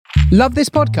Love this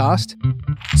podcast?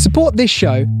 Support this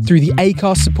show through the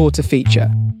Acast supporter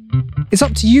feature. It's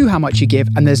up to you how much you give,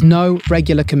 and there's no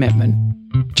regular commitment.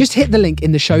 Just hit the link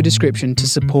in the show description to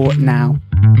support now.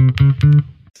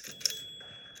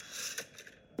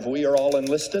 We are all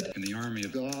enlisted in the army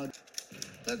of God.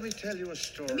 Let me tell you a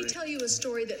story. Let me tell you a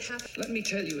story that happened. Let me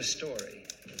tell you a story.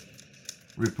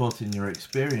 Reporting your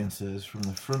experiences from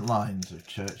the front lines of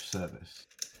church service.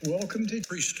 Welcome to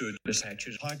Priesthood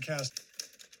Dispatches Podcast.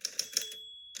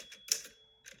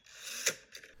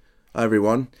 Hi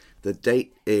everyone, the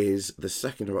date is the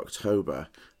 2nd of October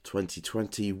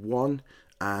 2021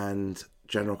 and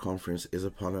General Conference is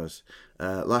upon us.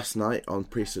 Last night on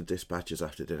Priesthood Dispatches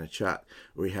After Dinner Chat,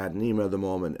 we had Nemo the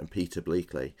Mormon and Peter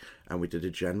Bleakley, and we did a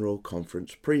General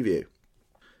Conference preview.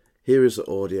 Here is the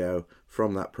audio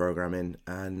from that programming,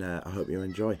 and I hope you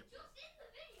enjoy.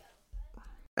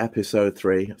 Episode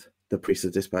 3, the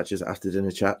Priesthood Dispatches After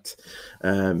Dinner Chat.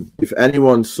 If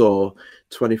anyone saw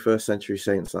 21st Century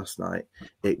Saints last night,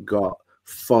 it got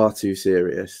far too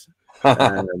serious.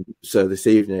 So this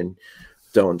evening,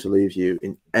 don't want to leave you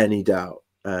in any doubt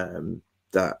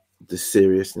that the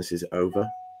seriousness is over.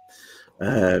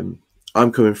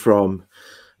 I'm coming from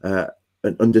an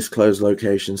undisclosed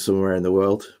location somewhere in the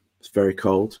world. It's very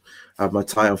cold. I have my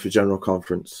tie on for General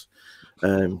Conference.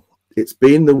 It's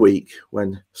been the week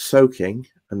when soaking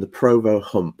and the Provo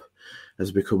hump has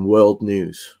become world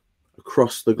news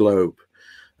across the globe.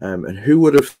 And who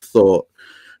would have thought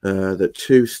that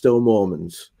two still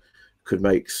Mormons could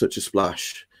make such a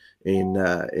splash in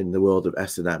the world of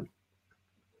S&M?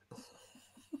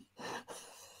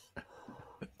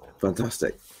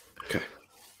 Fantastic. Okay,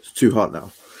 it's too hot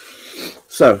now.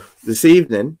 So this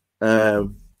evening,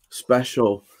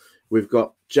 special, we've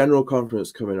got General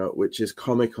Conference coming up, which is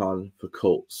Comic-Con for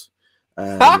cults.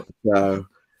 So,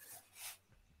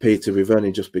 Peter, we've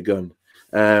only just begun.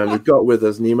 We've got with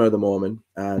us Nemo the Mormon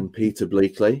and Peter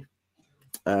Bleakley,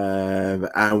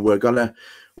 and we're gonna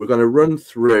run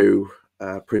through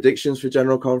predictions for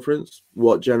General Conference,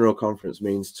 what General Conference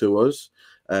means to us,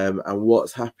 and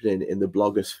what's happening in the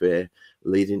blogosphere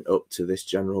leading up to this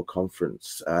General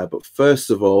Conference. But first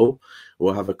of all,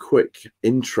 we'll have a quick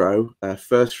intro,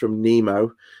 first from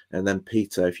Nemo, and then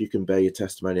Peter. If you can bear your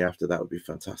testimony after, that would be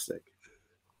fantastic.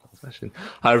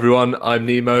 Hi everyone, I'm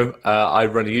Nemo. I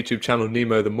run a YouTube channel,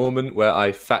 Nemo the Mormon, where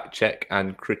I fact check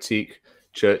and critique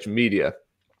church media,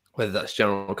 whether that's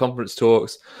General Conference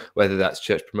talks, whether that's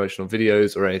church promotional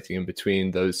videos, or anything in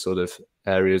between those sort of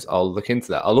areas. I'll look into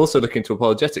that. I'll also look into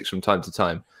apologetics from time to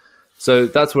time. So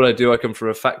that's what I do. I come from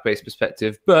a fact-based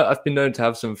perspective, but I've been known to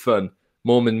have some fun.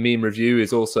 Mormon Meme Review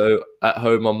is also at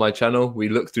home on my channel. We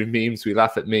look through memes, we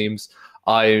laugh at memes.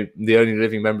 I'm the only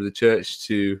living member of the church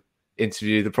to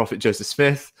interview the Prophet Joseph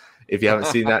Smith. If you haven't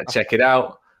seen that, check it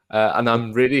out. And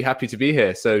I'm really happy to be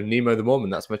here. So Nemo the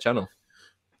Mormon, that's my channel.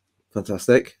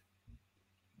 Fantastic.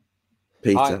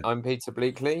 Peter. Hi, I'm Peter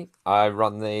Bleakley. I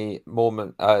run the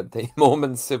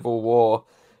Mormon Civil War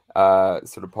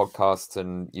sort of podcast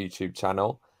and YouTube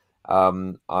channel.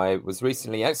 I was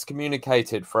recently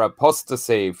excommunicated for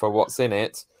apostasy for what's in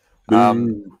it,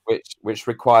 which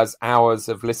requires hours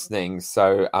of listening.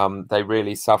 So they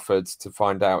really suffered to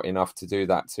find out enough to do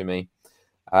that to me.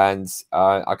 And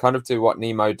I kind of do what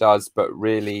Nemo does, but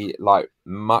really like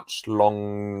much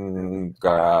longer.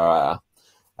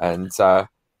 And so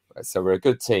we're a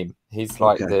good team. He's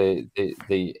like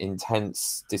the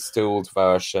intense distilled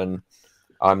version.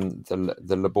 I'm the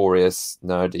laborious,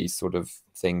 nerdy sort of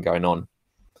thing going on.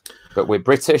 But we're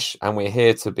British and we're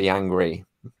here to be angry.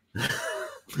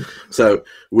 So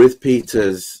with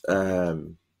Peter's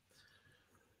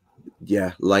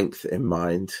length in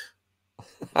mind,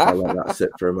 I'll let that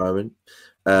sit for a moment.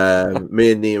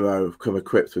 Me and Nemo have come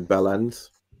equipped with bell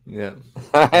ends. Yeah.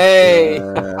 Hey!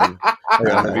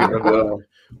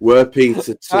 Were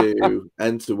Peter to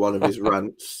enter one of his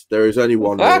rants, there is only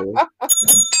one rule.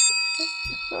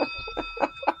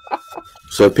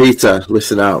 So Peter,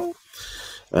 listen out.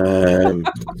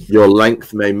 Your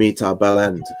length may meet our bell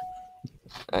end.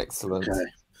 Excellent.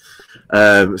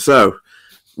 Okay. So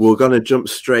we're going to jump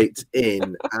straight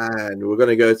in, and we're going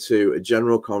to go to a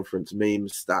General Conference meme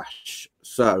stash.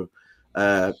 So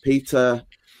Peter,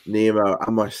 Nemo,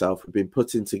 and myself have been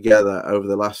putting together over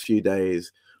the last few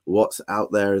days what's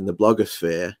out there in the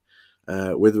blogosphere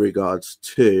with regards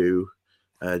to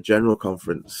General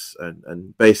Conference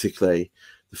and basically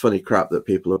the funny crap that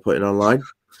people are putting online.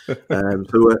 So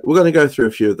we're going to go through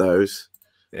a few of those.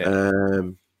 Yeah.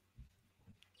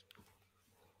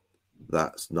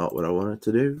 That's not what I wanted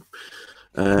to do.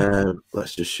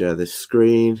 Let's just share this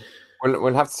screen.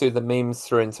 We'll have to do the memes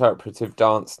through interpretive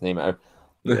dance, Nemo.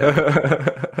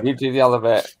 You do the other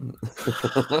bit.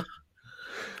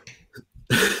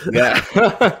 Yeah.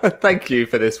 Thank you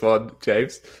for this one,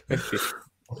 James. Thank you.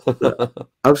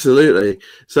 Absolutely.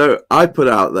 So I put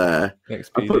out there, Thanks,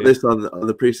 I put PD. this on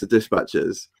the Priest of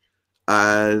Dispatches,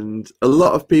 and a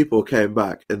lot of people came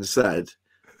back and said,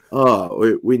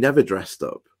 "Oh, we never dressed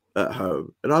up at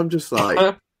home," and I'm just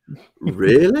like,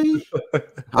 really?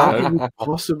 How can you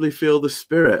possibly feel the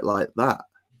spirit like that?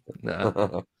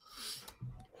 No.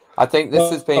 I think this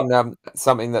has been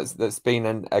something that's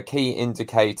been a key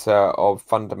indicator of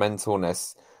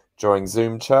fundamentalness during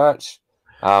Zoom church.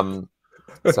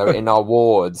 So in our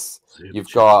wards,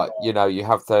 you've got, you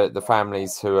have the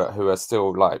families who are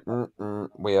still like,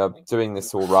 we are doing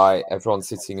this all right. Everyone's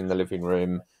sitting in the living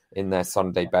room in their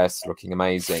Sunday best, looking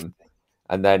amazing.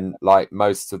 And then, like,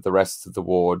 most of the rest of the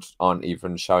ward aren't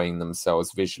even showing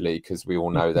themselves visually because we all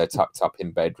know they're tucked up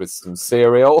in bed with some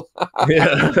cereal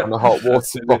and a hot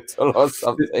water bottle or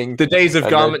something. The days of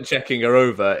garment checking are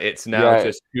over. It's now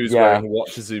just who's wearing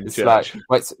what to Zoom it's church.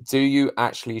 Like, do you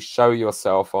actually show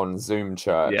yourself on Zoom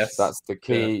church? Yes. That's the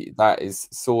key. Yeah. That is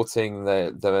sorting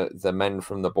the men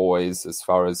from the boys as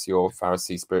far as your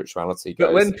Pharisee spirituality goes.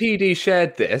 But when PD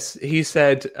shared this, he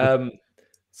said,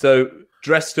 so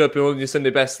dressed up in all your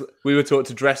Sunday best, we were taught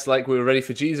to dress like we were ready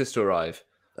for Jesus to arrive.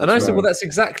 And I said, well, that's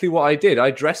exactly what I did. I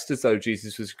dressed as though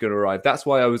Jesus was going to arrive. That's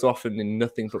why I was often in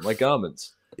nothing but my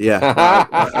garments. Yeah,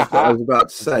 I was about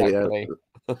to say. Exactly.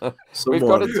 We've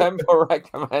got a temple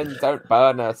recommend. Don't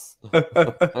burn us.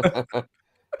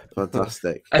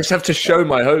 Fantastic. I just have to show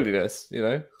my holiness,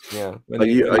 Yeah. Are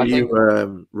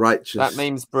you righteous? That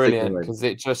meme's brilliant because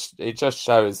it just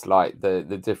shows like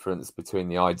the difference between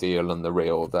the ideal and the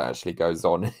real that actually goes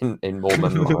on in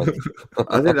Mormon life.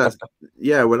 I think that's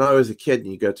when I was a kid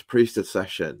and you go to priesthood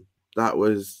session, that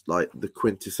was like the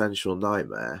quintessential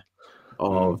nightmare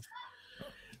of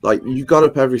like you got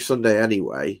up every Sunday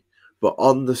anyway, but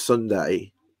on the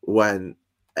Sunday when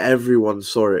everyone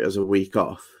saw it as a week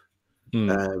off.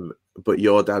 But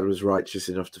your dad was righteous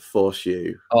enough to force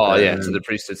you. To the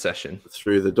priesthood session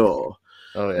through the door.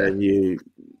 Oh yeah, and it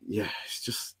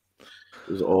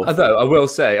was awful. Although I will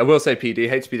say, PD,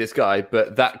 hate to be this guy,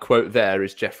 but that quote there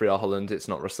is Jeffrey R. Holland. It's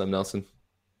not Russell Nelson.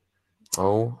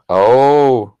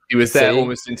 Oh, he was there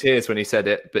almost in tears when he said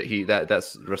it, but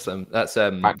that's Russell. That's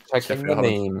fact-checking the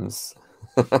memes.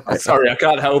 Sorry, I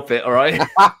can't help it. All right,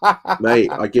 mate.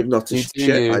 I give not a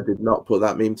shit. I did not put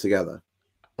that meme together.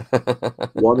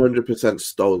 100%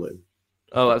 stolen.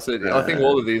 Oh, absolutely. I think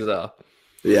all of these are.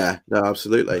 Yeah, no,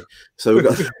 absolutely. So we've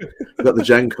got the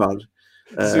Gen Con.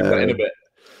 Zoom that in a bit.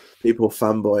 People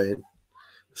fanboying.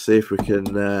 See if we can.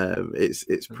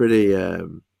 It's pretty. There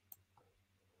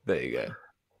you go.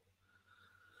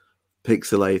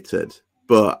 Pixelated,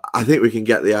 but I think we can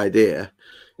get the idea.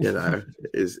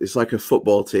 It's like a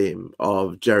football team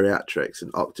of geriatrics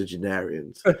and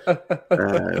octogenarians.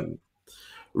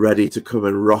 Ready to come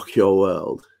and rock your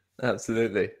world.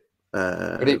 Absolutely.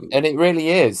 But it really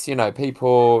is,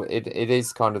 people, it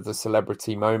is kind of the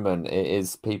celebrity moment. It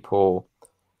is people,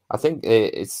 I think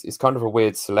it's kind of a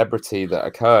weird celebrity that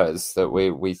occurs that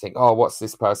we think, oh, what's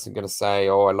this person going to say?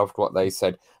 Oh, I loved what they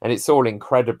said. And it's all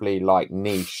incredibly like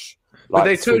niche. But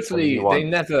they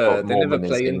never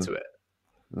play into it.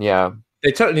 Yeah.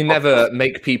 They totally never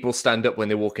make people stand up when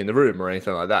they walk in the room or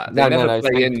anything like that. They never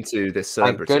play into this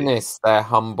celebrity. Thank goodness they're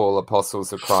humble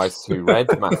apostles of Christ who read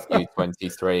Matthew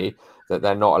 23, that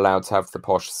they're not allowed to have the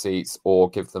posh seats or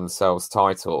give themselves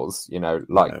titles,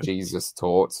 like Jesus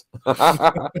taught.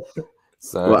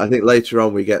 So, well, I think later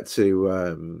on we get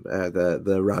to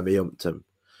the Ramiumptum,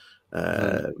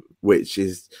 which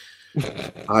is...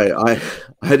 I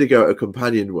had to go at a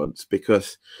companion once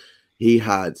because... he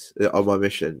had on my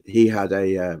mission. He had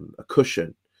a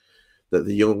cushion that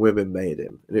the young women made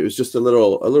him, and it was just a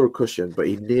little cushion, but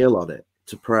he'd kneel on it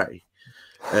to pray.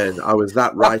 And I was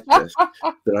that righteous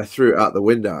that I threw it out the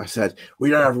window. I said, "We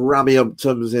don't have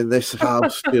Ramiumptums in this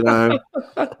house,"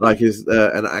 like he's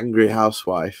an angry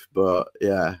housewife. But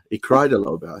yeah, he cried a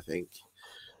little bit, I think.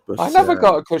 But, I never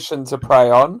got a cushion to pray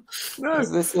on. No,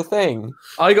 is this the thing?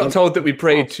 I got told that we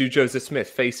prayed to Joseph Smith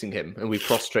facing him, and we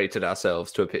prostrated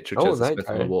ourselves to a picture of Joseph Smith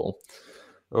on the wall.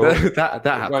 That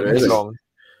happened. Really? Long.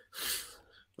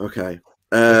 Okay.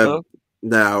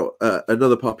 Now,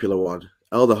 another popular one.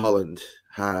 Elder Holland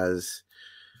has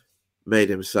made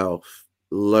himself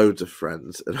loads of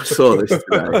friends, and I saw this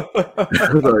today. I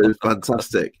thought it was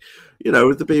fantastic.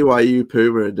 With the BYU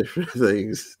Puma and different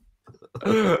things.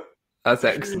 That's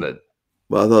excellent.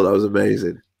 Well, I thought that was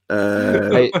amazing.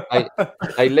 They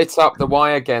lit up the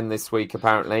Y again this week,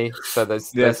 apparently. So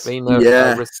there's been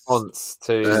a response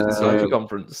to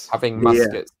conference having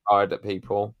muskets fired at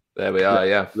people. There we are.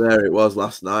 Yeah, there it was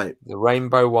last night. The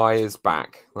Rainbow Y is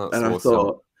back. That's and awesome. I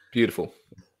thought, beautiful.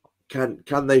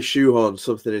 Can they shoehorn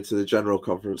something into the general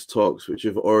conference talks which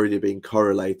have already been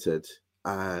correlated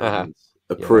and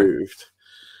approved?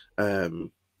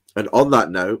 And on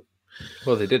that note,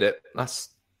 well, they did it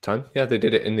last time. Yeah, they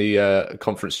did it in the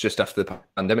conference just after the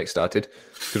pandemic started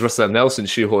because Russell M. Nelson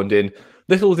shoehorned in.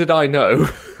 Little did I know.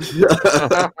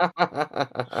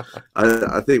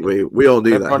 I think we all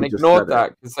knew Everyone that. Everyone ignored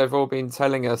that because they've all been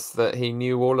telling us that he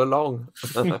knew all along.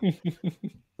 This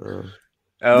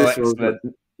was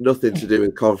nothing to do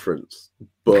with conference,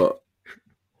 but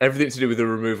everything to do with the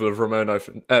removal of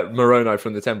Moroni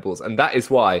from the temples, and that's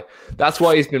why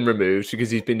he's been removed,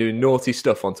 because he's been doing naughty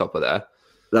stuff on top of there.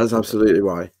 That's absolutely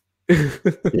why.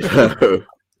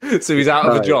 So he's out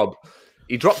of a job.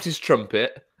 He dropped his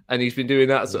trumpet, and he's been doing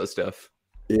that sort of stuff.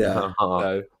 Yeah,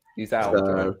 so he's out.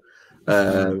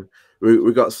 So,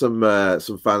 we got some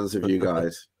fans of you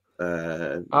guys.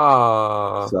 So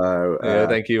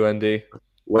thank you, Wendy.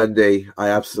 Wendy, I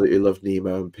absolutely love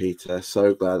Nemo and Peter.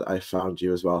 So glad I found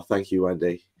you as well. Thank you,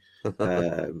 Wendy.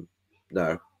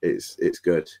 No, it's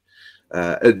good.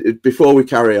 And before we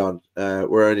carry on,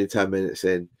 we're only 10 minutes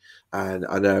in, and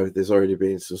I know there's already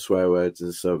been some swear words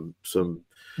and some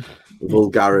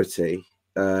vulgarity,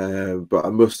 but I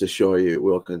must assure you it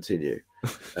will continue.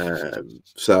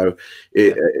 So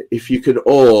if you can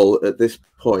all, at this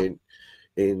point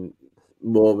in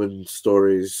Mormon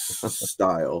Stories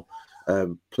style,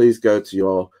 please go to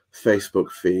your Facebook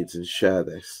feeds and share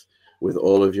this with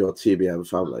all of your TBM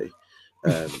family.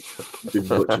 Be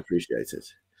much appreciated.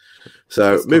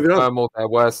 So just moving on, all their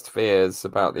worst fears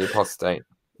about the apostate.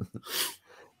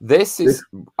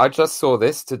 I just saw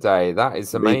this today. That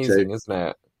is amazing, isn't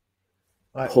it?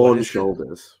 Porn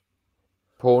shoulders.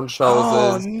 Porn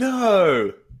shoulders. Oh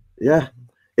no! Yeah,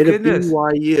 in a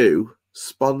BYU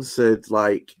sponsored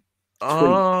tweet.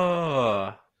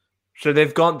 So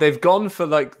they've gone for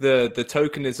like the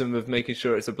tokenism of making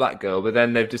sure it's a black girl, but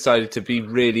then they've decided to be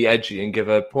really edgy and give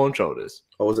her porn shoulders.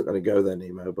 I wasn't going to go there,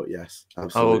 Nemo, but yes,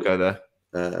 absolutely. I will go there.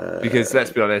 Because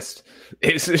let's be honest,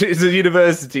 it's a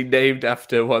university named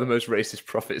after one of the most racist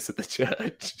prophets of the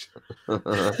church.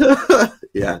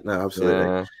 Yeah, no,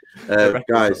 absolutely. Yeah.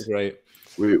 Guys,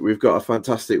 we've got a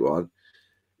fantastic one.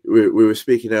 We were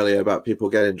speaking earlier about people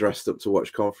getting dressed up to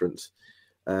watch conference.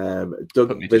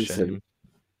 Doug Vincent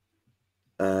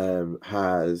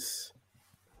has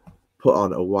put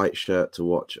on a white shirt to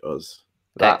watch us.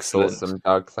 That's awesome,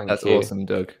 Doug. That's awesome,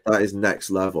 Doug. That is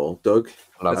next level, Doug.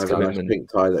 I have a nice pink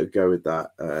tie that would go with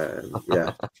that.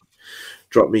 Yeah,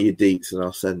 drop me your deets and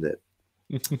I'll send it.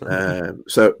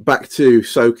 So back to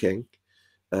soaking.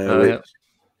 Now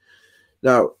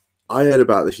I heard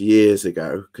about this years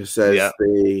ago because there's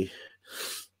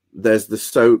the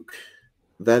soak,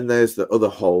 then there's the other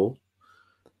hole,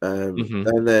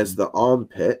 then there's the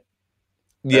armpit.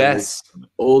 Yes,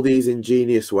 all these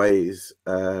ingenious ways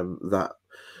that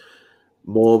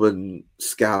Mormon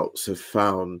scouts have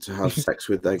found to have sex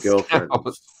with their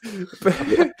girlfriends.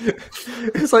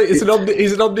 It's like he's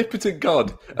an omnipotent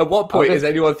god. At what point is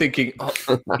anyone thinking, "Oh,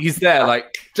 he's there"?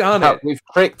 Like, darn it, we've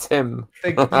tricked him.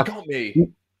 You got me.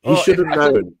 He should have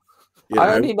known.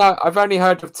 I've only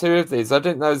heard of 2 of these. I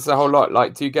didn't know there's a whole lot.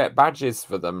 Like, do you get badges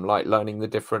for them? Like learning the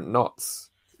different knots,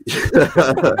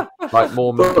 like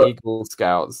Mormon Eagle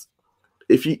Scouts.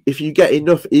 If you get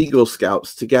enough Eagle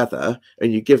Scouts together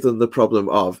and you give them the problem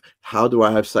of how do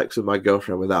I have sex with my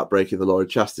girlfriend without breaking the law of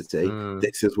chastity,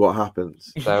 this is what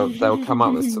happens. They'll come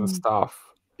up with some stuff.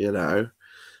 Technicalities.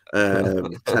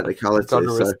 Got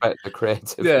to respect the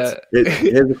creativity. Yeah.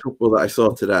 Here's a couple that I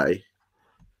saw today.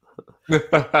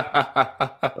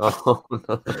 Oh,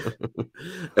 no.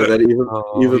 And then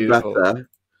even better.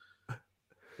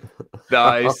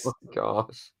 Nice. Oh,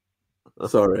 gosh.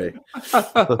 Sorry.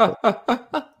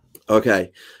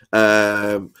 Okay.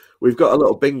 We've got a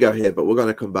little bingo here, but we're going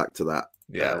to come back to that.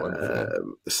 Yeah.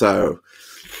 So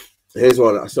here's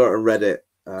one. I saw it on Reddit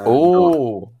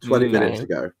 20 minutes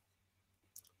ago.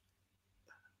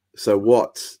 So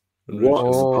what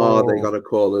are they going to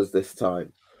call us this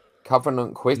time?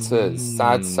 Covenant quitters,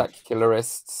 sad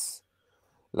secularists,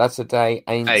 Latter-day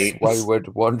Aints,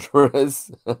 wayward wanderers.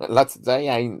 Latter-day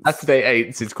Aints. Latter-day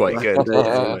Aints is quite good.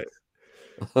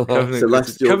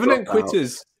 Covenant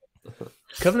quitters.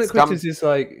 Covenant quitters is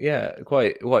like,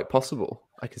 quite possible.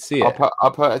 I can see it.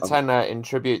 I'll put a tenner in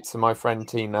tribute to my friend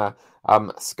Tina.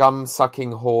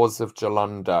 Scum-sucking whores of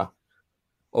Jalunda.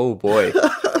 Oh boy.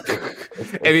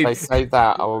 If I mean, they say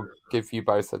that, I will give you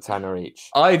both a tenner each.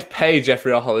 I'd pay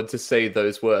Jeffrey R. Holland to say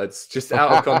those words just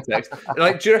out of context.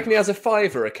 Like, do you reckon he has a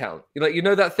Fiverr account? Like, you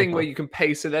know that thing where you can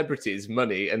pay celebrities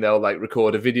money and they'll like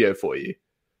record a video for you?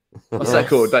 What's that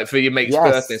called? Like for your mate's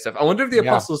birthday and stuff. I wonder if the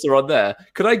apostles are on there.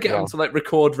 Could I get them to like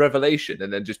record Revelation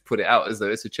and then just put it out as though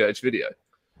it's a church video?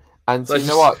 And So you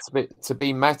know what? To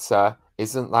be meta,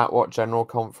 isn't that what General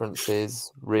Conference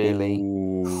is really?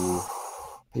 Ooh.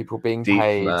 People being Deep,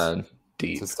 paid man.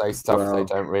 Deep. to say stuff they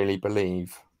don't really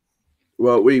believe.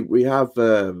 Well, we have.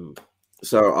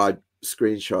 So I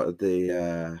screenshotted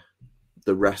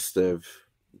the rest of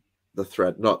the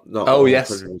thread. Not. Oh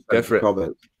yes, go for it.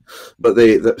 Comments. But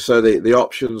the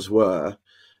options were.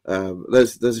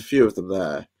 There's a few of them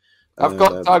there. I've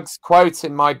got Doug's quote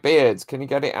in my beard. Can you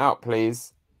get it out,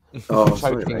 please? Oh, I'm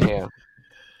choking sorry, here.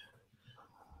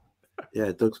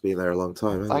 Yeah, Doug's been there a long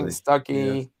time. Thanks,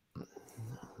 Dougie.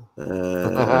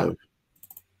 Yeah.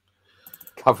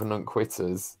 Covenant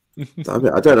quitters. Damn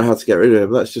it, I don't know how to get rid of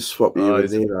him. Let's just swap you with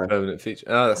He's a Nemo. permanent feature.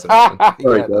 Oh, that's right.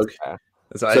 Sorry, Doug.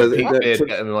 That's right. So Pete's beard,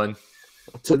 get him in line.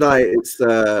 Tonight it's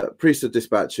Priesthood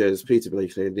Dispatchers, Peter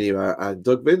Bleakley and Nemo, and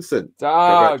Doug Vincent.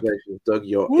 Doug! Congratulations, Doug,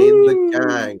 you're in the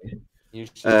gang. You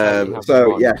should totally have So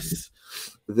one. yes,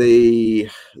 the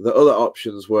other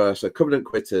options were Covenant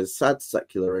Quitters, Sad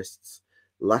Secularists,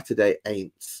 Latter-day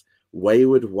Aints,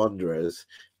 Wayward Wanderers,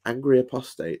 Angry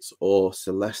Apostates, or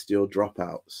Celestial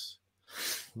Dropouts.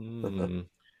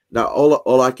 Now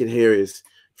all I can hear is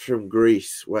from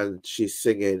Greece when she's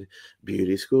singing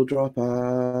 "Beauty School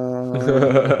Dropout."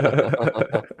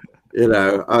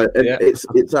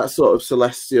 It's that sort of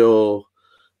celestial.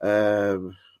 I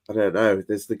don't know.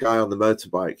 There's the guy on the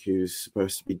motorbike who's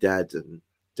supposed to be dead and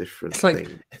different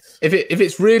things. If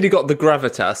it's really got the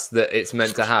gravitas that it's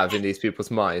meant to have in these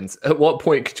people's minds, at what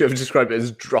point could you ever describe it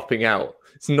as dropping out?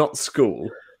 It's not school.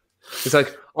 It's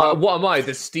like, what am I?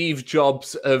 The Steve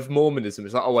Jobs of Mormonism.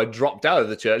 It's like, I dropped out of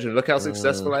the church and look how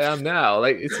successful I am now.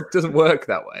 Like, it doesn't work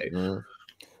that way. Well,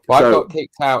 I got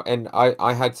kicked out, and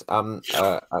I had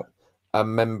a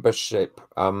membership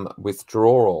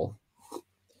withdrawal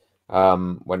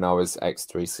when I was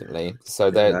exed recently.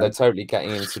 So they're totally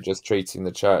getting into just treating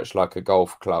the church like a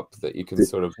golf club that you can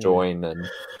sort of join and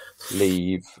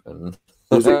leave. And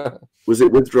was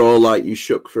it withdrawal like you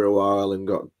shook for a while and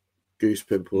got goose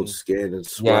pimpled skin and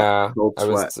sweat? Yeah,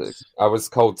 I was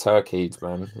cold turkeyed,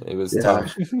 man. It was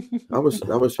tough.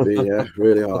 that must be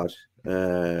really hard.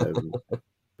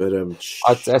 But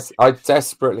I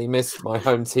desperately missed my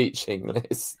home teaching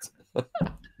list.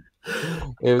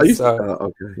 It was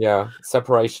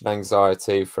separation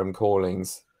anxiety from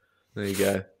callings. There you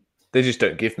go. They just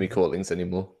don't give me callings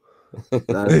anymore.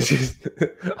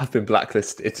 I've been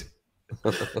blacklisted.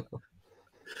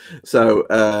 So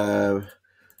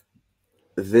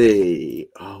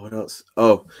what else?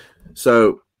 Oh,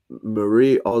 so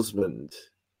Marie Osmond.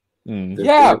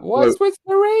 What's with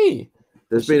Marie?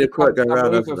 There's been a quote going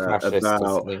around about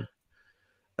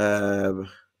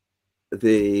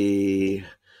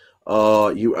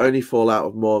you only fall out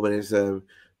of Mormonism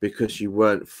because you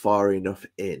weren't far enough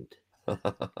in.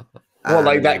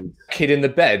 Like that kid in the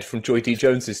bed from Joy D.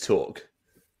 Jones's talk?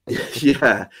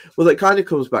 Yeah. Well, it kind of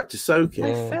comes back to soaking.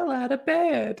 I fell out of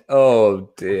bed. Oh,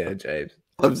 dear, James.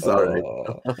 I'm sorry.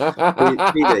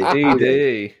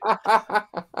 PD.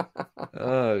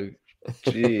 Oh,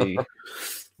 gee.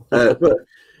 But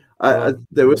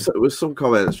there was some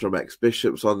comments from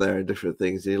ex-bishops on there and different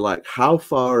things. And you're like, how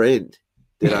far in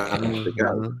did I have to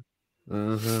go?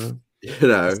 Mm-hmm. You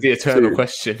know, it's the eternal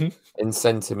question. In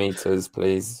centimeters,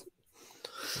 please.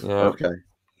 Yeah. Okay.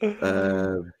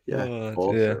 Awesome.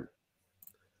 Dear.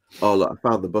 Oh, look, I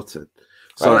found the button.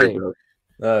 Sorry, Doug.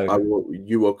 Oh.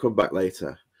 You will come back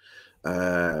later.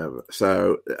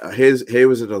 So here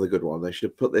was another good one. They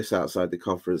should put this outside the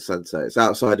conference center. It's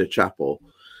outside a chapel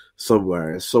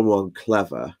somewhere. And someone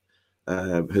clever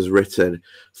has written,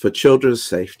 "For children's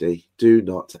safety, do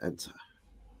not enter."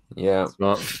 Yeah,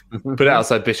 smart. Put it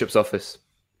outside Bishop's office.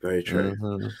 Very true.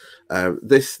 Mm-hmm.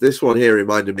 This one here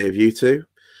reminded me of you two.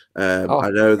 I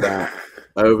know that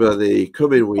over the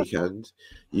coming weekend,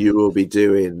 you will be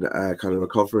doing kind of a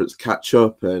conference catch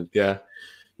up, and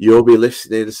you'll be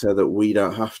listening so that we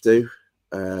don't have to.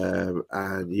 And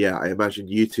I imagine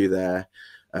you two there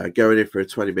going in for a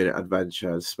 20-minute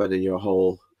adventure and spending your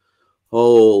whole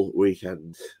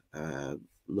weekend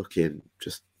looking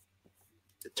just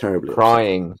terribly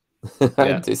crying.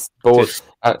 Distraught.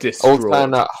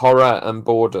 Alternate horror and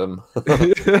boredom.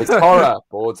 It's horror,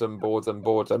 boredom,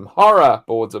 horror,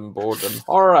 boredom,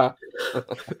 horror.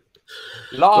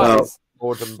 Lies,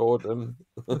 boredom.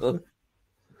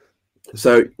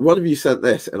 So one of you sent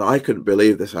this, and I couldn't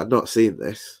believe this. I'd not seen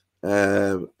this.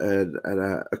 And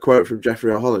a quote from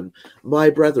Jeffrey Holland: "My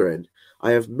brethren,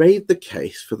 I have made the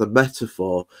case for the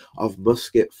metaphor of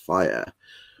musket fire,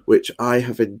 which I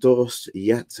have endorsed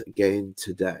yet again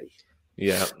today."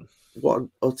 Yeah. What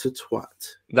an utter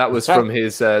twat. That was from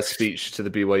his speech to the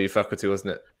BYU faculty,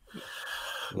 wasn't it?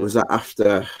 Was that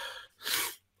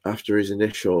after his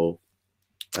initial?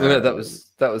 No, that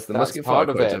was the musket fire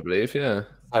quote, I believe. Yeah.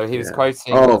 Oh, he was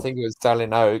quoting. I think it was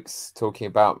Dallin Oakes talking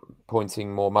about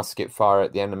pointing more musket fire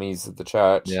at the enemies of the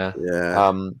church. Yeah.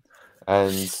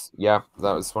 And yeah,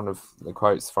 that was one of the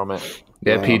quotes from it.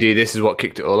 Yeah, PD. This is what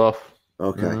kicked it all off.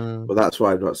 Okay, well that's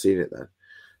why I've not seen it then.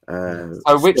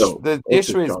 So the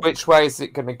issue is, which way is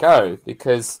it going to go?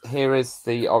 Because here is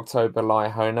the October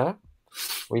Liahona.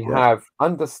 We have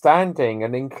understanding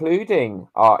and including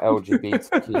our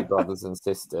LGBTQ brothers and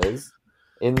sisters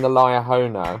in the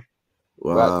Liahona.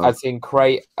 Wow. As in,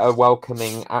 create a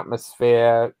welcoming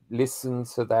atmosphere, listen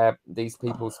to these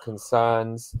people's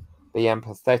concerns, be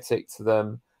empathetic to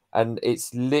them. And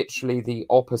it's literally the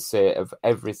opposite of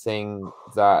everything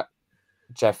that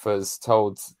Jeff has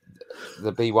told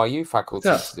the BYU faculty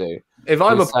to do. If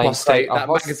I'm apostate, that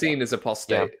magazine is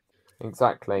apostate. Yeah,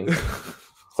 exactly.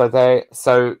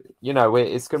 So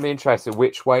it's going to be interesting.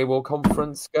 Which way will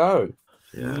conference go?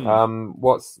 Yeah.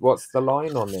 What's the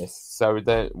line on this? So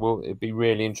it'd be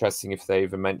really interesting if they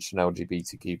even mention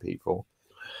LGBTQ people.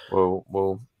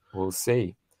 We'll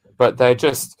see. But they're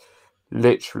just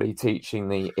literally teaching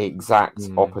the exact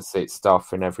opposite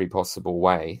stuff in every possible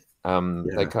way.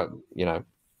 They cut,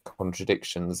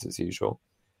 contradictions as usual.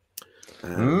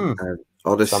 And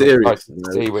on a serious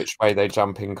note, see which way they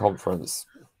jump in conference.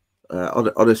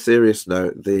 On a serious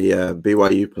note, the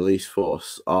BYU police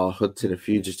force are hunting a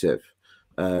fugitive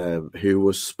who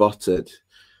was spotted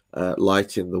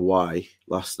lighting the Y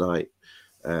last night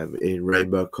in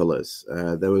rainbow colours.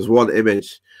 There was one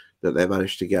image that they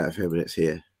managed to get of him, and it's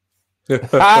here.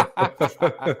 If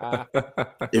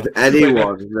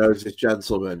anyone knows this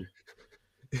gentleman,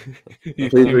 you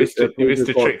missed a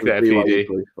trick there, PD.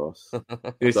 You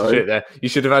missed a trick there. You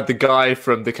should have had the guy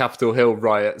from the Capitol Hill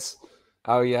riots.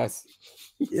 Oh yes,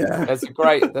 yeah. There's a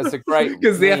great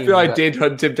because the FBI did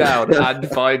hunt him down and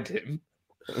find him.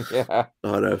 Yeah.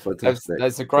 Oh no, fantastic.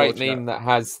 There's a great meme that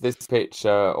has this picture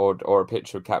or a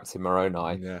picture of Captain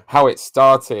Moroni, how it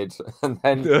started, and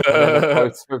then a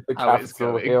photo of the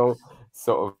Capitol Hill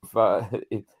sort of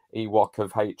Ewok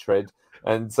of hatred,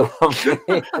 and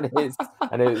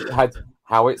it had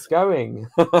how it's going,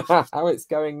 how it's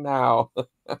going now.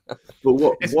 But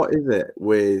what is it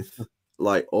with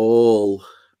like all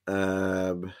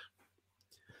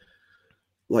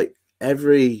like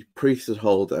every priesthood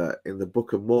holder in the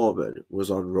Book of Mormon was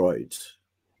on roids?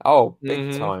 Oh,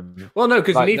 big time. Well, no,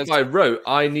 because Nephi wrote,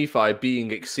 "I Nephi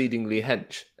being exceedingly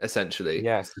hench." Essentially,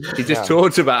 yes, he just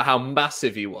talked about how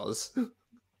massive he was.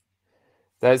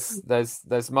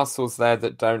 There's muscles there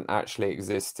that don't actually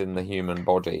exist in the human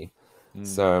body.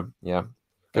 So yeah,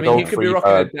 I mean, he could be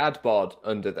rocking a dad bod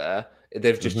under there.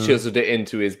 They've just chiseled it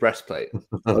into his breastplate.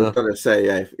 I was going to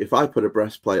say, if I put a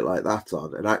breastplate like that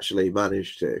on and actually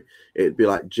managed to, it'd be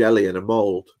like jelly in a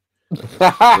mold.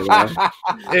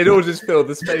 It all just fill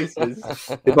the spaces.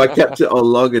 If I kept it on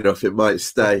long enough, it might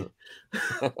stay.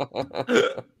 Put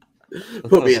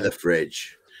me in the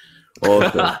fridge.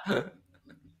 Awesome.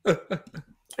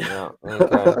 Yeah,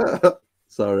 okay.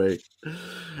 Sorry.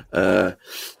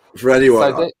 For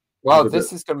anyone...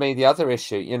 this is going to be the other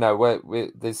issue, where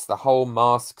there's the whole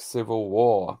mask civil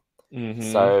war.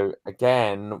 So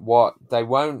again, what they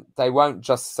won't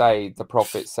just say the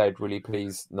prophet said, "Will you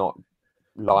please not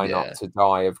line up to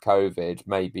die of COVID?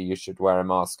 Maybe you should wear a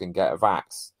mask and get a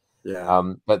vax."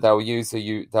 Yeah. But there'll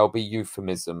be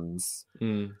euphemisms.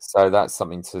 So that's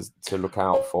something to look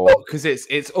out for. Because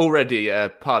it's already,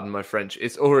 pardon my French,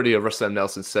 it's already a Russell M.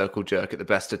 Nelson circle jerk at the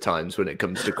best of times when it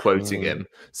comes to quoting him.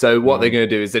 So what they're going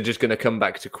to do is they're just going to come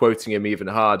back to quoting him even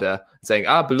harder, saying,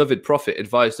 "Our beloved prophet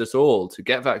advised us all to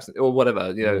get vaccinated," or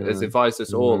whatever, has advised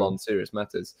us all on serious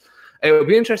matters. It will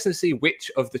be interesting to see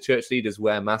which of the church leaders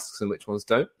wear masks and which ones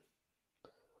don't.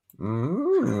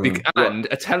 And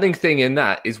a telling thing in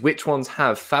that is which ones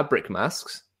have fabric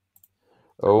masks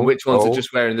and which ones are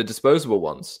just wearing the disposable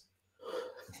ones.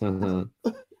 Terror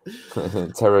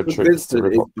troops.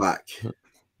 Vincent is back.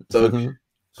 Doug,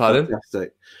 pardon?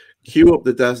 Fantastic. Cue up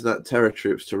the Desnet terror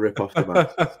troops to rip off the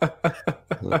mask.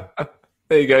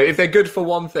 There you go. If they're good for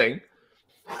one thing,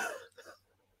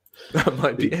 that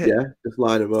might be it. Yeah, just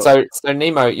line them up. So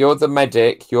Nemo, you're the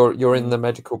medic. You're in the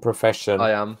medical profession. I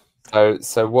am.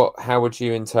 So what? How would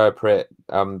you interpret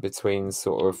between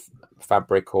sort of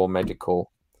fabric or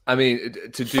medical? I mean,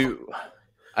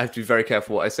 I have to be very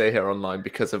careful what I say here online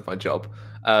because of my job.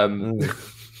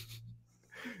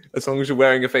 As long as you're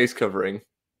wearing a face covering,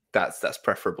 that's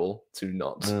preferable to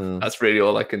not. That's really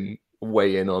all I can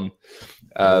weigh in on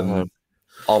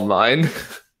online.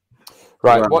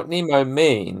 Right. What Nemo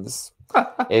means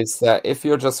is that if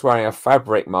you're just wearing a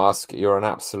fabric mask, you're an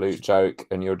absolute joke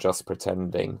and you're just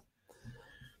pretending.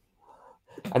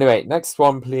 Anyway, next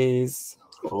one, please.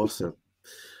 Awesome.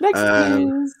 Next,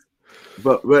 please.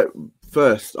 But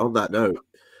first, on that note,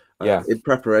 in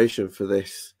preparation for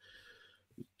this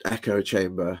echo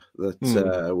chamber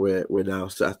that we're now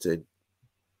sat in,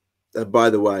 and by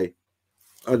the way,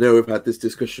 I know we've had this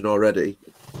discussion already,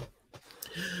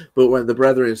 but when the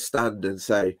brethren stand and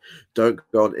say, don't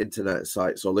go on internet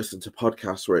sites or listen to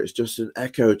podcasts where it's just an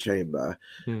echo chamber,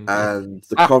 and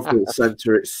the conference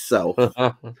center itself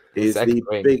is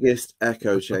the biggest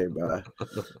echo chamber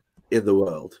in the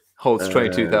world. Holds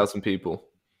 22,000 people.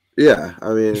 Yeah,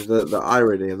 I mean, the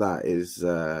irony of that is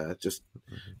just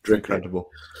incredible.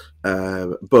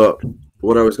 But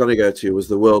what I was going to go to was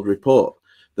the World Report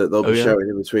that they'll be showing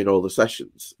in between all the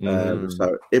sessions.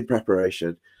 So in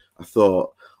preparation, I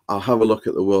thought I'll have a look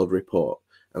at the World Report.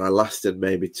 And I lasted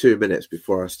maybe 2 minutes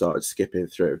before I started skipping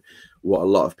through what a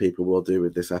lot of people will do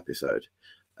with this episode.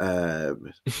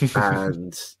 And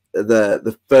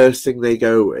the first thing they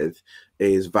go with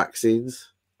is vaccines.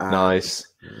 Nice.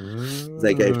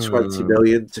 They gave 20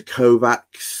 million to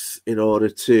COVAX in order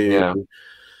to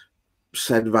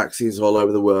send vaccines all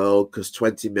over the world, because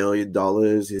 $20 million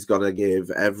is going to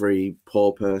give every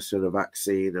poor person a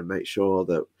vaccine and make sure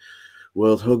that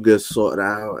world hunger's sorted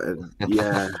out, and and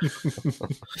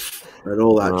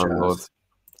all that jazz. Lord.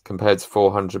 Compared to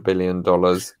 $400 billion.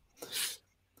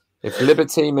 If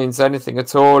liberty means anything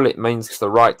at all, it means the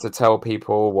right to tell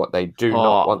people what they do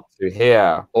not want to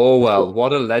hear. Orwell,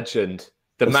 what a legend.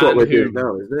 That's what we're doing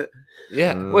now, isn't it?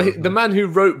 Yeah. Well, the man who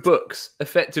wrote books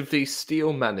effectively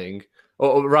steel manning,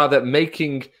 or rather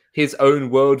making his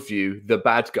own worldview the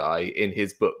bad guy in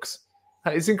his books.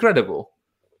 That is incredible.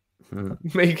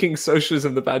 Making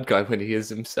socialism the bad guy when he is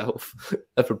himself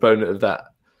a proponent of that.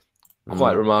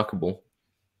 Quite remarkable.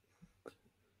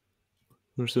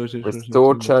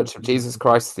 Restored Church of Jesus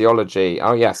Christ theology.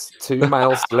 Oh yes, two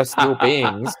male celestial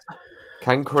beings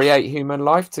can create human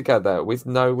life together with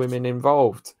no women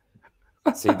involved.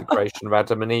 See the creation of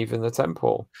Adam and Eve in the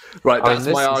temple. Right, that's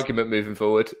my argument moving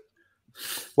forward.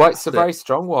 Well, it's a very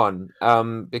strong one,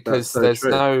 because there's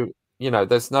no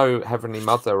heavenly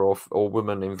mother or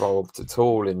woman involved at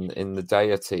all in the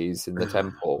deities in the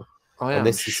temple. And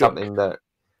this is something that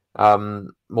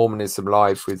Mormonism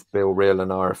Live with Bill Reel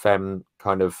and RFM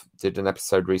kind of did an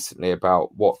episode recently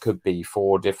about what could be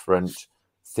 4 different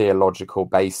theological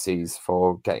bases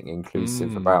for getting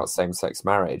inclusive about same-sex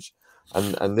marriage,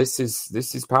 and this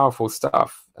is powerful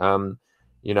stuff.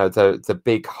 The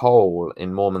big hole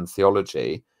in Mormon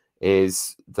theology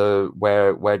is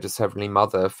where does Heavenly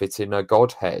Mother fit in a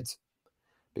Godhead?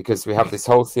 Because we have this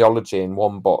whole theology in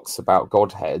one box about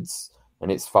Godheads,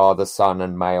 and it's Father, Son,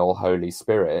 and Male Holy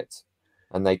Spirit,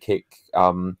 and they kick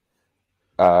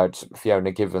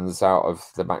Fiona Givens out of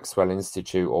the Maxwell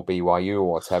Institute or BYU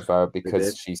or whatever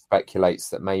because she speculates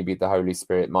that maybe the Holy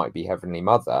Spirit might be Heavenly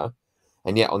Mother.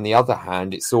 And yet, on the other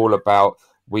hand, it's all about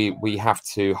we have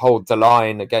to hold the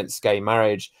line against gay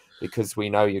marriage because we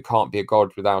know you can't be a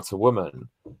god without a woman.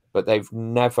 But they've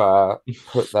never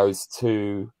put those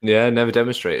two never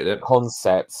demonstrated it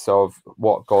concepts of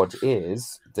what God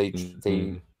is,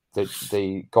 the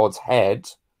God's head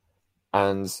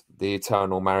and the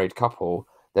eternal married couple.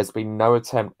 There's been no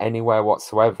attempt anywhere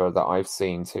whatsoever that I've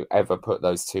seen to ever put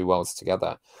those two worlds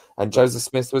together. And Joseph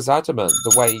Smith was adamant.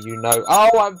 The way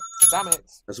damn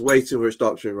it! That's way too much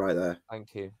doctrine right there.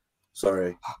 Thank you.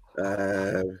 Sorry.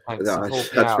 Thanks for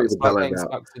talking out. It's like getting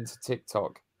sucked into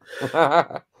TikTok.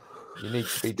 You need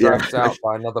to be dragged out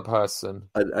by another person.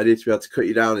 I need to be able to cut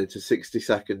you down into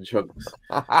 60-second chunks.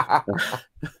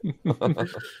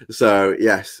 So,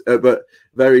 yes, but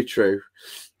very true.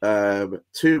 2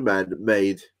 men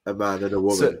made a man and a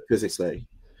woman physically.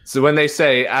 So when they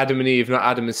say Adam and Eve, not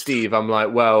Adam and Steve, I'm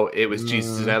like, well, it was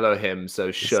Jesus and Elohim,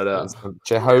 so shut up.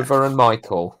 Jehovah and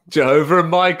Michael. Jehovah and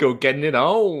Michael getting it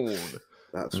on.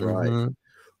 That's right.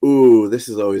 Ooh, this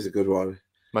is always a good one.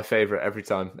 My favorite every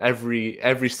time.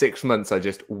 Every 6 months, I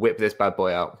just whip this bad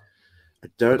boy out. I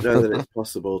don't know that it's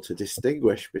possible to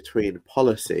distinguish between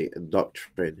policy and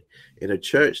doctrine in a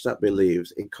church that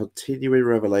believes in continuing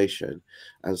revelation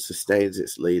and sustains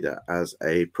its leader as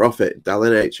a prophet.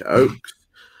 Dallin H. Oaks.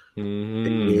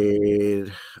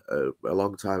 in a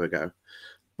long time ago.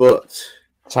 But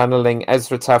channeling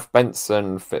Ezra Taft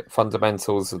Benson,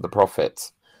 Fundamentals of the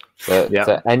Prophet.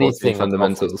 That anything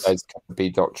fundamentals can be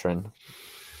doctrine.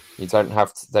 You don't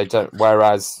have to. They don't.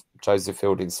 Whereas Joseph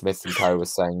Fielding Smith and co.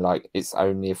 was saying, like, it's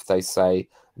only if they say,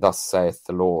 "Thus saith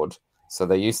the Lord." So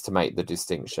they used to make the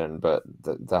distinction, but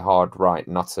the hard right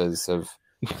nutters have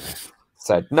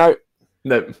said no.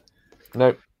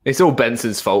 It's all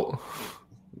Benson's fault.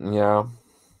 Yeah.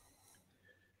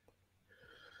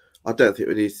 I don't think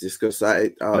we need to discuss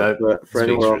that. But for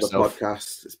anyone on the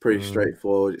podcast, it's pretty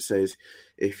straightforward. It says,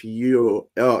 if you're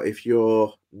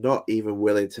not even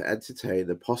willing to entertain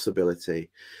the possibility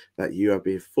that you have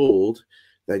been fooled,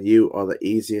 then you are the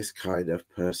easiest kind of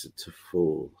person to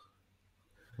fool.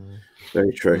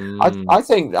 Very true. I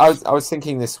think I was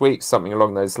thinking this week something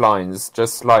along those lines.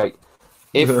 Just like,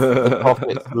 if the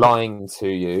prophet's lying to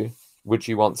you, would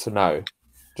you want to know?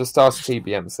 Just ask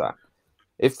TBMs that.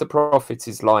 If the prophet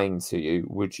is lying to you,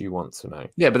 would you want to know?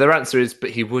 Yeah, but their answer is, but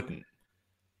he wouldn't.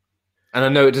 And I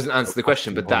know it doesn't answer the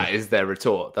question, but that is their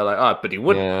retort. They're like, but he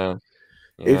wouldn't.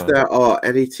 Yeah. If there are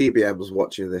any TBMs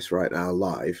watching this right now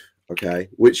live, okay,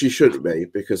 which you shouldn't be,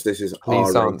 because this is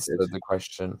Please R-rated. answer the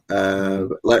question.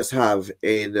 Let's have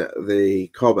in the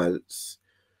comments,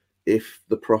 if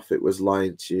the prophet was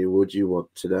lying to you, would you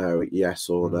want to know, yes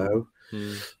or no?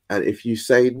 And if you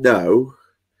say no,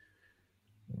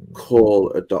 call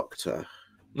a doctor.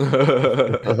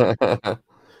 Yeah.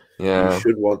 You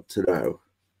should want to know.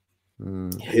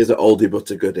 Here's an oldie but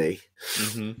a goodie.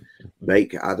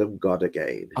 Make Adam God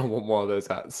again. I want one of those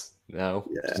hats now.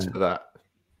 Yeah. Just for that.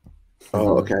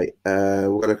 Oh, okay. We're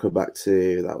going to come back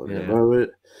to that one in a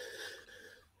moment.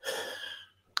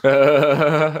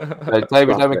 So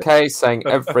David McKay saying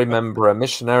every member a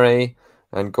missionary,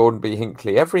 and Gordon B.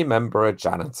 Hinckley, every member a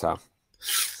janitor.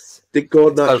 Did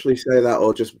Gordon actually say that,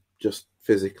 or just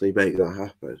physically make that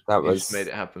happen? That was just made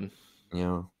it happen.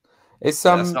 Yeah. It's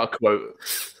that's not a quote.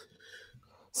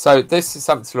 So this is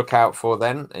something to look out for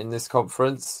then in this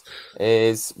conference,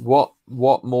 is what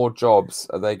more jobs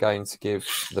are they going to give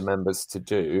the members to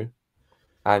do?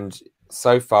 And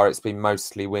so far it's been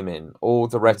mostly women. All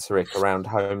the rhetoric around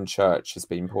home church has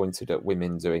been pointed at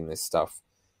women doing this stuff.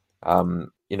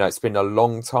 It's been a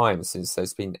long time since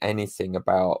there's been anything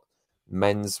about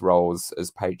men's roles as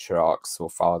patriarchs or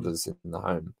fathers in the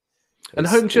home. And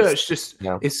home church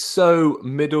is so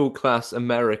middle-class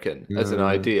American as an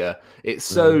idea. It's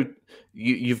so...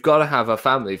 You've got to have a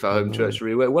family for home church to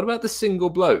really work. What about the single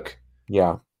bloke?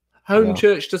 Yeah. Home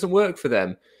church doesn't work for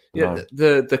them. Yeah,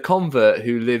 the convert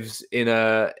who lives in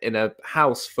a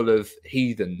house full of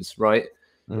heathens, right,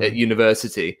 at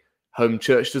university, home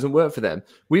church doesn't work for them.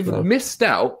 We've missed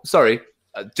out. Sorry,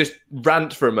 just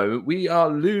rant for a moment. We are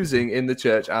losing in the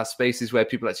church our spaces where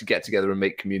people actually get together and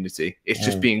make community. It's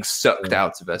just being sucked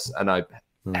out of us, and I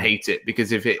hate it,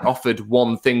 because if it offered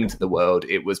one thing to the world,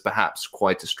 it was perhaps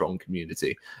quite a strong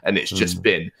community, and it's just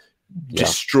been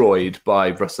destroyed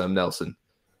by Russell M. Nelson,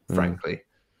 frankly.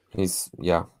 He's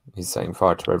saying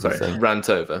fire to everything. Sorry, rant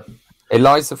over.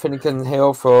 Eliza Finnegan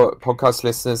Hill, for podcast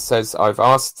listeners, says, I've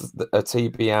asked a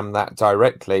TBM that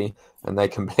directly and they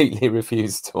completely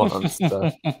refused to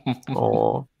answer.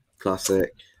 Oh,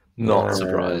 classic. Not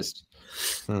surprised.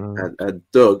 And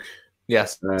Doug.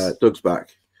 Yes. Doug's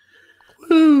back.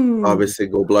 Woo. I'm a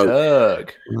single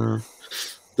bloke.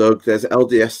 Doug, there's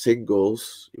LDS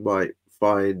singles. You might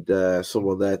find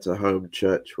someone there to home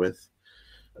church with.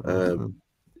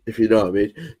 If you know what I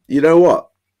mean. You know what?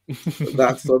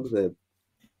 That's something.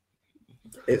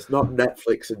 It's not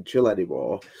Netflix and chill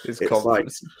anymore. It's like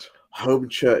home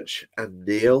church and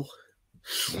kneel,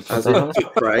 as in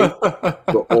to pray,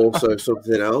 but also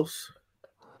something else.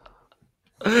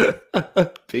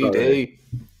 PD.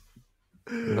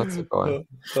 That's a guy.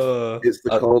 It's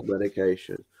the cold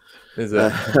medication. Is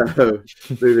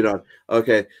it? Moving on.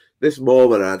 Okay, this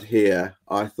Mormon ad here,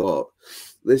 I thought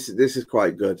this is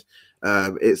quite good.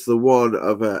 It's the one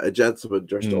of a gentleman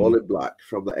dressed all in black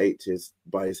from the 80s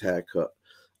by his haircut,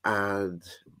 and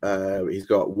he's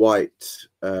got white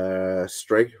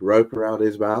string rope around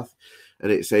his mouth,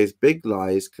 and it says, "Big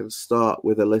lies can start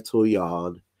with a little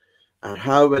yarn." And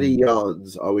how many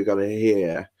yarns are we going to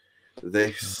hear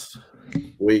this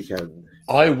weekend?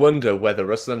 I wonder whether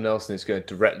Russell M. Nelson is going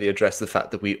to directly address the fact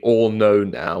that we all know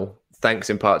now, thanks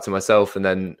in part to myself and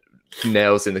then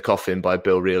Nails in the Coffin by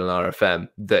Bill Reel and RFM,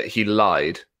 that he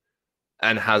lied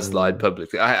and has lied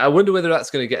publicly. I wonder whether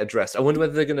that's going to get addressed. I wonder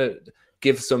whether they're going to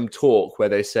give some talk where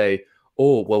they say,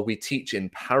 oh, well, we teach in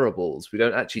parables. We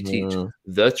don't actually teach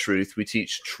the truth. We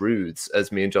teach truths,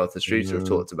 as me and Jonathan Streeter have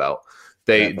talked about.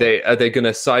 Are they going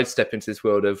to sidestep into this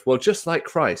world of, well, just like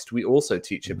Christ, we also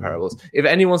teach in parables. If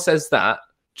anyone says that,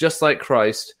 just like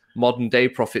Christ, modern day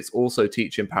prophets also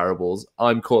teach in parables,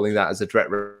 I'm calling that as a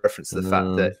direct reference to the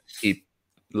fact that he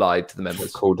lied to the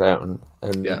members. Called out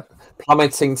and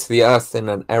plummeting to the earth in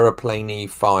an aeroplane-y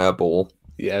fireball.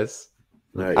 Yes.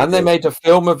 No, And they made a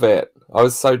film of it. I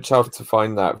was so chuffed to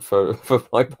find that for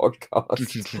my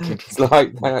podcast. It's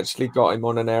like they actually got him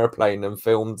on an airplane and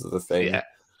filmed the thing. Yeah.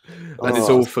 And it's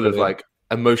all full of like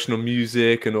emotional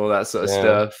music and all that sort of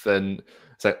stuff. And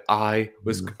it's like, I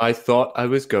thought I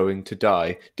was going to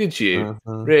die. Did you?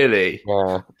 Really?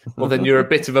 Yeah. Well, then you're a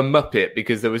bit of a muppet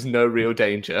because there was no real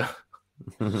danger.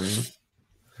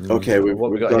 Okay,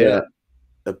 we've got here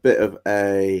a bit of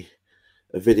a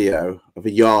video of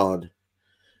a yarn.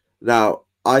 Now,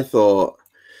 I thought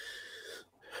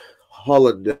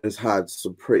Holland has had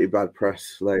some pretty bad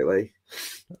press lately.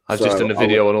 I've just done a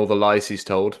video on all the lies he's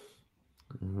told.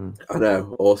 I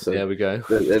know, awesome. There we go.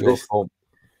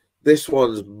 This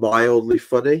one's mildly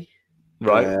funny.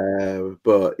 Right.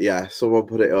 But yeah, someone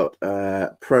put it up.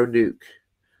 Pro Nuke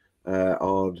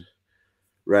on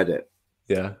Reddit.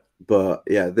 Yeah. But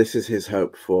yeah, this is his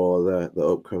hope for the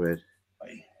upcoming.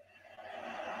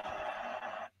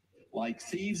 Like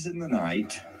thieves in the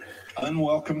night,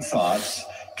 unwelcome thoughts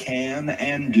can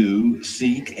and do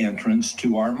seek entrance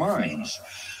to our minds.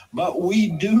 But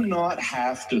we do not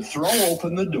have to throw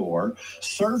open the door,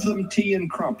 serve them tea and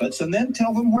crumpets, and then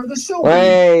tell them where the silver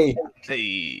is.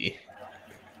 Hey.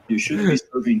 You shouldn't be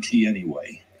serving tea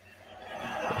anyway.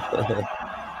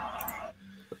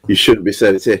 You shouldn't be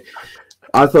serving tea.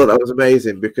 I thought that was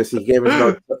amazing because he gave a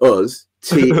nod to us,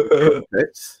 tea and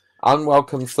crumpets.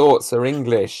 Unwelcome thoughts are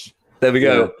English. There we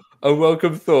go.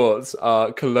 Unwelcome thoughts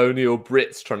are colonial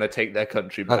Brits trying to take their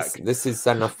country back. This is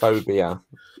xenophobia.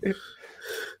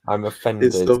 I'm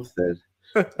offended. It's something.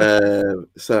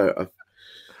 So I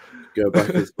go back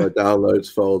into my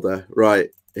downloads folder.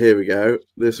 Right, here we go.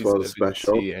 This one's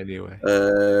special. Anyway.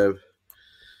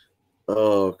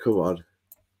 Oh, come on.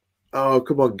 Oh,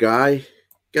 come on, guy.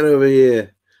 Get over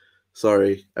here.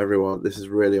 Sorry, everyone. This is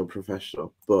really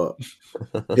unprofessional. But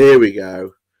here we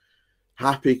go.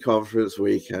 Happy conference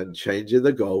weekend, changing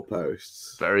the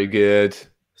goalposts. Very good.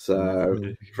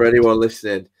 So, for anyone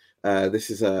listening,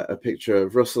 this is a picture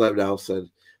of Russell M.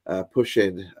 Nelson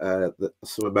pushing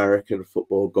some American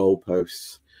football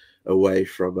goalposts away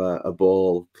from a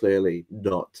ball clearly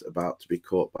not about to be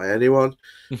caught by anyone.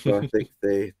 So I think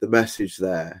the message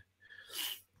there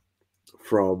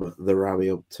from the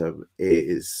Ramiumptum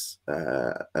is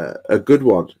a good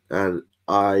one, and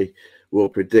I will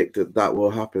predict that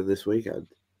will happen this weekend.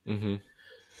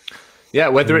 Yeah,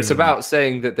 whether it's about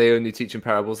saying that they only teach in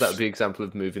parables, that would be an example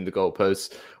of moving the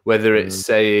goalposts. Whether it's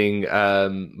saying,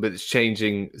 but it's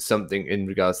changing something in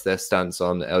regards to their stance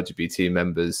on LGBT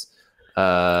members,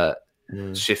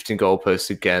 shifting goalposts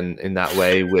again in that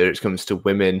way, where it comes to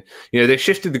women. You know, they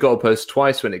shifted the goalposts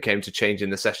twice when it came to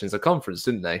changing the sessions of conference,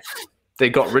 didn't they? They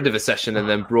got rid of a session and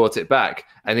then brought it back.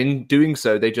 And in doing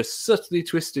so, they just subtly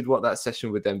twisted what that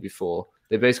session would then before.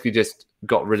 They basically just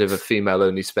got rid of a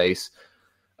female-only space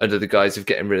under the guise of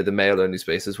getting rid of the male-only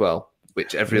space as well,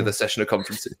 which every other session of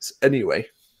conference is anyway.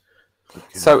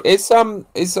 So is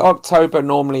October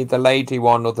normally the lady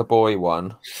one or the boy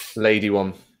one? Lady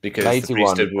one, because lady the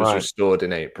priesthood one, was right. restored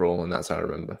in April, and that's how I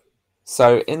remember.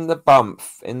 So in the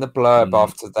blurb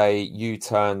after they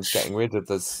U-turned getting rid of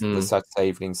the Saturday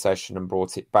evening session and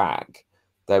brought it back,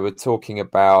 they were talking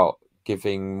about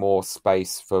giving more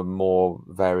space for more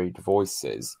varied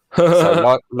voices.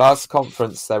 So last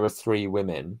conference, there were 3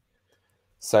 women.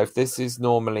 So if this is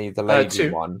normally the lady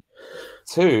one,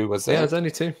 2, was it? Yeah, it was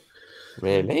only 2.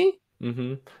 Really?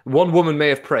 One woman may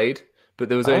have prayed, but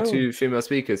there was only 2 female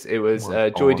speakers. It was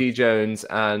Joy D. Jones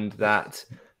and that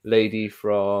lady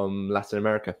from Latin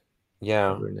America.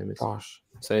 Yeah. Her name is. Gosh.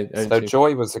 So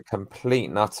Joy was a complete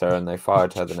nutter, and they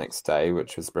fired her the next day,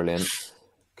 which was brilliant.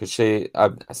 Because she,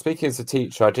 speaking as a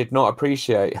teacher, I did not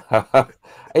appreciate her.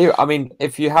 I mean,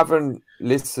 if you haven't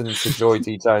listened to Joy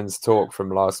D. Jones' talk from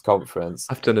last conference,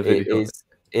 I've done a video.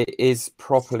 It is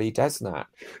properly Desnat.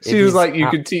 She was like, you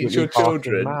can teach your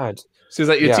children. Mad. She was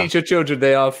like, you teach your children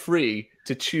they are free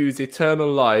to choose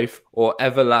eternal life or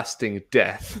everlasting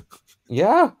death.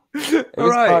 Yeah. It was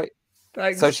right. like,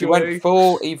 thanks, so she went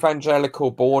full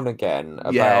evangelical born again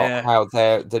about how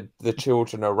the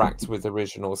children are racked with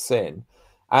original sin.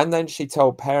 And then she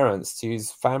told parents to use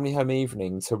family home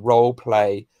evening to role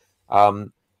play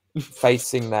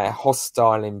facing their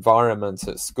hostile environment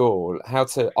at school, how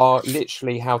to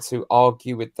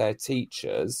argue with their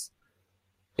teachers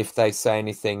if they say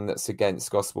anything that's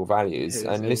against gospel values, It's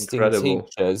and listing incredible.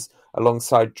 teachers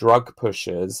alongside drug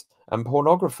pushers and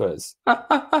pornographers.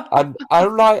 And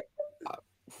I'm like,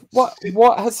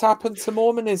 what has happened to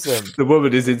Mormonism? The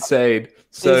woman is insane.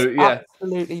 So It's yeah,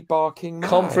 absolutely barking mad.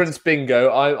 conference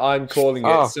bingo. I'm calling it.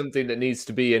 Oh. Something that needs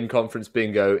to be in conference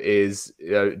bingo is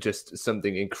just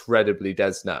something incredibly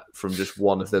desnat from just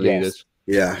one of the leaders.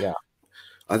 Yeah.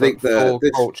 I think full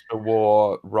this culture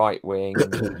war, right wing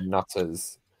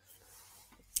nutters.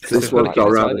 one's Like gone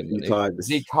it's around a island, few isn't it? times.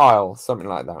 Z Kyle, something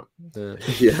like that.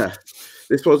 Yeah,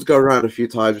 this one's gone around a few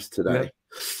times today,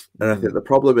 and I think the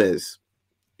problem is,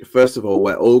 first of all,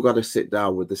 we're all going to sit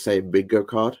down with the same bingo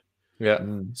card. Yeah.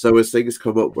 So as things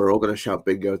come up, we're all going to shout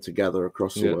bingo together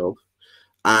across the world.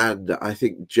 And I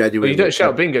think genuinely, Well, you don't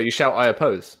shout bingo. You shout I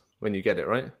oppose when you get it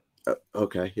right.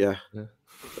 Okay, yeah,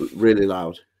 really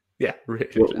loud. Yeah, really.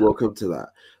 We'll come to that.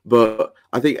 But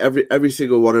I think every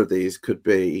single one of these could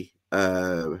be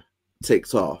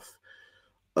ticked off,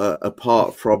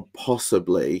 apart from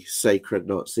possibly sacred,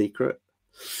 not secret.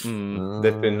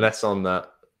 They've been less on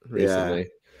that recently.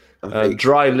 Yeah,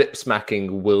 dry lip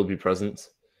smacking will be present.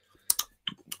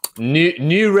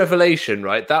 New revelation,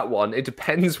 right? That one, it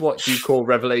depends what you call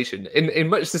revelation. In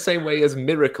much the same way as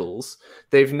miracles,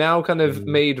 they've now kind of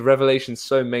made revelation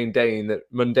so mundane that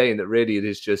really it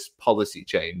is just policy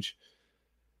change.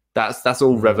 That's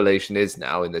all revelation is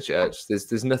now in the church.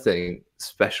 There's nothing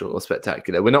special or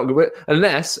spectacular.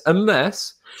 Unless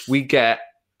we get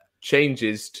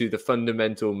changes to the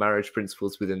fundamental marriage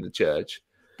principles within the church.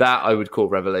 That I would call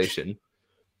revelation.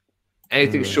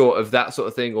 Anything short of that sort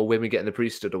of thing, or women getting the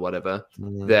priesthood or whatever,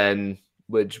 then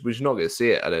we're just not going to see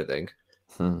it, I don't think.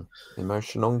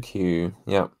 Emotion on cue.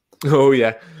 Yeah. Oh,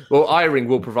 yeah. Well, iRing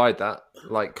will provide that,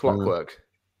 like clockwork.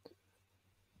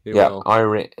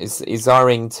 iRing. Is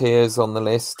iRing tears on the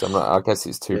list? I guess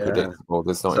it's too predictable.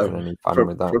 There's not even any fun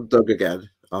with that. From Doug again,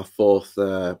 our fourth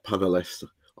panelist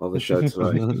on the show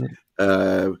tonight.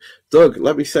 Doug,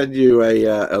 let me send you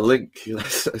a link.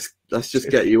 Let's just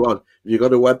get you on. If you've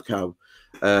got a webcam,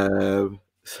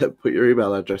 put your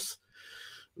email address.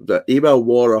 Email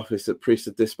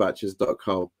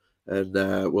waroffice@priesthooddispatches.com, and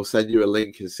we'll send you a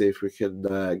link and see if we can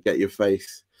get your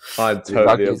face. I'm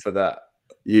totally up for that.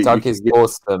 Doug is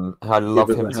awesome. I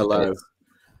love him. Hello.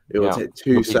 It will take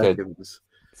 2 seconds.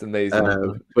 It's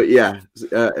amazing. But yeah,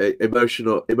 emotion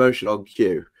on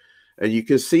cue. And you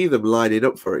can see them lining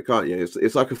up for it, can't you?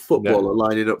 It's like a footballer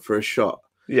lining up for a shot.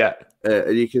 Yeah.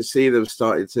 And you can see them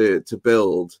starting to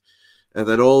build. And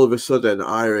then all of a sudden,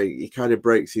 iRing, he kind of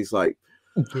breaks. He's like,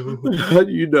 how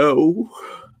do you know?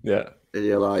 Yeah. And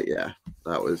you're like, yeah,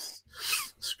 that was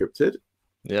scripted.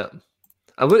 Yeah.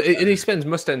 And he spends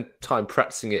most of the time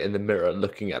practicing it in the mirror,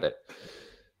 looking at it.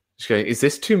 She's going, is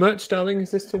this too much, darling?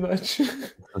 Is this too much?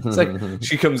 It's like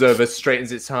she comes over,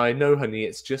 straightens its tie. No, honey,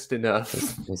 it's just enough.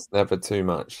 It's never too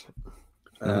much.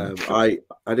 I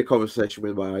had a conversation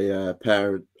with my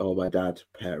parent, or my dad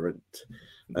parent.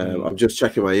 I'm just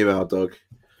checking my email, Doug.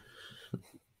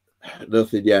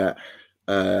 Nothing yet.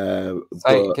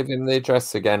 Give him the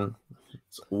address again.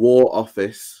 It's War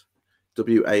Office,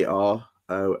 WAROFFICE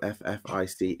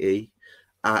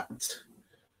at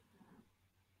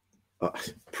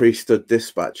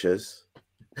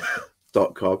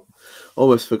priesthooddispatches.com.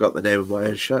 Almost forgot the name of my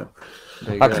own show.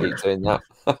 I keep doing that.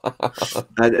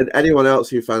 and anyone else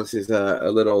who fancies a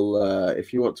little,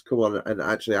 if you want to come on and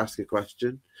actually ask a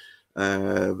question,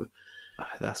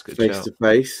 that's good. Face to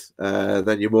face,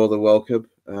 then you're more than welcome.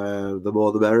 The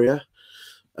more the merrier.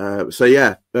 So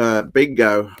yeah,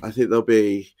 bingo. I think there'll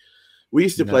be. We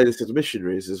used to play this as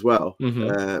missionaries as well.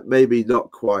 Maybe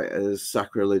not quite as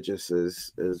sacrilegious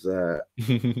as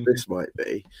this might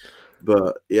be,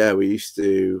 but yeah, we used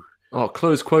to. Oh,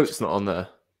 close quote's not on there.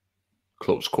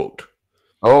 Close quote.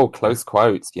 Oh, close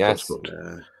quotes. Yes. Close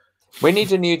quote. We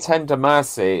need a new Tender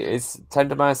Mercy.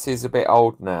 Tender Mercy is a bit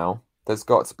old now. There's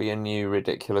got to be a new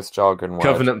ridiculous jargon word.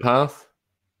 Covenant path.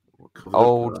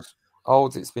 Old.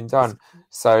 It's been done.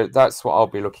 So that's what I'll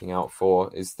be looking out for.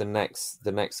 Is the next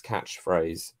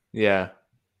catchphrase. Yeah.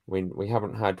 We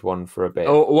haven't had one for a bit.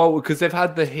 Oh well, because they've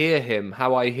had the Hear Him,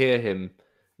 How I Hear Him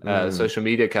social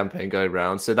media campaign going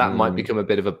around, so that might become a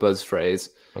bit of a buzz phrase.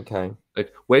 Okay.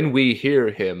 Like when we hear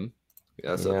him,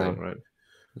 that's the thing, right?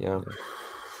 Yeah.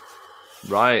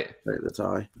 Right. Take the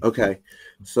tie. Okay.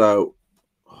 So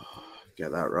get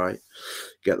that right.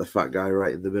 Get the fat guy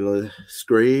right in the middle of the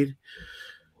screen.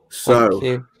 So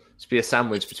just be a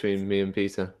sandwich between me and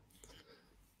Peter.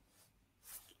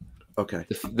 Okay.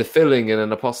 The filling in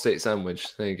an apostate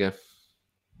sandwich. There you go.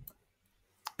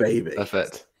 Baby.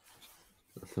 Perfect.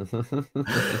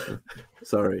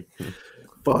 Sorry.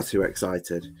 far too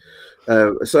excited.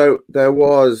 So there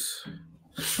was.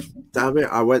 Damn it!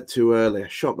 I went too early. I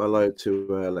shot my load too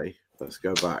early. Let's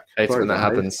go back. Hate Sorry, when that guys.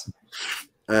 happens.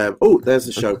 There's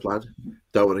the show plan.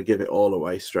 Don't want to give it all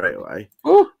away straight away.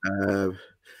 Ooh.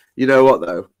 You know what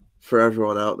though? For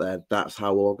everyone out there, that's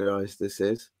how organised this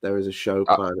is. There is a show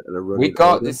plan and a running. We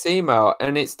got order. this email,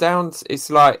 and it's down. It's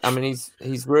like, I mean,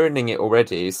 he's ruining it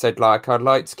already. He said like, I'd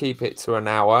like to keep it to an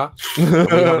hour. We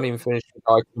haven't even finished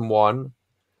item 1,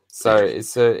 so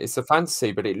it's a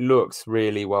fantasy, but it looks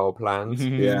really well planned.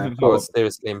 Yeah, I was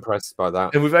seriously impressed by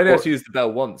that. And we've only actually used the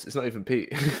bell once. It's not even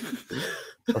Pete.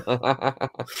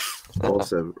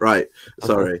 Awesome. Right.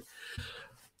 Sorry.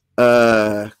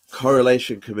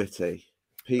 Correlation committee.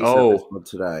 Pete sent this one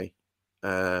today.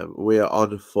 We are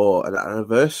on for an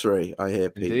anniversary, I hear,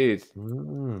 Pete.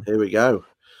 Indeed. Here we go.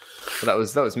 Well,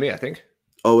 that was me, I think.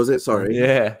 Oh, was it? Sorry.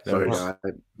 Yeah. Sorry, I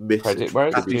missed it.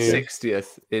 Happy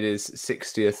 60th. It is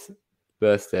 60th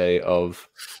birthday of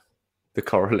the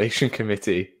Correlation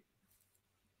Committee.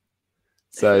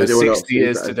 So 60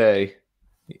 years today.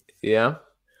 Yeah.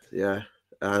 Yeah.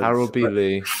 Harold B.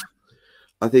 Lee.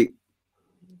 I think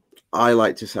I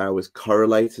like to say I was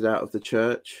correlated out of the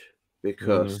church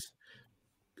because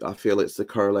I feel it's the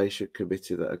Correlation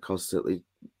Committee that are constantly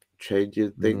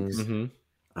changing things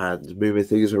and moving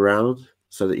things around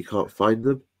so that you can't find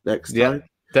them next time.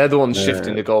 They're the ones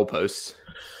shifting the goalposts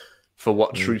for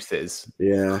what truth is.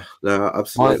 Yeah, no,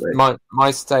 absolutely.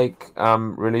 My stake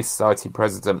Relief Society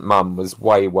president mum was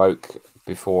way woke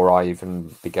before I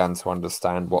even began to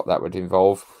understand what that would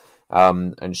involve.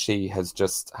 And she has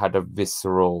just had a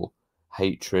visceral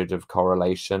hatred of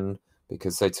Correlation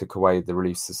because they took away the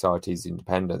Relief Society's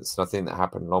independence. And I think that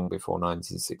happened long before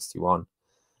 1961.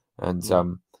 And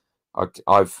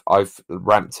I've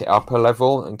ramped it up a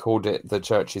level and called it the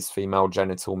church's female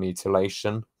genital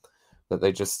mutilation, that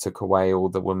they just took away all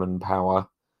the woman power.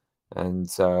 And,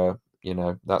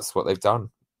 that's what they've done.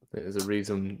 There's a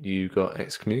reason you got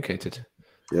excommunicated.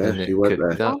 Yeah, you went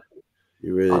there.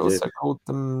 You really I did. also called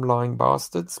them lying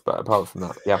bastards, but apart from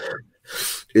that, yeah.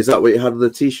 Is that what you had on the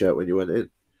t-shirt when you went in?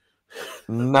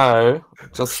 No,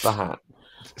 just the hat.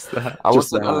 I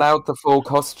wasn't allowed the full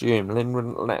costume. Lynn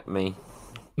wouldn't let me.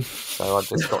 So I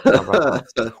just got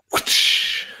the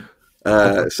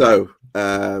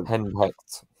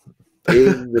henpecked.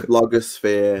 In the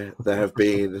blogosphere, there have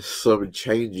been some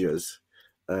changes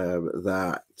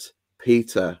that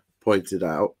Peter pointed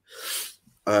out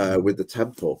with the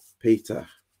temple. Peter,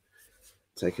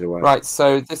 take it away. Right,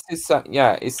 so this is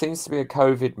it seems to be a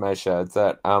COVID measure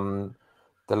that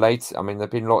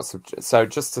there've been lots of, so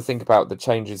just to think about the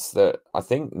changes that I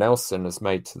think Nelson has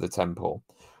made to the temple.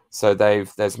 So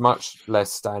there's much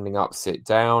less standing up, sit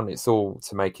down. It's all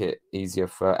to make it easier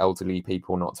for elderly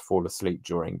people not to fall asleep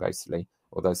during, basically,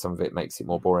 although some of it makes it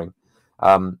more boring.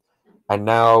 And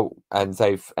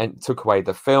they've took away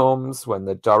the films when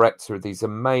the director of these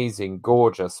amazing,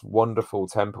 gorgeous, wonderful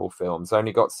temple films, I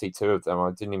only got to see 2 of them.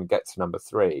 I didn't even get to number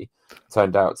 3.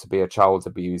 Turned out to be a child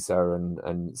abuser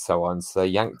and so on. So they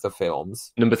yanked the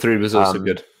films. Number 3 was also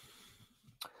good.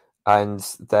 And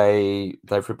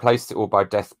they've replaced it all by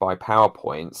death by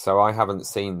PowerPoint. So I haven't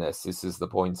seen this. This is the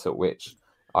point at which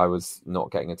I was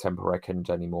not getting a temple reckoned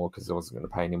anymore because I wasn't going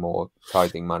to pay any more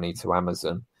tithing money to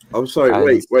Amazon. I'm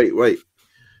sorry, wait.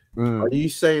 Are you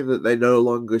saying that they no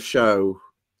longer show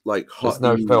like Hot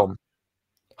There's Eve? No film?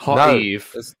 Hot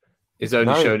Eve is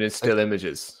only shown in still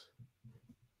images.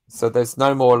 So there's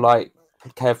no more like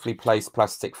carefully placed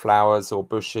plastic flowers or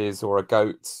bushes or a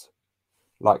goat,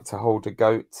 like to hold a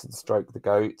goat and stroke the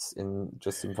goat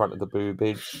just in front of the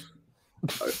boobage.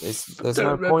 There's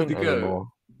no point anymore.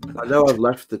 I know I've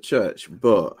left the church,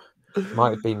 but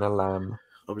might have been a lamb.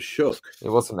 I'm shook. It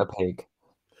wasn't a pig.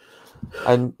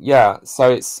 And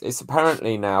so it's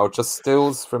apparently now just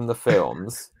stills from the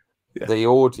films, the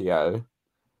audio.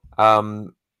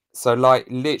 So like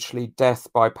literally death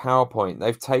by PowerPoint.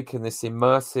 They've taken this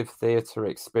immersive theatre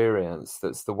experience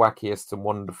that's the wackiest and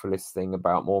wonderfulest thing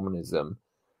about Mormonism,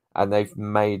 and they've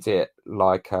made it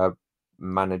like a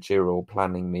managerial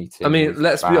planning meeting. I mean,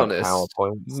 let's be honest.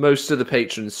 PowerPoints. Most of the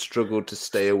patrons struggled to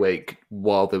stay awake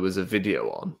while there was a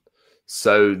video on.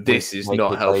 So this is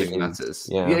not helping matters.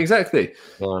 Yeah, exactly.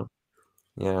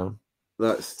 Yeah.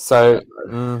 That's so.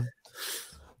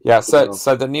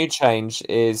 So the new change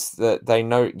is that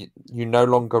you no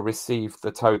longer receive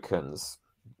the tokens.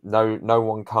 No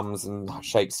one comes and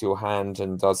shakes your hand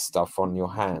and does stuff on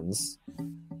your hands.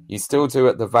 You still do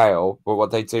at the veil, but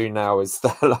what they do now is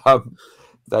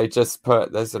they just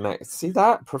put see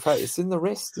that prophet. It's in the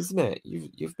wrist, isn't it?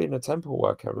 You've been a temple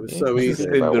worker. So easy.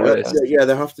 Yeah,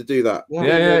 they have to do that.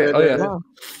 Yeah.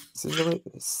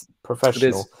 It's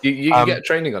professional. It is. You can get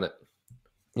training on it.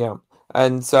 Yeah,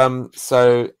 and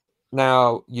so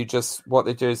now what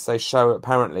they do is they show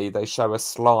a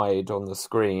slide on the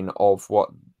screen of what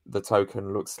the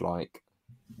token looks like.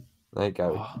 There you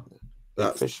go.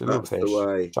 That's little fish. The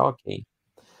way. Sharky.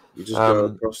 You just go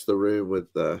across the room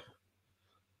with the.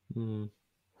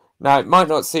 Now it might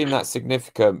not seem that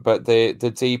significant, but the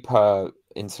deeper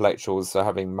intellectuals are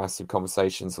having massive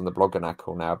conversations on the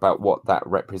Bloggernacle now about what that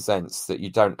represents. That you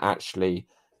don't actually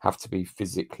have to be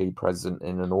physically present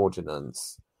in an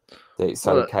ordinance. That it's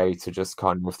okay to just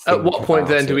kind of. At what point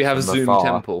then do we have a Zoom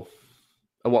temple?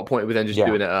 At what point are we then just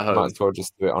doing it at home? Might as well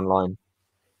just do it online.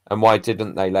 And why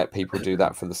didn't they let people do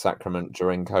that for the sacrament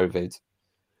during COVID?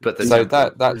 But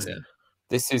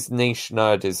this is niche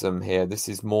nerdism here. This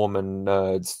is Mormon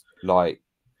nerds, like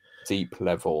deep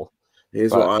level.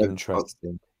 Here's what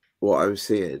I'm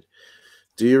seeing.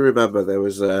 Do you remember there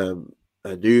was a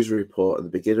news report at the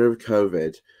beginning of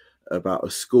COVID about a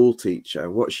school teacher?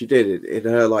 And what she did in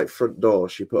her like front door,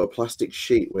 she put a plastic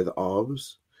sheet with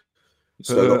arms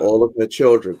so that all of her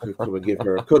children could come and give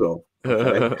her a cuddle.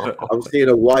 Okay? I'm seeing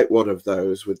a white one of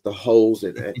those with the holes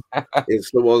in it in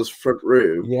someone's front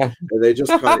room. Yeah, and they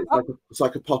just kind of it's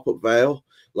like a pop-up veil,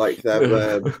 like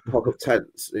them pop-up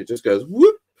tents. It just goes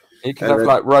whoop. You can have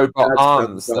like robot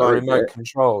arms that are remote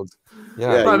controlled.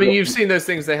 Yeah, I mean, you've seen those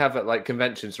things they have at like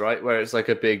conventions, right? Where it's like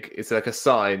a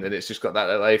sign, and it's just got that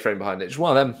little A-frame behind it. Just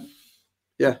one of them.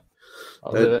 Yeah,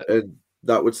 and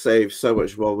that would save so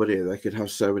much more money. They could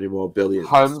have so many more billions.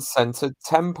 Home-centered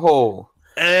temple.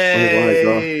 Hey, oh my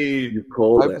God. You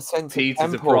called Home-centered Peter's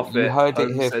temple. a prophet. You heard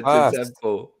it here first.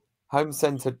 Temple.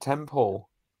 Home-centered temple.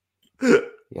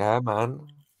 Yeah, man.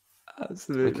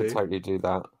 Absolutely, we could totally do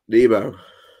that. Nemo.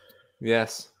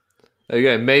 Yes. There you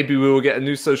go. Maybe we will get a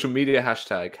new social media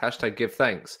hashtag give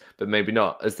thanks, but maybe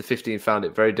not, as the 15 found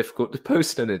it very difficult to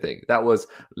post anything. That was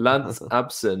Lance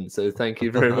Abson, so thank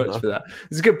you very much for that.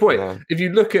 It's a good point. Yeah. If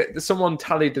you look at, someone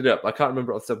tallied it up, I can't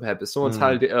remember off the top of my head, but someone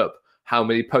tallied it up, how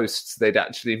many posts they'd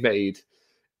actually made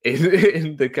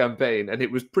in the campaign, and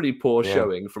it was pretty poor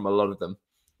showing from a lot of them.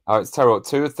 Oh, it's terrible.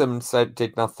 Two of them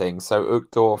did nothing. So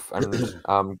Uchtdorf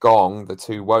and Gong, the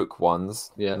two woke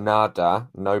ones, nada,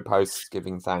 no posts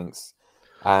giving thanks.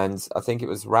 And I think it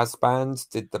was Razband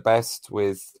did the best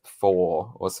with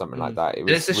 4 or something like that.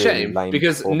 It's a shame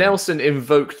because Nelson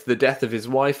invoked the death of his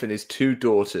wife and his 2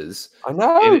 daughters. I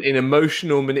know. In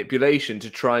emotional manipulation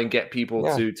to try and get people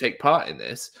to take part in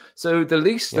this. So the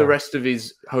least the rest of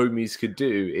his homies could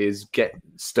do is get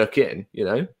stuck in, you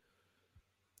know?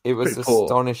 It was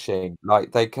astonishing.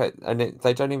 Like they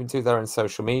don't even do their own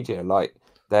social media. Like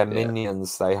their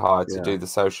minions they hired to do the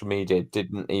social media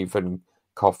didn't even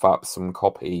cough up some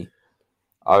copy.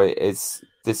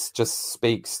 This just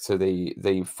speaks to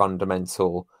the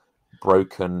fundamental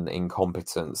broken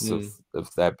incompetence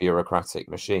of their bureaucratic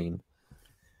machine.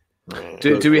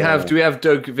 Do we have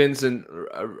Doug Vincent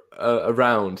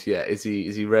around yet? Is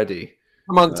he ready?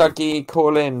 Come on, Dougie,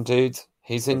 call in, dude.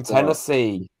 He's in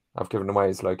Tennessee. I've given away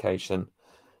his location,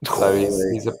 so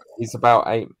he's about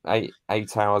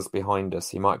eight hours behind us.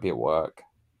 He might be at work.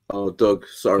 Oh, Doug,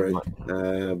 sorry,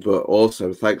 but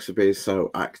also thanks for being so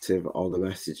active on the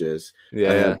messages.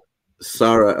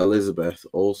 Sarah Elizabeth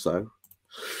also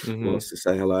wants to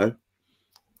say hello.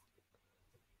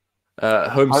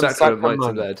 Home sacrament might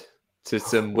have led to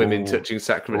some women touching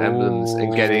sacrament emblems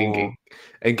and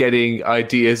getting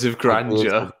ideas of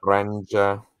grandeur.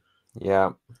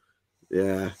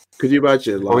 Yeah. Could you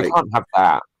imagine? Like, we can't have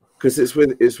that because it's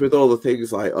with all the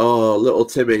things like, oh, little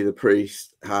Timmy the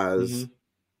priest has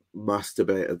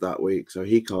masturbated that week, so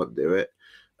he can't do it.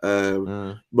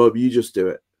 Mum, you just do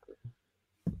it.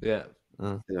 Yeah.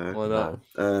 You know? Why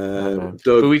not?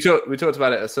 Doug, but we talked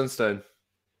about it at Sunstone,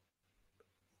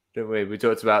 didn't we? We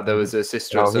talked about there was a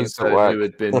sister at Sunstone who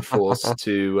had been forced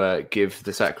to give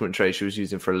the sacrament tray she was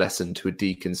using for a lesson to a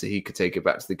deacon so he could take it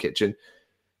back to the kitchen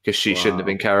because she shouldn't have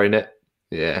been carrying it.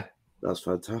 Yeah. That's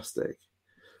fantastic.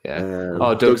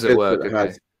 Yeah. Doug's at work.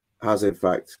 Okay. Has in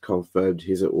fact confirmed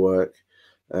he's at work.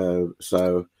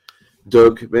 So,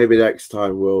 Doug, maybe next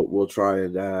time we'll try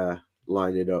and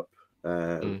line it up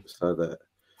so that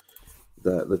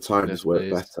the times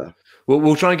work better.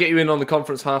 We'll try and get you in on the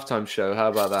conference halftime show. How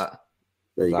about that?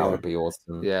 There you go. That would be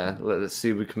awesome. Yeah, let's see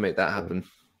if we can make that happen.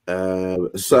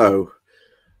 So,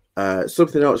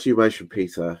 something else you mentioned,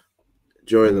 Peter,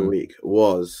 during the week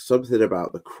was something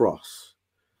about the cross.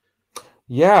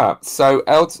 Yeah, so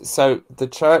the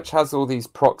church has all these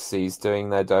proxies doing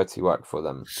their dirty work for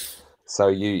them. So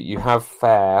you have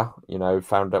FAIR,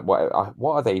 found out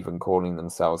what are they even calling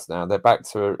themselves now? They're back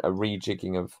to a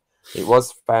rejigging of It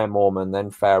was Fair Mormon,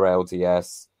 then Fair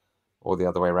LDS, or the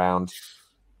other way around.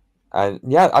 And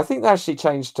yeah, I think they actually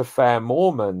changed to Fair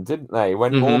Mormon, didn't they?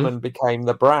 When Mormon became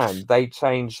the brand, they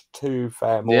changed to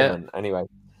Fair Mormon. Yeah. Anyway,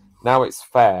 now it's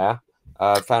Fair.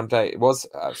 It was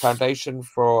Foundation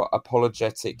for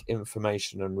Apologetic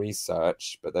Information and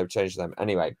Research, but they've changed them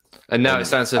anyway. And now it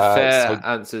stands for Fair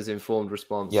Answers Informed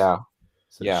Response. Yeah,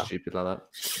 something stupid like that.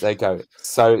 There you go.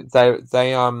 So they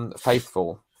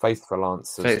faithful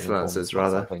answers. Faithful answers,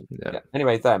 rather. I think. Yeah.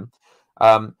 Anyway, then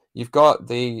you've got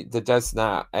the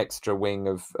Desnat extra wing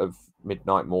of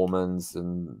Midnight Mormons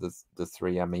and the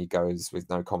three amigos with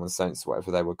no common sense, whatever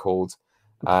they were called,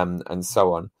 and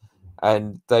so on.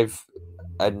 And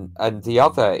and the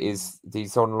other is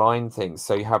these online things.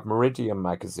 So you have Meridian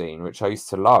magazine, which I used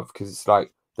to love because it's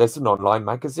like there's an online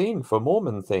magazine for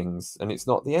Mormon things, and it's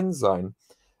not the End Zone.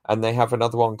 And they have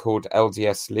another one called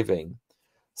LDS Living.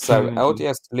 So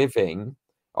LDS Living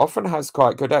often has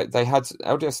quite good. They had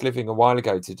LDS Living a while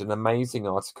ago did an amazing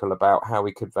article about how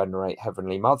we could venerate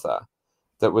Heavenly Mother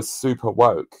that was super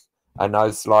woke. And I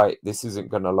was like, this isn't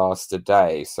going to last a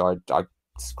day. So I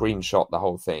screenshot the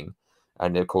whole thing.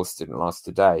 And of course, it didn't last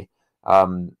a day.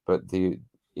 But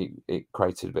it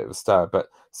created a bit of a stir. But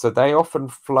so they often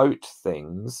float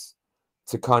things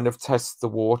to kind of test the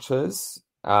waters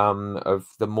of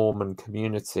the Mormon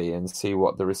community and see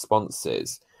what the response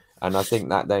is. And I think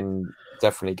that then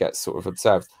definitely gets sort of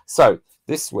observed. So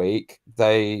this week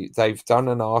they've done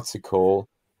an article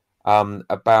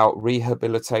about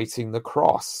rehabilitating the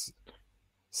cross.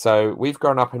 So we've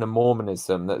grown up in a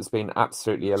Mormonism that has been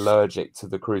absolutely allergic to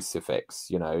the crucifix.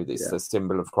 You know, it's the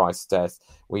symbol of Christ's death.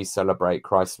 We celebrate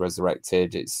Christ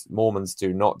resurrected. Mormons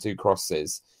do not do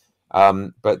crosses.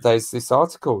 But there's this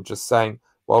article just saying,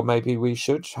 well, maybe we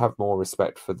should have more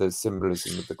respect for the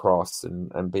symbolism of the cross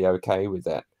and be okay with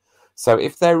it. So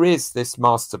if there is this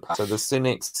master plan, so the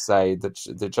cynics say that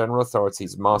the general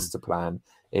authority's master plan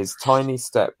is tiny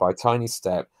step by tiny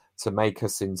step to make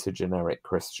us into generic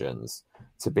Christians,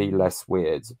 to be less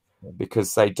weird,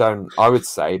 because they don't, I would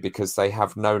say, because they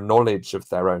have no knowledge of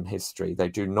their own history. They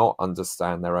do not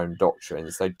understand their own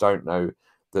doctrines. They don't know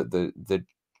that the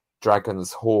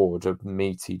dragon's hoard of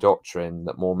meaty doctrine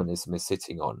that Mormonism is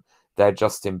sitting on. They're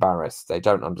just embarrassed. They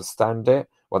don't understand it.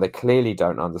 Well, they clearly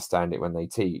don't understand it when they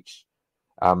teach.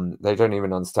 They don't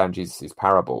even understand Jesus'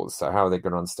 parables. So how are they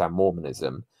going to understand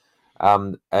Mormonism?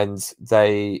 And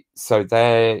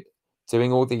they're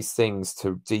doing all these things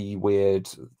to de-weird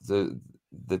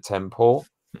the temple.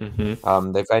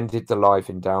 They've ended the live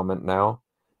endowment now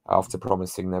after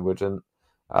promising they wouldn't.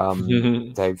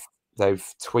 They've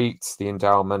tweaked the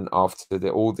endowment after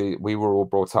we were all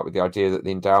brought up with the idea that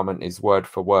the endowment is word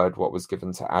for word what was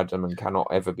given to Adam and cannot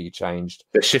ever be changed.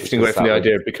 They're shifting away from the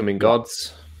idea of becoming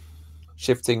gods.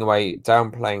 Shifting away,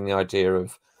 downplaying the idea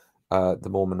of the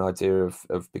Mormon idea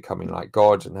of becoming like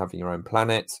God and having your own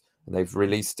planet. And they've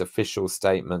released official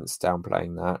statements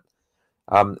downplaying that.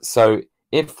 So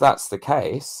if that's the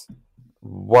case,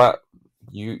 what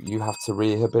you have to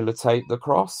rehabilitate the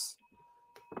cross.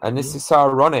 And this is so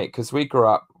ironic because we grew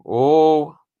up,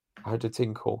 I had a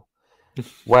tinkle,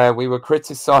 where we were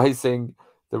criticizing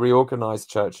the reorganized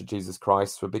Church of Jesus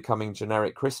Christ for becoming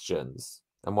generic Christians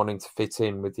and wanting to fit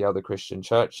in with the other Christian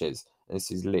churches. And this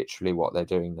is literally what they're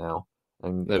doing now.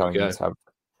 And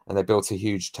and they built a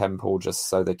huge temple just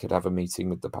so they could have a meeting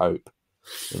with the Pope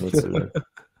in Italy.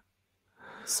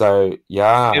 So,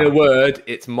 yeah. In a word,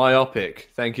 it's myopic.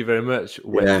 Thank you very much,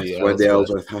 Wendy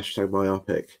Ellsworth,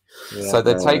 #myopic. Yeah. So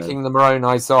they're taking the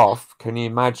Moronites off. Can you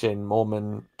imagine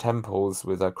Mormon temples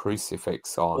with a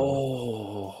crucifix on?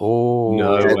 Oh,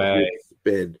 no way.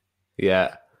 Spin.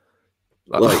 Yeah.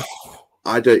 Like,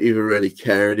 I don't even really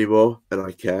care anymore, and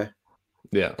I care.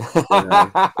 Yeah.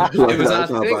 It was our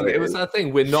thing. It was our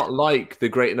thing. We're not like the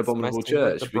Great and Abominable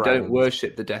Church. We don't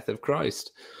worship the death of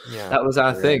Christ. Yeah. That was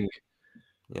our thing.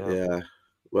 Yeah.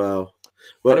 Well,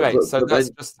 anyway, so that's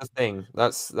just the thing.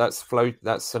 That's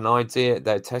an idea.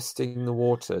 They're testing the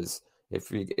waters. If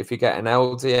you get an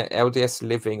LDS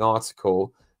Living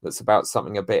article that's about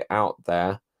something a bit out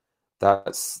there,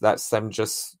 that's them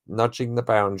just nudging the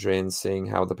boundary and seeing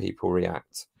how the people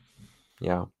react.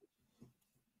 Yeah.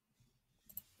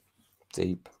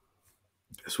 Deep.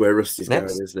 That's where Rusty's going,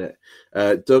 isn't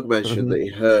it? Doug mentioned that he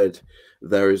heard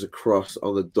there is a cross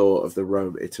on the door of the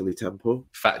Rome-Italy temple.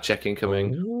 Fact checking coming.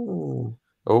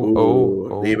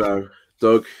 Nemo,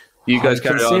 Doug. You guys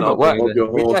carry on.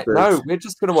 We're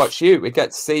just going to watch you. We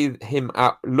get to see him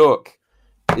look.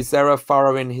 Is there a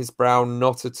furrow in his brow?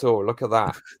 Not at all. Look at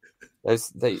that.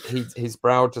 His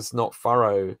brow does not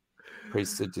furrow.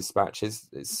 Priesthood dispatches.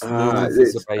 It's smooth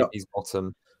as a baby's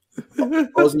bottom.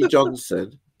 Ozzy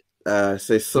Johnson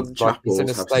says some It's like he's in chapels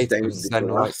a have state of stained zen-like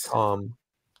glass. calm.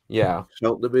 Yeah.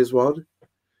 Cheltenham is one.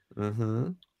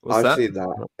 Mm-hmm. What's I've that? seen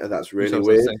that, and that's Which really one's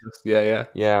weird. the same? Yeah.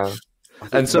 Yeah. I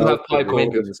think And some have Melbourne pipe is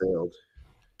organs. Huddersfield.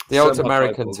 The Some old have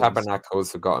American pipe organs.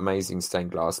 tabernacles have got amazing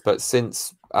stained glass, but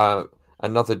since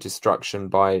another destruction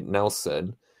by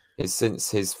Nelson is since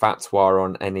his fatwa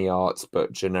on any art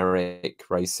but generic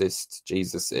racist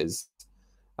Jesuses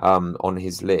on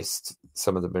his list,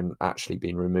 some of them have actually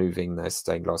been removing their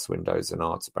stained glass windows and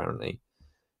art, apparently,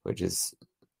 which is,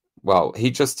 well,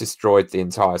 he just destroyed the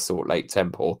entire Salt Lake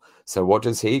Temple, so what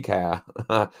does he care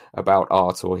about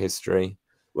art or history?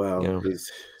 Well, Yeah.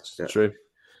 it's True.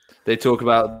 They talk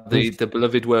about the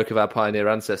beloved work of our pioneer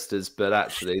ancestors, but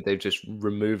actually they've just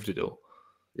removed it all.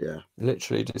 yeah.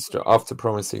 Literally just after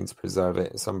promising to preserve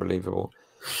it. It's unbelievable.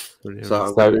 So I'm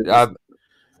So, going to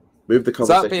move the so conversation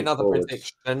that'd be another forward.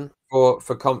 prediction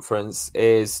for conference,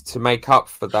 is to make up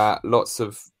for that, lots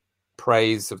of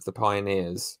praise of the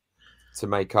pioneers to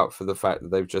make up for the fact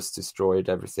that they've just destroyed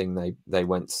everything they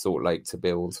went to Salt Lake to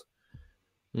build.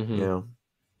 Mm-hmm. Yeah.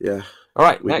 Yeah. All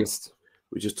right, We next.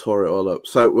 We just tore it all up.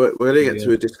 So we're going to get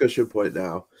to a discussion point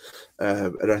now.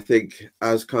 And I think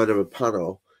as kind of a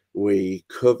panel, we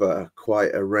cover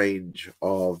quite a range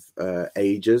of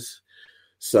ages.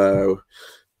 So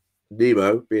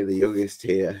Nemo, being the youngest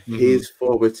here, his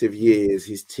formative years,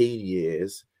 his teen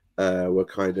years, were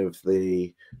kind of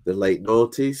the late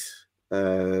noughties,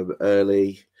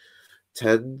 early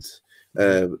tens.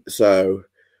 So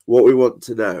what we want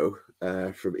to know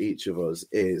from each of us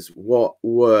is, what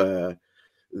were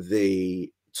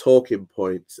the talking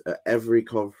points at every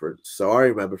conference? So I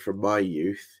remember from my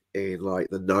youth in like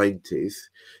the 90s,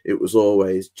 it was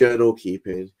always journal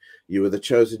keeping, you were the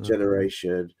chosen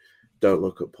generation, don't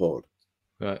look at porn.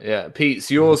 Right, yeah. Pete's,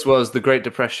 yours was the Great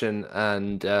Depression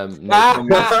and no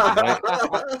communism,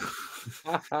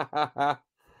 right?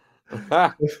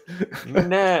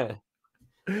 No.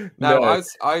 No, I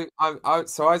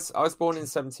was born in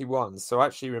 71, so I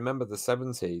actually remember the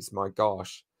 70s, my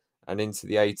gosh, and into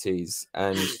the 80s,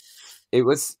 and it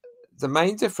was, the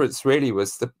main difference really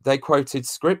was that they quoted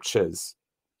scriptures.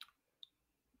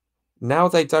 Now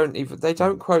they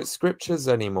don't quote scriptures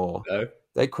anymore. No.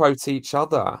 They quote each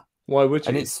other. Why would you?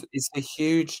 And it's a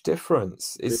huge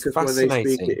difference. It's because fascinating. when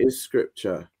they speak, it is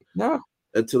scripture. Yeah.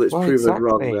 Until it's proven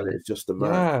wrong, then it's just a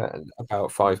man. Yeah,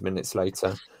 about 5 minutes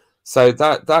later. So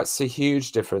that's a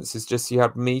huge difference. It's just you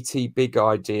have meaty, big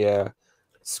idea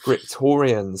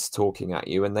scriptorians talking at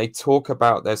you, and they talk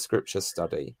about their scripture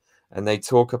study, and they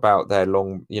talk about their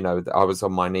long, I was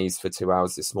on my knees for 2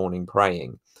 hours this morning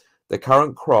praying. The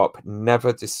current crop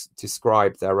never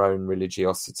describe their own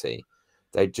religiosity.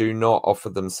 They do not offer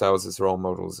themselves as role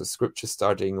models of scripture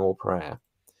studying or prayer.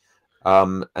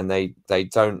 And they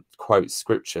don't quote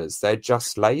scriptures. They're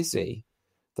just lazy.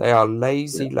 They are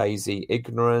lazy,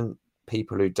 ignorant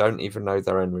people who don't even know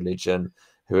their own religion,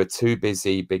 who are too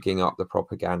busy bigging up the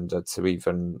propaganda to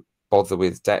even bother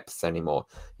with depth anymore.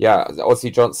 Yeah,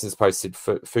 Ozzy Johnson's posted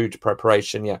food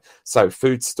preparation. Yeah, so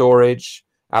food storage,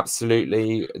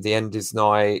 absolutely. The end is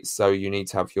nigh, so you need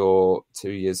to have your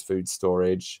 2 years food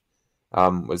storage.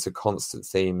 Was a constant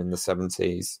theme in the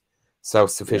 70s.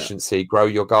 Self-sufficiency, grow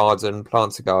your garden,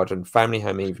 plant a garden, family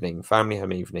home evening.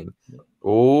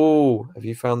 Oh, have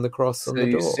you found the cross on the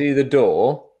door? You see the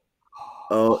door?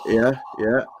 Oh, yeah.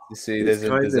 You see, It's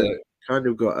there's a kind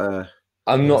of got a...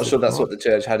 I'm not sure that's what the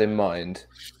church had in mind,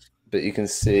 but you can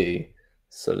see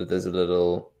sort of there's a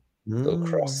little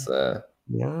cross there.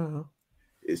 Yeah.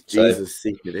 It's Jesus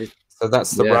seeking it. So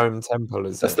that's the Rome temple,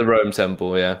 is it? That's the Rome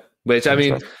temple, yeah. Which, I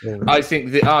mean, I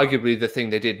think arguably the thing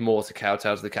they did more to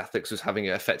kowtow to the Catholics was having it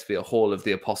effectively a hall of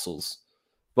the apostles.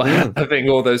 By having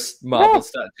all those marble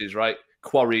statues, right,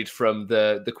 quarried from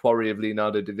the quarry of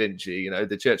Leonardo da Vinci.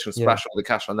 The church can splash all the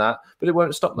cash on that, but it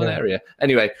won't stop malaria.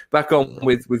 Anyway, back on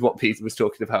with what Peter was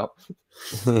talking about.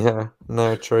 Yeah,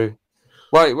 no, true.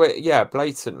 Well, yeah,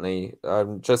 blatantly.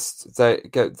 Just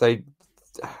they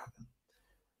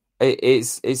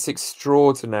it's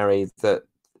extraordinary that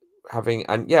having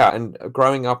and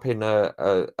growing up in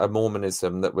a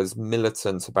Mormonism that was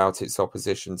militant about its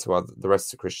opposition to the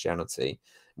rest of Christianity.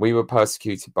 We were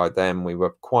persecuted by them. We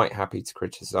were quite happy to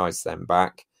criticize them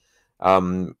back.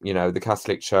 The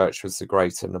Catholic Church was the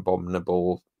great and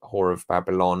abominable whore of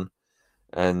Babylon,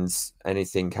 and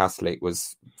anything Catholic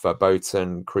was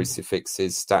verboten,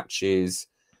 crucifixes, statues,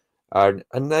 and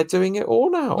they're doing it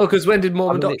all now. Oh, because when did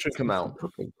Mormon doctrine come out?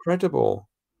 Incredible.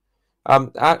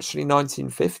 Actually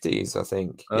 1950s, I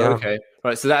think. Oh, yeah. Okay.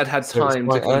 Right. So that had time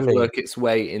to kind of work its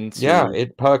way into. Yeah,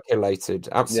 it percolated.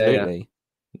 Absolutely.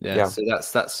 Yeah. So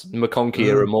that's McConkie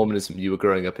era Mormonism you were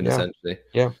growing up in, essentially.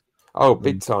 Yeah. Oh,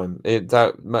 big time.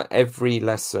 Every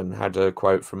lesson had a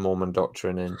quote from Mormon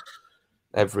doctrine in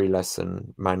every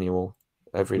lesson manual,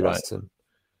 every lesson.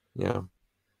 Yeah.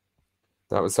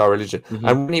 That was our religion.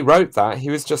 And when he wrote that, he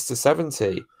was just a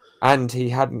 70, and he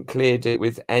hadn't cleared it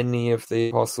with any of the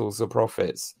apostles or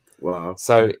prophets. Wow.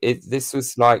 So this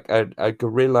was like a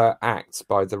guerrilla act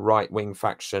by the right-wing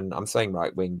faction. I'm saying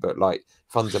right-wing, but like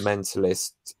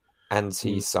fundamentalist,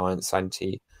 anti-science,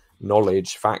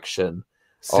 anti-knowledge faction.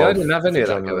 See, I didn't have any of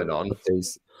that going on.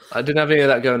 I didn't have any of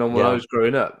that going on when I was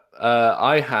growing up.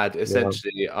 I had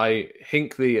essentially,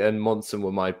 Hinckley and Monson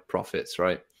were my prophets,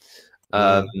 right?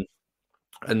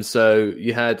 And so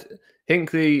you had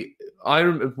Hinckley.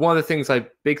 One of the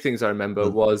big things I remember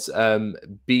was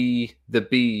be the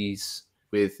bees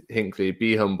with Hinckley.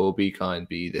 Be humble, be kind,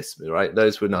 be this. Right?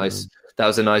 Those were nice. That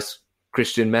was a nice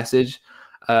Christian message.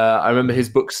 I remember his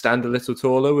book "Stand a Little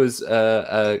Taller" was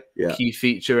a key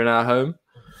feature in our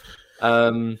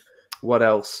home. What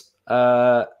else?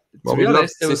 To be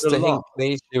honest, there was a lot.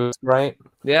 Hinckley, she was great.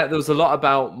 Yeah, there was a lot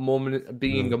about Mormon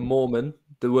being a Mormon.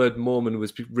 The word Mormon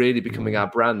was really becoming our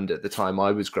brand at the time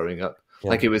I was growing up.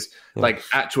 Like it was like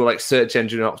actual like search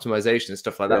engine optimization and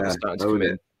stuff like that was starting to come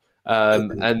in.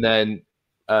 And then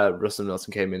Russell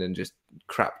Nelson came in and just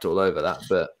crapped all over that.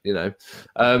 But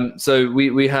so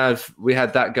we had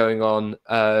that going on.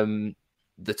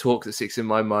 The talk that sticks in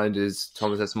my mind is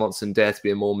Thomas S. Monson, dare to be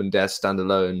a Mormon, dare to stand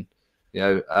alone.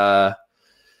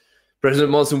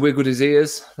 President Monson wiggled his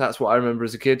ears. That's what I remember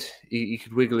as a kid. He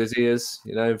could wiggle his ears.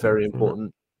 Very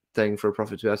important thing for a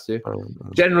prophet to have to do.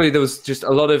 Generally, there was a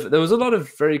lot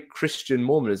of very Christian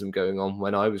Mormonism going on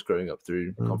when I was growing up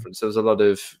through conference. There was a lot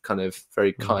of kind of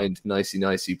very kind,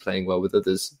 nicey, playing well with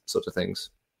others sort of things.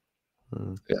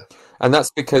 Yeah, and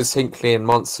that's because Hinckley and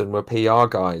Monson were PR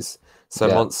guys. So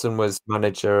Monson was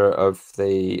manager of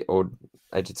or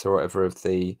editor or whatever of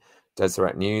the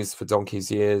Deseret News for donkey's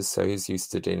years, so he's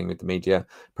used to dealing with the media.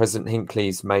 President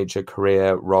Hinckley's major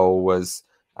career role was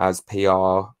as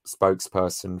PR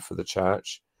spokesperson for the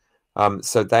church.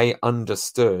 So they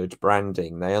understood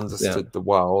branding, they understood the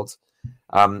world.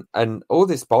 And all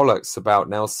this bollocks about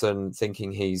Nelson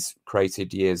thinking he's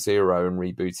created year zero and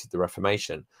rebooted the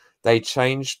Reformation. They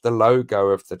changed the logo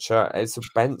of the church.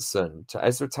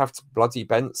 Ezra Taft Bloody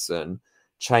Benson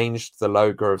changed the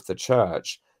logo of the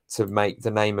church to make the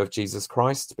name of Jesus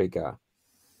Christ bigger.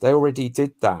 They already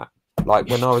did that, like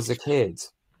when I was a kid.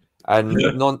 And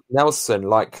Nelson,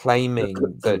 like claiming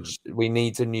that we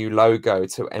need a new logo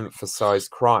to emphasize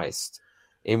Christ,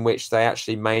 in which they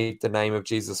actually made the name of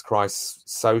Jesus Christ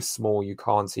so small you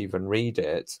can't even read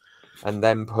it, and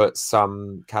then put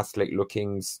some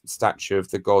Catholic-looking statue of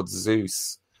the god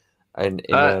Zeus in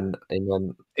an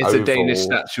it's oval. A Danish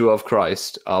statue of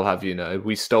Christ. I'll have you know,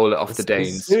 we stole it off the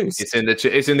Danes. It's in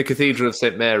the Cathedral of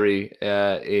St. Mary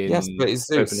in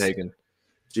Copenhagen.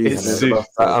 Jesus.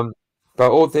 But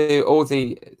all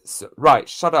the right,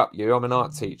 shut up, you. I'm an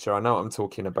art teacher. I know what I'm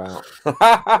talking about.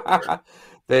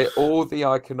 All the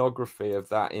iconography of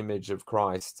that image of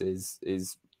Christ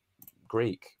is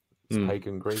Greek. It's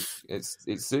pagan Greek. It's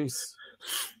Zeus.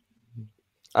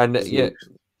 And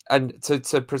and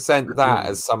to present that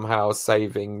as somehow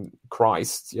saving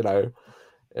Christ,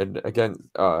 and again,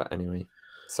 anyway,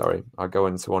 sorry, I go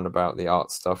into one about the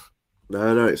art stuff.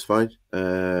 No, it's fine.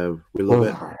 We love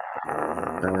it.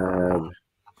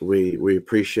 We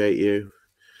appreciate you.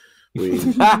 We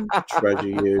treasure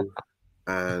you,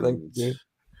 and thank you.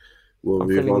 We'll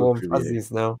move on from you.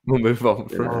 Now. We'll move on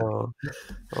from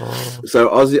So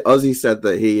Ozzy said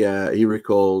that he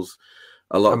recalls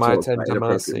a lot of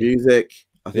inappropriate music.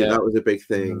 I think that was a big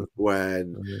thing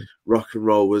when rock and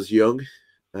roll was young.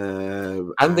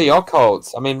 And the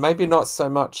occult. I mean, maybe not so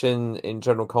much in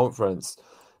general conference,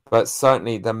 but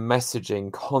certainly the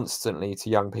messaging constantly to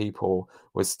young people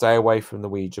was stay away from the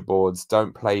Ouija boards,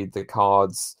 don't play the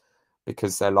cards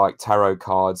because they're like tarot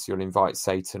cards, you'll invite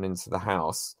Satan into the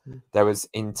house. There was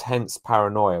intense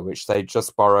paranoia, which they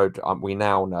just borrowed, we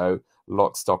now know,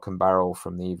 lock, stock and barrel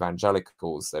from the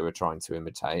evangelicals they were trying to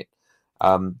imitate.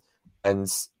 And then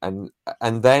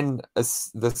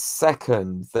the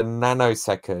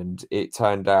nanosecond, it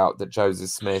turned out that Joseph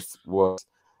Smith was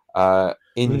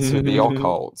into the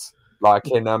occult, like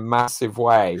in a massive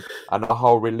way, and a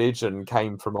whole religion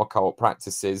came from occult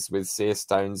practices with seer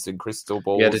stones and crystal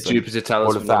balls. Yeah, the Jupiter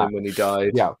talisman when he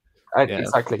died. Yeah,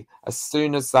 exactly. As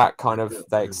soon as that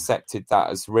they accepted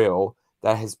that as real,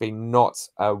 there has been not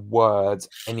a word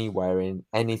anywhere in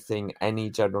anything any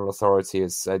general authority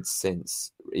has said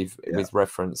since with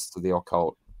reference to the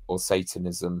occult or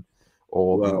Satanism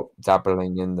or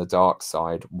dabbling in the dark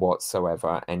side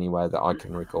whatsoever anywhere that I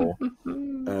can recall.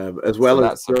 As well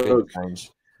as Doug,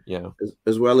 change. Yeah.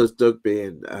 As well as Doug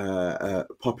being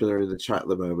popular in the chat at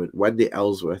the moment, Wendy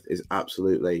Ellsworth is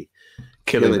absolutely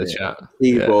killing the chat.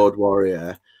 Keyboard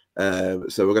warrior.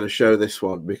 So we're going to show this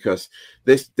one because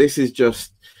this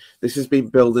has been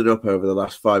building up over the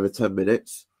last 5 or 10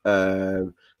 minutes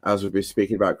as we've been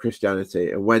speaking about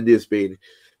Christianity, and Wendy has been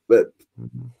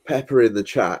peppering the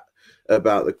chat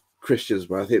about the Christians,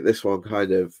 but I think this one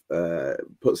kind of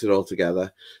puts it all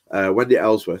together. Wendy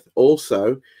Ellsworth.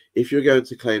 Also, if you're going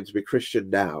to claim to be Christian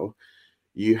now,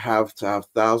 you have to have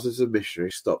thousands of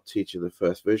missionaries stop teaching the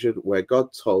first vision, where God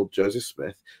told Joseph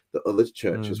Smith that other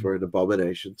churches were an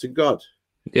abomination to God.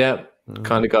 Yeah,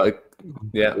 kind of got it.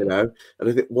 Yeah. You know, and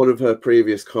I think one of her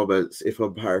previous comments, if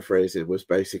I'm paraphrasing, was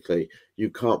basically, you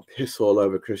can't piss all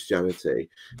over Christianity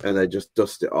and then just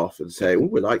dust it off and say, oh,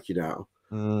 we like you now.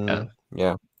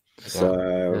 Yeah.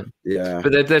 So, yeah.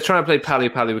 But they're trying to play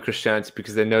pally-pally with Christianity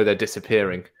because they know they're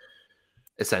disappearing,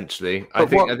 essentially. I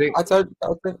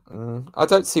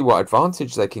don't see what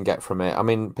advantage they can get from it. I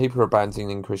mean, people are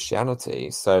abandoning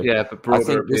Christianity, so yeah, but broader I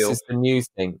think appeal. This is the new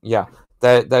thing. Yeah,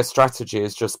 their strategy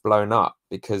has just blown up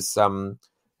because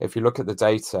if you look at the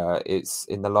data, it's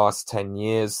in the last 10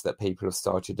 years that people have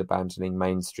started abandoning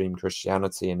mainstream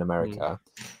Christianity in America,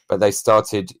 but they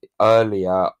started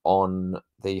earlier on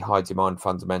the high demand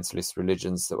fundamentalist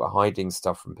religions that were hiding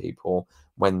stuff from people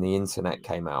when the internet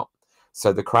came out.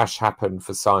 So the crash happened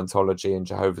for Scientology and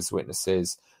Jehovah's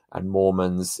Witnesses and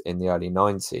Mormons in the early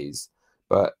 90s.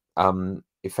 But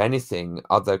if anything,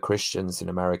 other Christians in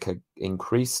America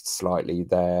increased slightly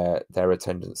their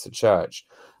attendance at church.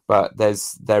 But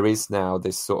there is now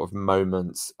this sort of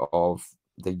moment of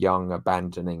the young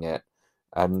abandoning it.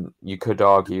 And you could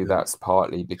argue that's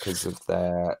partly because of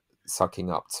their sucking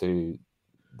up to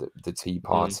the Tea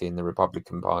Party and the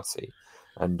Republican Party,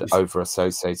 and over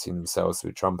associating themselves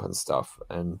with Trump and stuff,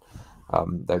 and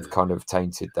they've kind of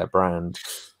tainted their brand.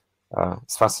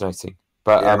 It's fascinating,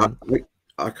 but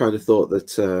I kind of thought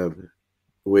that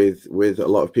with a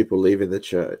lot of people leaving the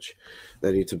church,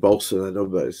 they need to bolster their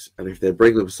numbers, and if they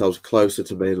bring themselves closer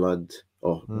to mainland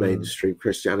or mainstream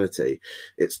Christianity,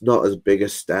 it's not as big a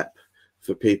step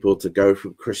for people to go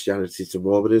from Christianity to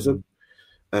Mormonism,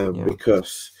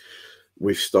 because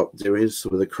we've stopped doing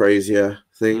some of the crazier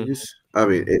things. I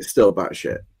mean, it's still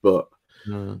batshit, but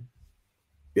you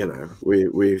know,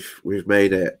 we've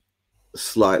made it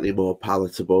slightly more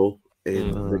palatable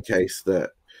in the case that,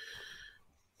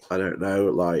 I don't know,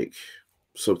 like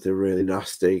something really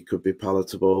nasty could be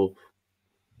palatable.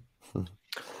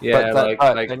 Yeah, but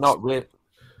they're not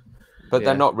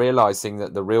they're not realizing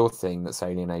that the real thing that's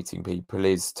alienating people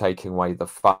is taking away the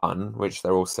fun, which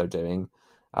they're also doing,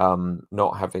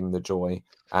 not having the joy,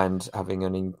 and having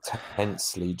an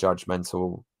intensely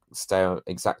judgmental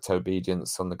exact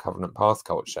obedience on the covenant path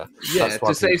culture. Yeah,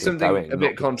 to say something a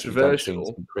bit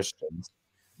controversial, Christians.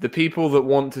 The people that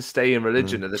want to stay in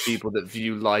religion are the people that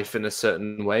view life in a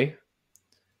certain way,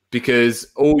 because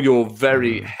all your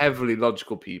very heavily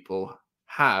logical people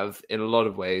have, in a lot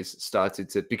of ways, started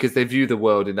to, because they view the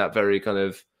world in that very kind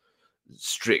of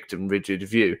strict and rigid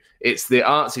view. It's the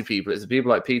artsy people, it's the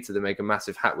people like Peter that make a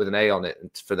massive hat with an A on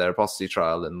it for their apostasy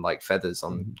trial and like feathers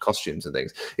on costumes and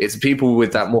things. It's people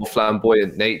with that more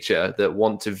flamboyant nature that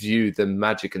want to view the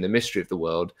magic and the mystery of the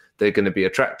world. They're going to be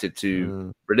attracted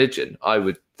to religion, I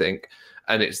would think.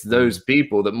 And it's those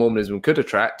people that Mormonism could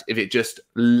attract if it just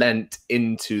lent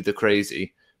into the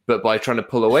crazy. But by trying to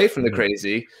pull away from the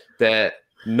crazy, they're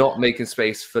not making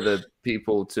space for the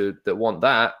people that want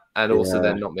that, and also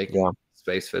they're not making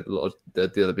space for a lot of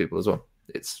the other people as well.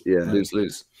 It's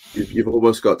lose-lose. You've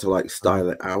almost got to like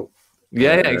style it out.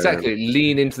 Yeah, exactly.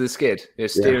 Lean into the skid.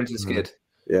 Steer into the skid.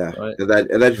 Yeah, right? and then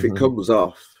if it comes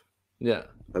off,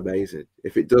 amazing.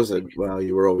 If it doesn't, well,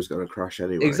 you were always going to crash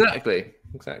anyway. Exactly.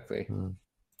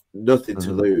 Nothing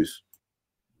to lose.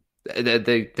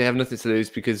 They have nothing to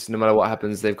lose because no matter what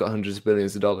happens, they've got hundreds of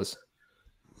billions of dollars.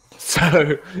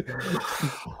 So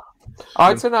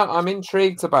I don't know. I'm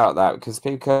intrigued about that because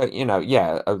people, you know,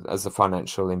 as a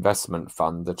financial investment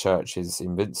fund, the church is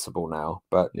invincible now.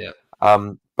 But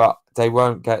but they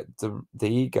won't get the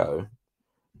ego.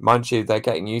 Mind you, they're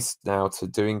getting used now to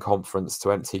doing conference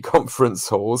to empty conference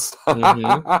halls.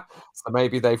 So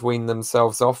maybe they've weaned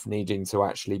themselves off needing to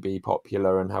actually be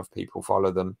popular and have people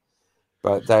follow them.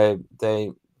 But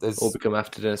there's all become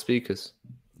after dinner speakers.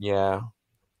 Yeah.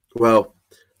 Well,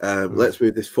 let's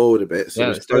move this forward a bit. So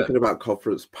we've spoken about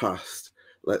conference past.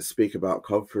 Let's speak about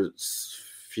conference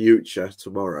future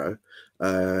tomorrow,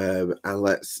 and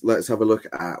let's have a look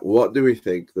at what do we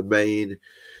think the main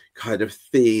kind of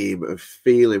theme and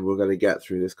feeling we're going to get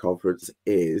through this conference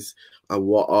is, and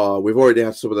we've already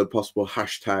had some of the possible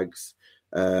hashtags,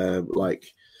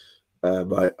 like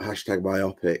my hashtag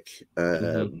myopic,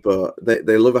 but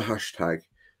they love a hashtag,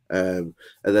 and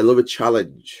they love a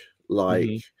challenge,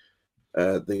 like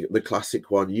the classic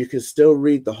one. You can still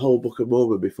read the whole Book of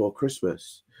Mormon before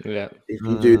Christmas. Yeah, if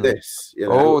you do this,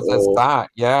 there's that.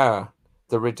 Yeah,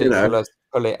 the ridiculous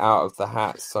pull it out of the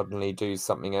hat, suddenly do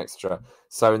something extra.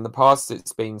 So in the past,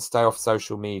 it's been stay off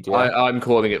social media. I'm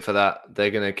calling it for that.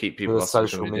 They're going to keep people off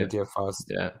social media first.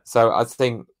 Yeah. So I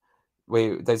think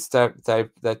they're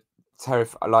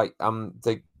terrified. Like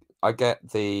I get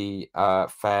the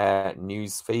fair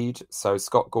news feed. So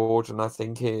Scott Gordon, I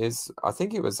think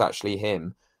it was actually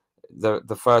him.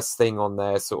 The first thing on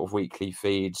their sort of weekly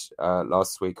feed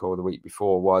last week or the week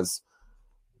before was,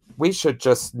 we should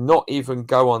just not even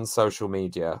go on social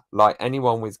media. Like,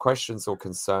 anyone with questions or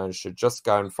concerns should just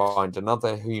go and find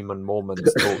another human Mormon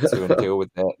to talk to and deal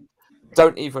with it.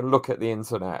 Don't even look at the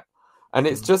internet. And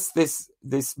it's just this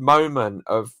moment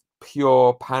of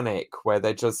pure panic where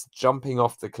they're just jumping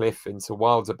off the cliff into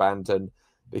wild abandon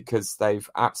because they've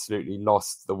absolutely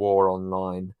lost the war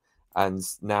online. And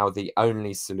now the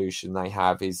only solution they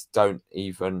have is don't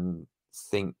even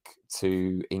think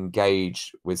to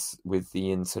engage with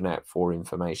the internet for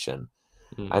information.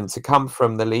 And to come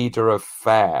from the leader of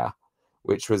FAIR,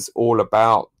 which was all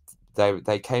about,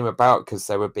 they came about because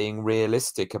they were being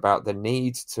realistic about the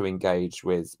need to engage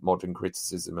with modern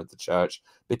criticism of the church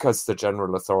because the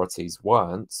general authorities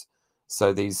weren't.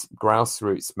 So these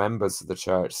grassroots members of the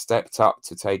church stepped up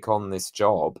to take on this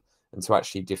job and to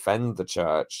actually defend the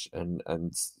church and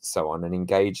so on, and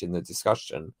engage in the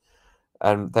discussion.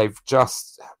 And they've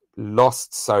just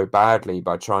lost so badly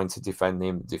by trying to defend the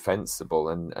indefensible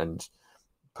and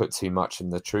put too much in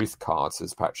the truth cards,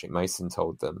 as Patrick Mason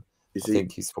told them. I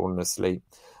think he's fallen asleep.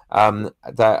 This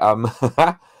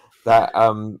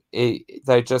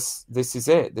is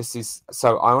it. This is,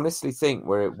 so I honestly think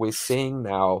we're seeing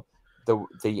now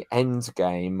the end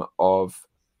game of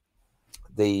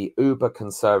the uber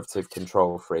conservative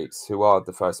control freaks, who are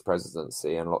the First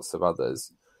Presidency and lots of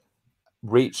others,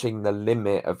 reaching the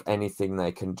limit of anything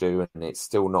they can do, and it's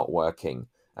still not working.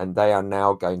 And they are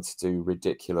now going to do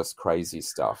ridiculous, crazy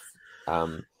stuff.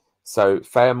 So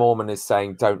Fair Mormon is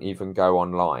saying don't even go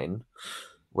online,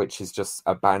 which is just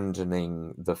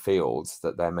abandoning the fields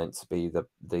that they're meant to be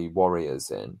the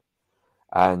warriors in.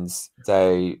 And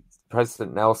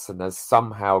President Nelson has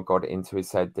somehow got it into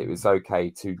his head that it was okay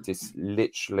to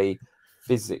literally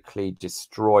physically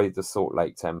destroy the Salt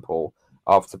Lake Temple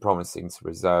after promising to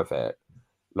reserve it.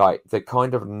 Like, the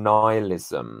kind of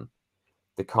nihilism,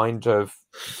 the kind of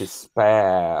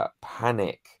despair,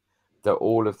 panic that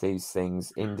all of these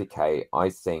things indicate, I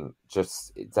think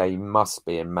just they must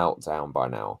be in meltdown by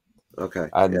now. Okay.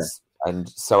 And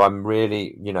so I'm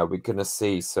really, we're going to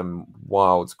see some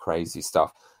wild, crazy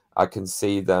stuff. I can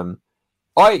see them.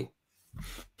 Oi!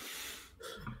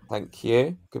 Thank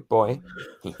you. Good boy.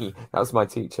 That was my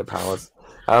teacher powers.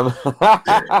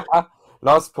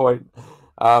 Last point.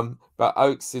 But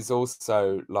Oakes is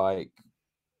also like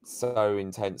so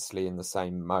intensely in the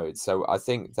same mode. So I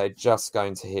think they're just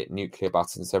going to hit nuclear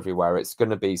buttons everywhere. It's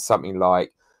going to be something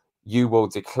like, you will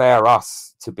declare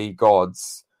us to be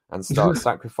gods and start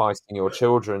sacrificing your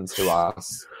children to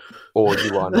us, or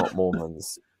you are not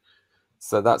Mormons.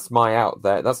 So that's my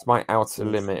outer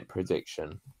limit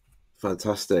prediction.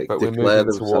 Fantastic. But Declare we're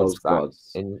moving towards that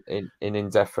gods. in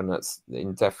indefinite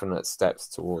steps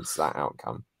towards that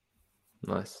outcome.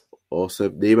 Nice.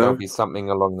 Awesome. Nemo? There'll be something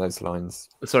along those lines.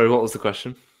 Sorry, what was the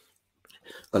question?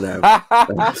 I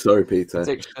know. Sorry, Peter.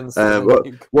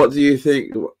 What do you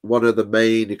think one of the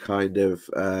main kind of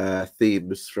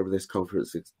themes from this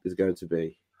conference is going to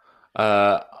be?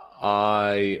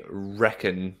 I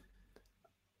reckon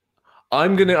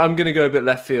I'm gonna go a bit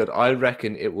left field. I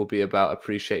reckon it will be about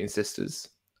appreciating sisters.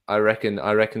 I reckon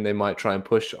they might try and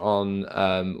push on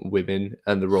women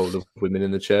and the role of women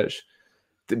in the church.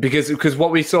 Because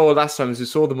what we saw last time is we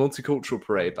saw the multicultural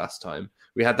parade last time.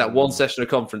 We had that one session of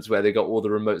conference where they got all the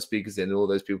remote speakers in and all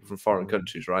those people from foreign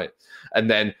countries, right? And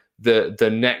then the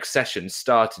next session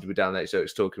started with Dan H.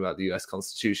 Oakes talking about the US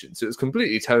Constitution. So it was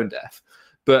completely tone deaf.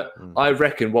 But I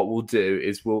reckon what we'll do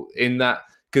is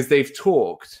because they've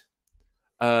talked.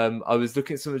 I was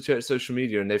looking at some of the church social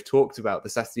media, and they've talked about the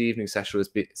Saturday evening session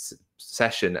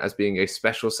as being a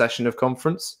special session of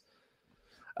conference.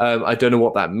 I don't know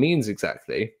what that means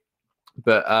exactly,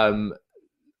 but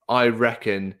I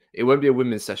reckon it won't be a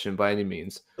women's session by any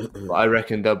means. But I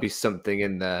reckon there'll be something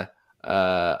in there.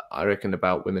 I reckon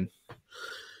about women.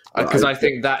 Because I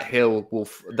think that hill will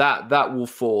that will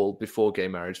fall before gay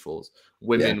marriage falls.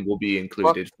 Women will be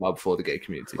included far before the gay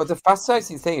community. But the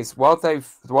fascinating thing is, while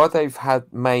they've had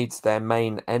made their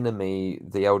main enemy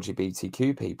the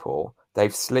LGBTQ people,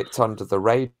 they've slipped under the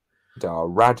radar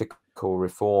radical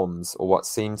reforms, or what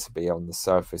seem to be, on the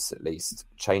surface at least,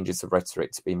 changes of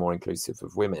rhetoric to be more inclusive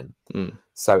of women.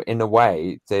 So in a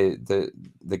way, the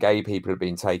gay people have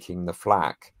been taking the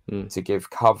flak to give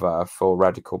cover for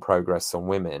radical progress on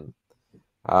women.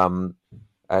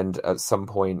 And at some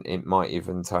point it might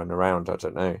even turn around. I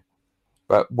don't know.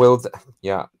 But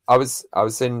I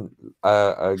was in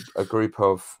a group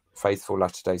of faithful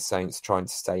Latter-day Saints trying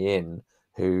to stay in,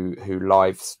 who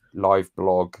live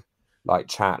blog,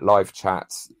 live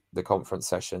chats the conference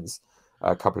sessions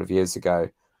a couple of years ago,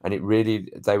 and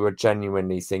they were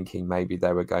genuinely thinking maybe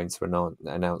they were going to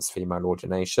announce female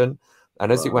ordination.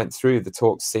 And as it went through, the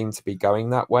talks seemed to be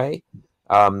going that way.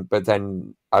 But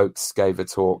then Oakes gave a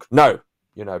talk. No,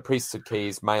 priesthood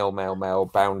keys, male,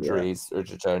 boundaries,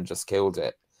 and just killed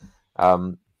it.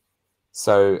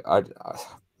 So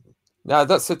no,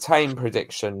 that's a tame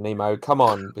prediction, Nemo. Come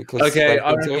on, because they've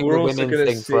been doing the winning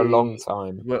thing for a long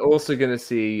time. We're also going to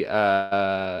see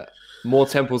more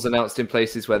temples announced in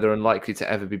places where they're unlikely to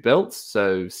ever be built.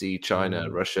 So see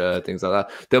China, Russia, things like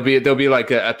that. There'll be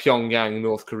like a Pyongyang,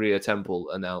 North Korea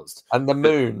temple announced. And the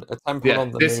moon, a temple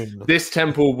on the moon. This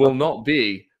temple will not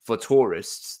be for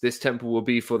tourists. This temple will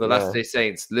be for the Latter-day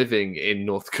Saints living in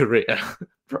North Korea.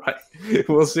 Right.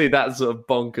 We'll see that sort of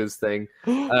bonkers thing.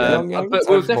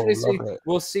 But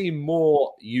we'll see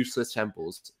more useless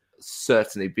temples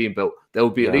certainly being built. There will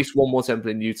be at least one more temple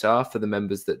in Utah for the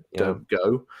members that don't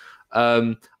go.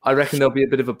 I reckon there'll be a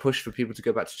bit of a push for people to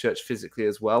go back to church physically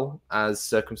as well, as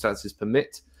circumstances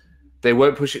permit. They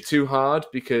won't push it too hard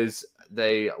because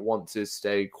they want to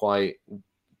stay quite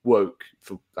woke,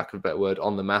 for lack of a better word,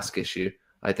 on the mask issue,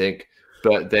 I think.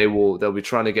 But they'll be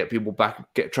trying to get people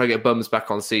back, try to get bums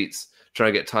back on seats, try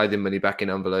to get tithing money back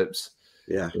in envelopes.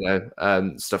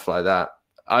 Stuff like that.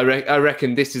 I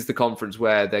reckon this is the conference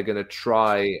where they're going to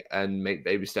try and make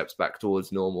baby steps back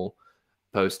towards normal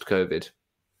post-COVID.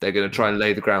 They're going to try and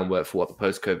lay the groundwork for what the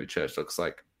post-COVID church looks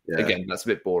like. Again, that's a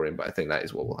bit boring, but I think that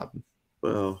is what will happen.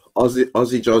 Well,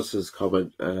 Ozzy Johnson's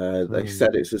comment, they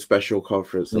said it's a special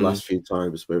conference the last few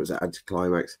times, but it was an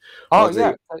anticlimax.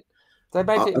 They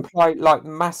made it imply like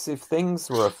massive things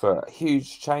were afoot,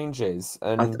 huge changes,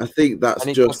 and I think that's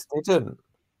just didn't.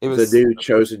 It was the new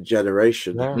chosen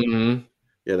generation.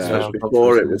 Yeah.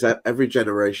 Before it was every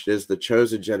generation is the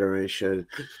chosen generation,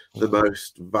 the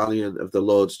most valiant of the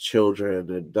Lord's children,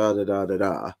 and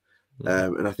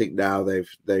and I think now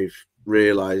they've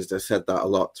realized, I said that a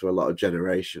lot to a lot of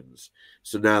generations.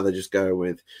 So now they're just going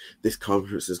with, this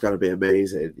conference is going to be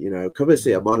amazing. Come and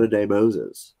see a modern day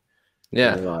Moses.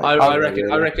 Yeah, I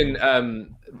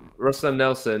reckon Russell M.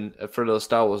 Nelson, for a little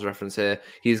Star Wars reference here,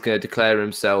 he's going to declare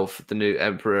himself the new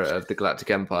Emperor of the Galactic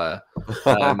Empire.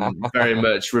 Very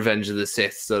much Revenge of the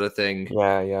Sith sort of thing.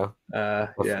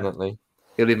 Definitely.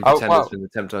 He'll even pretend it's been the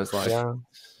 10 times life. Yeah.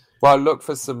 Well, look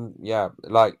for some,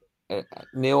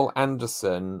 Neil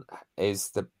Anderson is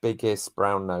the biggest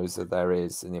brown noser there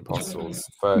is in the Apostles.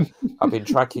 I've been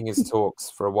tracking his talks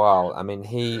for a while. I mean,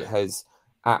 he has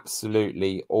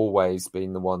absolutely always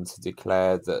been the one to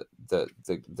declare that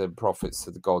the prophets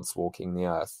are the gods walking the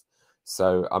earth.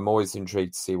 So I'm always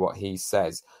intrigued to see what he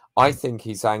says. I think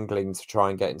he's angling to try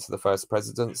and get into the first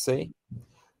presidency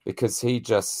because he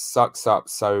just sucks up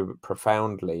so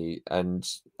profoundly, and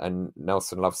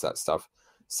Nelson loves that stuff.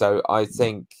 So I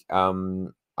think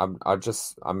I'm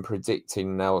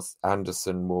predicting Nels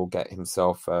Anderson will get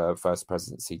himself a first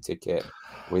presidency ticket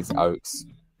with Oakes.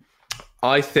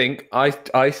 I think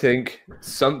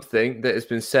something that has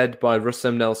been said by Russell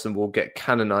M. Nelson will get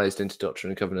canonized into Doctrine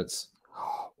and Covenants.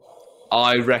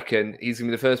 I reckon he's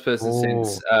going to be the first person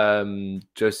since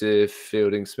Joseph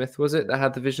Fielding Smith, was it, that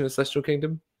had the vision of Celestial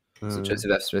Kingdom? So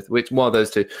Joseph F. Smith, which one of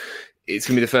those two? It's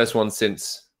going to be the first one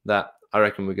since that. I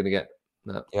reckon we're going to get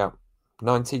that. Yeah.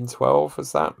 1912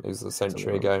 was that? It was a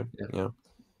century ago. Yeah.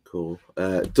 Cool.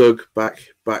 Doug, back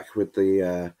with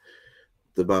the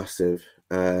massive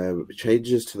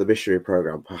changes to the missionary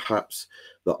program, perhaps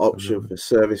the option for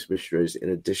service missionaries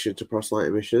in addition to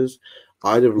proselyting missions.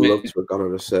 I'd have loved to have gone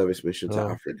on a service mission to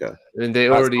Africa. And they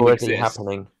already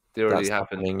happening. They're already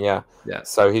happening. Yeah.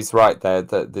 So he's right there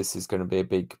that this is going to be a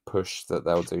big push that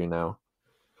they'll do now.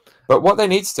 But what they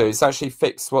need to do is actually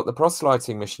fix what the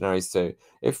proselyting missionaries do.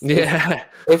 If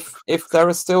there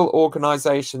are still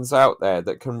organizations out there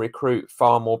that can recruit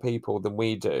far more people than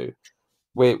we do,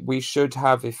 we should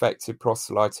have effective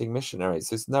proselyting missionaries.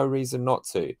 There's no reason not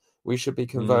to. We should be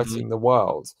converting the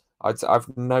world.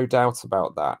 I've no doubt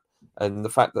about that. And the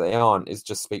fact that they aren't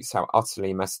just speaks how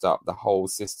utterly messed up the whole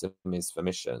system is for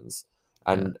missions.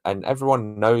 And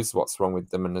everyone knows what's wrong with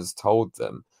them and has told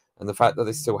them. And the fact that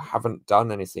they still haven't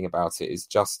done anything about it is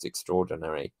just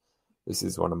extraordinary. This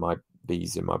is one of my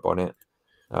bees in my bonnet.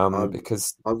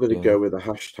 Because I'm going to go with a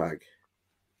hashtag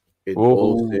in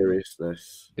all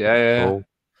seriousness. Yeah.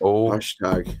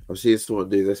 Hashtag. I've seen someone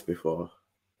do this before.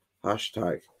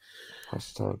 Hashtag.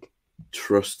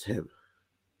 Trust him.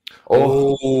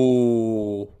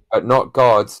 But not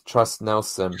God. Trust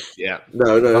Nelson. Yeah.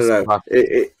 No.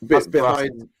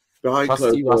 Behind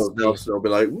closed doors, Nelson will be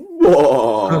like,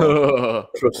 "Whoa,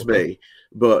 trust me."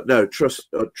 But no,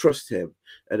 trust him,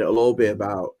 and it'll all be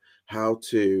about how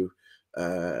to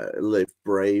live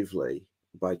bravely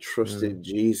by trusting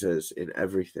Jesus in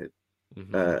everything.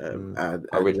 And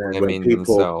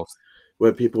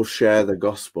when people share the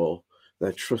gospel,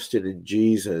 they're trusting in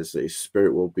Jesus. His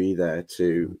Spirit will be there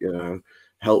to,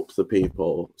 help the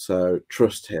people. So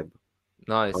trust him.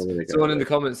 Nice. Someone in the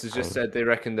comments has just said they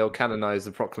reckon they'll canonize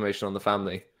the Proclamation on the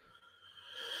Family.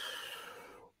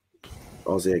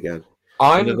 Aussie again.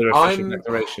 Another official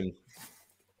declaration.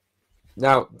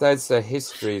 Now, there's a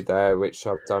history there, which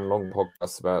I've done long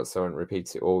podcasts about, so I won't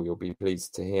repeat it all. You'll be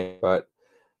pleased to hear. But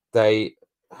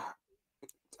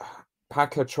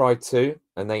Packer tried to,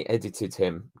 and they edited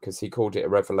him because he called it a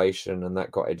revelation, and that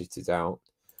got edited out.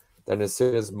 Then as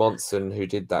soon as Monson, who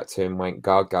did that to him, went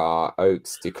gaga,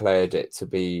 Oakes declared it to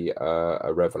be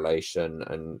a revelation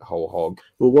and whole hog.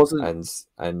 Well,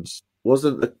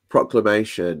 wasn't the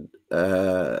proclamation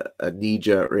a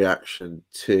knee-jerk reaction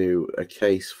to a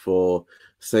case for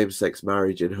same-sex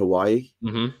marriage in Hawaii?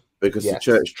 Mm-hmm. Because the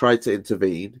church tried to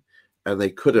intervene and they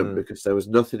couldn't because there was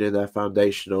nothing in their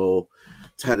foundational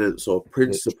tenets or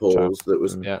principles that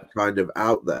was kind of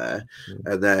out there.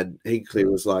 And then Hinckley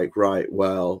was like, right,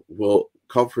 well,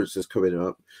 conference is coming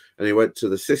up. And he went to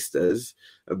the sisters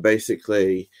and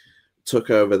basically took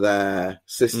over their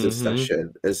sisters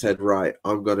session and said, right,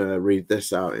 I'm going to read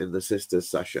this out in the sisters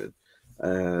session.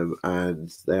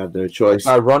 And they had no choice.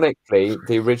 Ironically,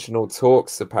 the original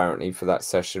talks apparently for that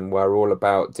session were all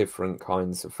about different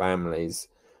kinds of families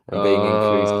and being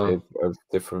inclusive of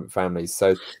different families.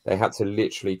 So they had to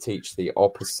literally teach the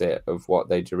opposite of what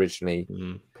they'd originally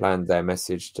planned their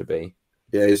message to be.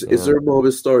 Yeah, is there a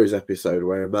Morbid Stories episode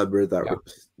where a member of that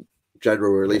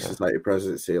General Relief Society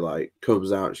presidency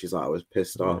comes out and she's like, I was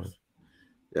pissed off.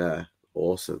 Yeah,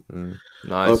 awesome.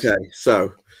 Nice. Okay,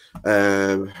 so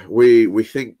we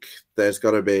think there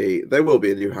will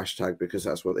be a new hashtag because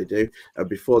that's what they do. And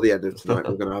before the end of tonight,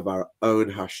 we're going to have our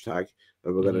own hashtag.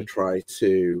 And we're going to try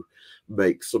to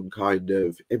make some kind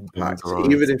of impact,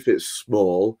 even if it's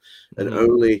small and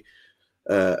only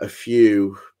a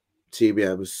few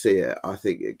TBMs see it. I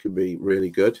think it can be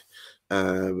really good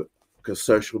because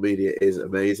social media is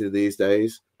amazing these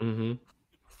days. And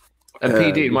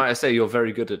PD, might I say, you're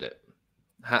very good at it.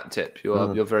 Hat tip,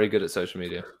 you're very good at social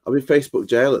media. I'm in Facebook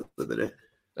jail at the minute.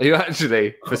 Are you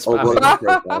actually? For spamming?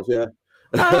 Profiles, yeah.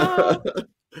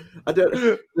 I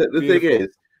don't. The thing is.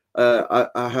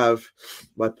 I have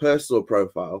my personal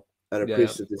profile and a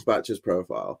Priest of Dispatches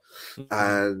profile,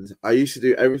 and I used to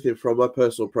do everything from my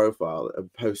personal profile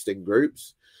and post in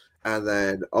groups, and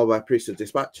then on my Priest of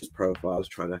Dispatches profile I was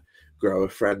trying to grow a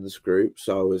friends group,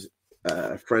 so I was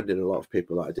friending a lot of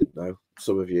people that I didn't know.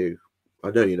 Some of you,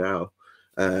 I know you now,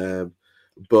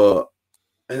 but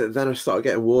then I started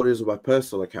getting warnings on my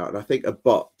personal account, and I think a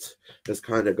bot has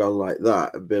kind of gone like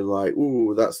that and been like,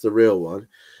 ooh, that's the real one.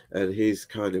 And he's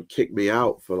kind of kicked me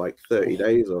out for 30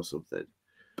 days or something.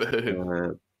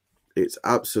 It's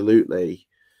absolutely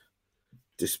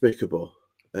despicable.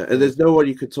 And there's no one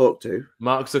you could talk to.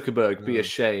 Mark Zuckerberg, be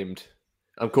ashamed.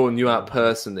 I'm calling you out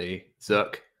personally,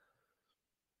 Zuck.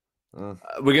 We're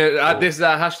going to this is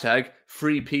our hashtag,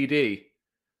 free PD.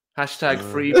 Hashtag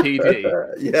free PD.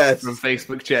 Yes. From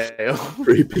Facebook jail.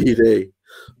 Free PD.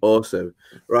 Awesome.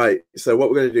 Right. So what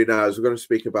we're going to do now is we're going to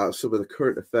speak about some of the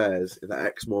current affairs in the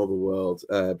ex-Mormon world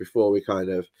before we kind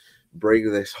of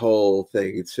bring this whole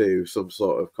thing to some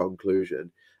sort of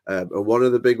conclusion. And one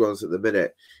of the big ones at the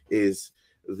minute is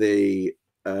the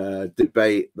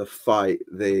debate, the fight,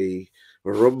 the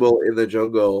rumble in the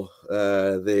jungle,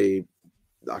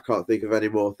 I can't think of any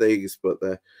more things, but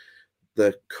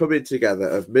the coming together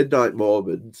of Midnight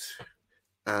Mormons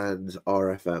and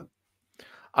RFM.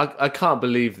 I can't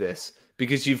believe this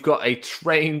because you've got a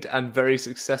trained and very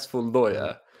successful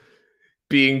lawyer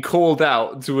being called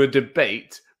out to a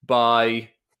debate by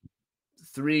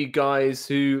three guys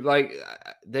who,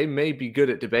 they may be good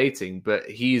at debating, but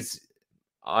he's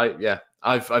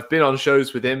I've been on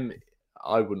shows with him.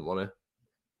 I wouldn't want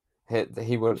to.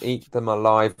 He will eat them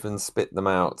alive and spit them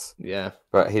out. Yeah.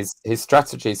 But his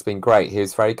strategy's been great. He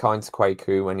was very kind to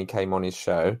Kwaku when he came on his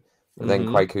show. But then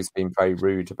Kwaku's been very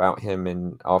rude about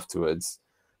him afterwards.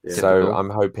 Yeah. So I'm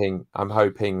hoping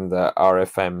that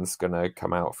RFM's gonna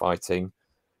come out fighting.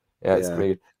 Yeah, it's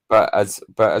really good. But as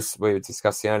we were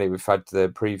discussing earlier, we've had the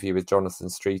preview with Jonathan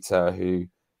Streeter, who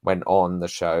went on the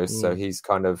show. So he's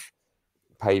kind of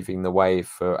paving the way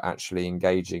for actually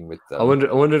engaging with them. I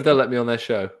wonder if they'll let me on their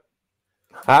show.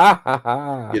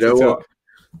 You know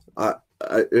what?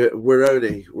 We're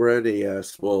only a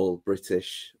small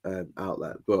British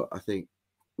outlet, but I think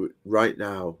right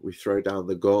now we throw down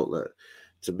the gauntlet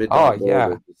to Midnight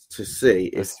Mormons to see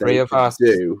if they can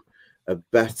do a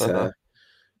better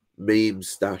meme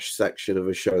stash section of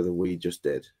a show than we just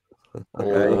did.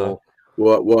 Okay,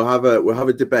 we'll have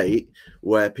a debate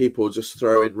where people just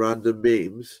throw in random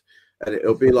memes, and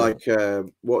it'll be like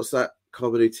what's that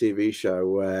comedy TV show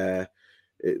where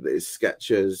it's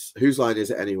sketches? Whose line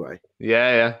is it anyway?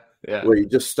 Yeah. Where you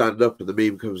just stand up and the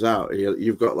meme comes out, and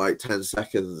you've got like 10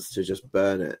 seconds to just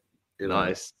burn it. You know?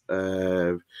 Nice.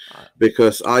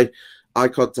 Because I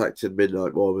contacted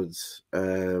Midnight Mormons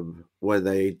when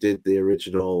they did the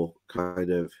original kind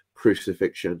of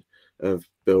crucifixion of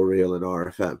Bill Reel and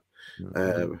RFM.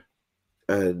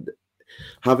 And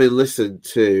having listened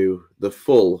to the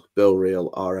full Bill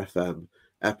Reel RFM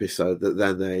episode that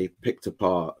then they picked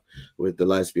apart with the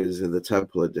lesbians in the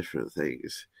temple and different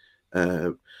things,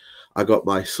 I got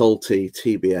my salty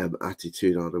TBM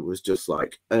attitude on and was just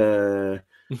like,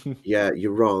 yeah,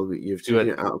 you're wrong. You've taken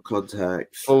it out of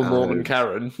context. Full Mormon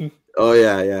Karen. Oh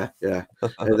yeah.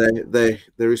 And they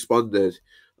responded,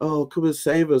 "Oh, come and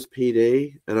save us,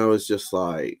 PD." And I was just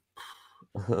like,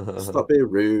 "Stop being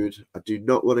rude. I do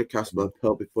not want to cast my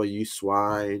pearl before you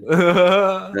swine."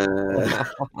 But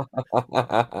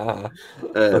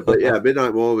yeah,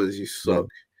 Midnight Mormons, you suck.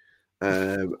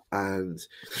 And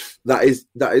that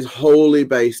is wholly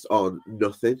based on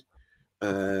nothing.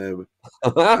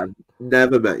 I've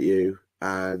never met you,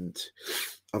 and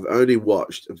I've only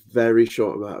watched a very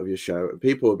short amount of your show, and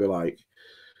people will be like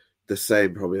the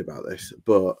same probably about this,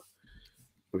 but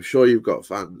I'm sure you've got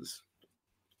fans.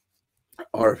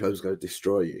 RFM's going to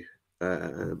destroy you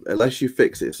unless you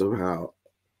fix it somehow.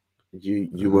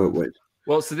 You won't win.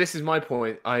 Well, so this is my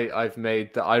point I've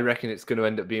made, that I reckon it's going to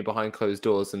end up being behind closed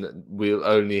doors, and that we'll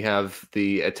only have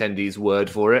the attendees' word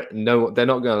for it. No, they're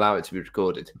not going to allow it to be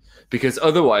recorded, because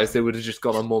otherwise they would have just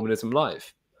gone on Mormonism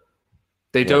Live.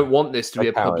 They don't want this to be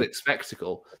a public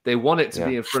spectacle. They want it to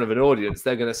be in front of an audience.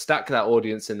 They're going to stack that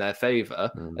audience in their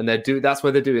favor, and that's why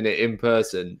they're doing it in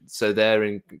person. So they're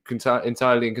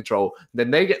entirely in control. Then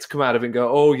they get to come out of it and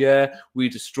go, "Oh yeah, we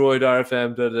destroyed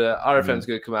RFM." RFM's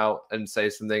going to come out and say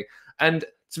something. And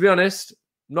to be honest,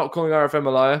 not calling RFM a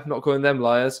liar, not calling them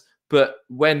liars, but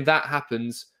when that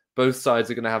happens, both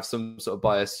sides are going to have some sort of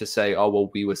bias to say, "Oh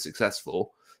well, we were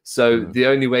successful." So the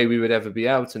only way we would ever be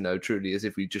able to know truly is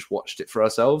if we just watched it for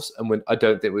ourselves. And I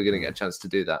don't think we're going to get a chance to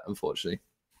do that, unfortunately.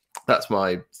 That's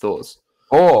my thoughts.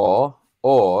 Or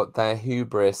their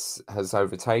hubris has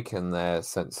overtaken their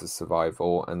sense of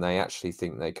survival, and they actually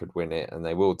think they could win it, and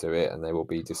they will do it, and they will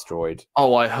be destroyed.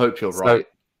 Oh, I hope you're right.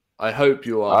 I hope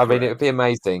you are. I mean, it would be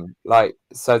amazing.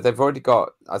 So they've already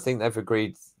got, I think they've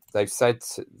agreed, they've said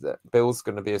that Bill's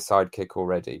going to be a sidekick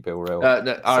already, Bill Reel.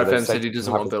 No, RFM said he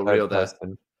doesn't want Bill Reel there.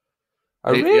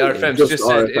 Oh, really? RFM's just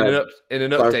said in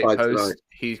an update post, tonight.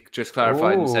 He just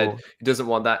clarified and said he doesn't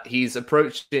want that. He's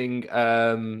approaching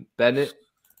Bennett? Jim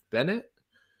Bennett.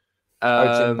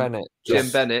 Jim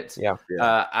Bennett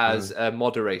as a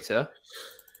moderator.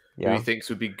 Who he thinks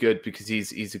would be good because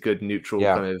he's a good neutral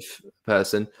kind of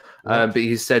person. But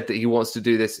he said that he wants to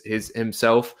do this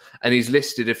himself, and he's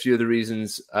listed a few of the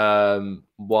reasons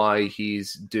why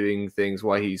he's doing things,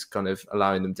 why he's kind of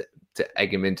allowing them to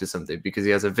egg him into something, because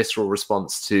he has a visceral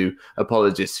response to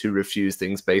apologists who refuse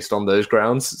things based on those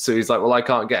grounds. So he's like, well, I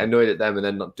can't get annoyed at them and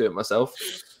then not do it myself.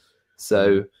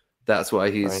 So that's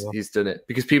why he's done it,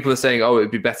 because people are saying, oh,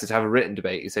 it'd be better to have a written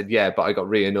debate. He said, yeah, but I got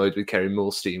really annoyed with Kerry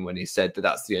Mulstein when he said that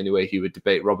that's the only way he would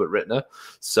debate Robert Rittner.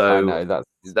 So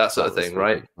that sort of thing,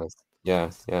 right?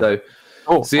 Yeah. So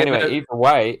anyway, either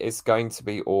way, it's going to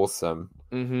be awesome.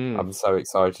 I'm so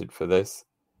excited for this.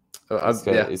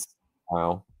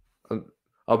 Wow.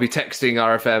 I'll be texting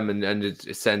RFM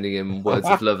and sending him words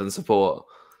of love and support.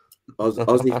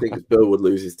 Ozzy thinks Bill would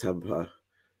lose his temper.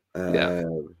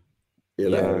 You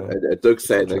know, and Doug's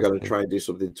saying they're going to try and do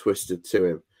something twisted to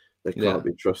him. They can't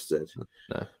be trusted.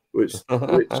 No. Which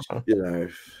you know,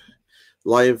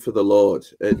 lying for the Lord.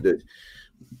 And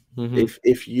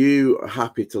If you are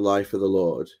happy to lie for the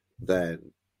Lord, then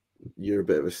you're a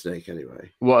bit of a snake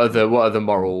anyway. What are the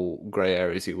moral grey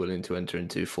areas you're willing to enter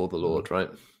into for the Lord, right?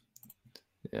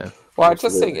 Yeah. Well, I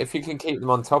just think if you can keep them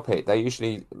on topic, they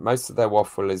usually, most of their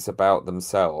waffle is about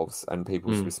themselves and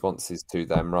people's responses to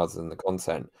them rather than the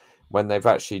content. When they've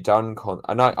actually done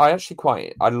and I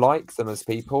actually I like them as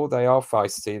people. They are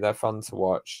feisty, they're fun to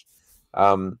watch.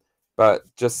 But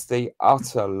just the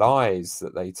utter lies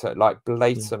that they like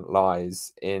blatant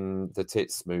lies in the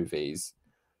Tits movies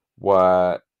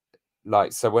were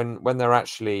like, so when they're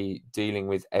actually dealing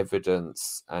with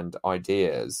evidence and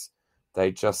ideas,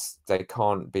 they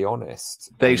can't be honest.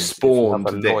 They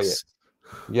spawned this.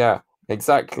 Yeah,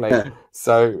 exactly.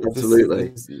 So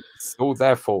absolutely, it's all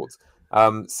their fault.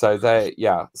 So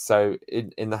so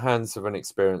in the hands of an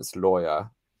experienced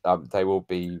lawyer, they will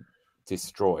be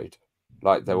destroyed.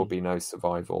 Like there will be no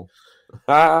survival.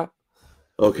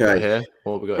 Okay,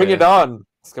 bring it on.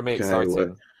 It's gonna be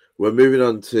exciting. We're moving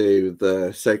on to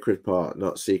the sacred part,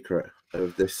 not secret,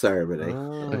 of this ceremony.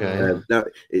 Now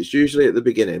it's usually at the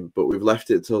beginning, but we've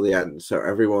left it till the end so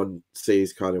everyone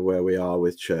sees kind of where we are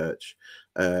with church.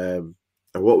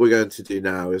 And what we're going to do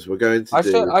now is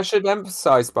I should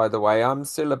emphasize, by the way, I'm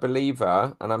still a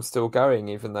believer and I'm still going,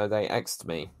 even though they exed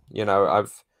me. You know,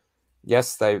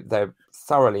 they're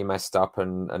thoroughly messed up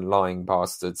and lying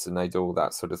bastards, and they do all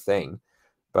that sort of thing.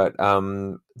 But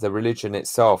the religion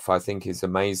itself, I think, is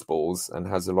amazeballs and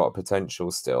has a lot of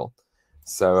potential still.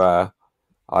 So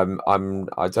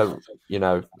I don't, you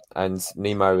know, and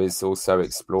Nemo is also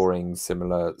exploring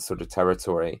similar sort of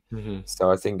territory. So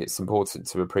I think it's important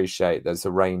to appreciate there's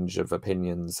a range of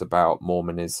opinions about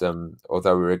Mormonism,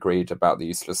 although we're agreed about the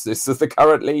uselessness of the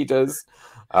current leaders.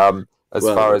 As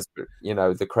far as, you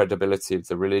know, the credibility of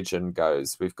the religion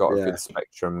goes, we've got a good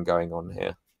spectrum going on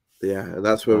here. Yeah, and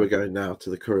that's where we're going now,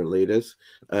 to the current leaders.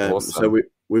 Awesome. So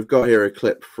we've got here a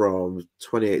clip from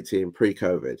 2018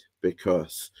 pre-COVID,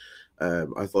 because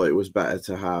I thought it was better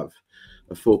to have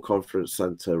a full conference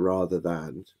center rather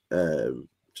than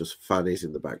just fannies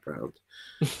in the background.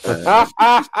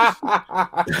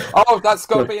 Oh, that's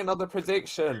got to be another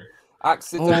prediction.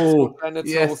 Accidental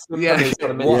genital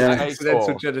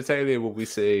accidental genitalia will we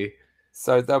see?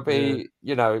 So there'll be,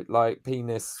 you know, like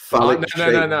penis.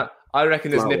 No. I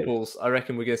reckon there's nipples. I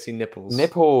reckon we're going to see nipples.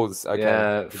 Nipples. Okay.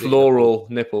 Yeah, floral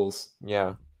nipples.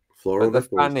 Yeah. Floral but the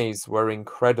fannies were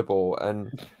incredible,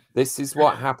 and this is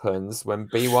what happens when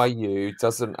BYU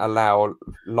doesn't allow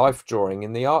life drawing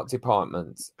in the art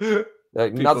department.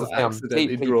 Another thing I'm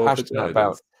deeply passionate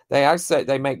about.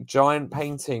 They make giant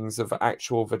paintings of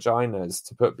actual vaginas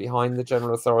to put behind the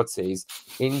general authorities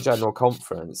in general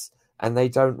conference, and they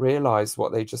don't realise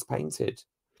what they just painted.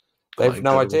 They've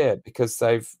no idea, because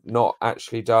they've not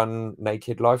actually done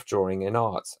naked life drawing in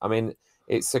art. I mean,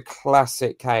 it's a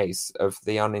classic case of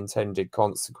the unintended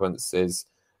consequences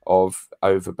of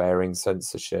overbearing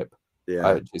censorship.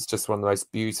 Yeah, it's just one of the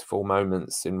most beautiful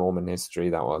moments in Mormon history.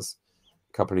 That was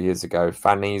a couple of years ago.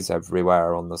 Fannies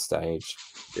everywhere on the stage.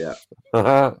 Yeah,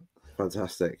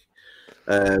 fantastic.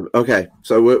 Okay,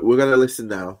 so we're going to listen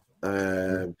now,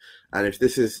 and if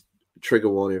this is trigger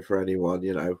warning for anyone,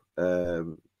 you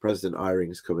know, President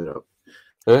Eyring's coming up,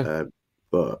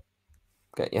 but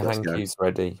get your hankies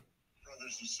ready.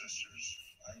 Brothers and sisters,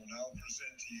 I will now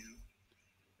present to you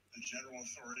the general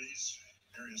authorities,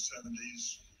 Area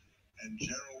 70s, and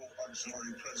general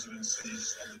auxiliary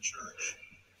presidencies of the church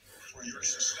for your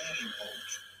sustaining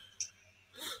vote.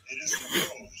 It is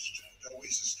proposed that we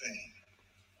sustain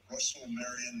Russell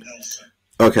Marion Nelson.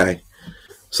 Okay,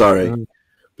 sorry.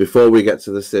 Before we get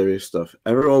to the serious stuff,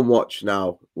 everyone watch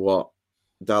now what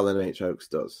Dallin H. Oakes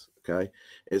does. Okay,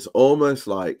 it's almost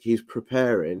like he's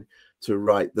preparing to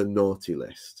write the naughty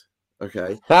list.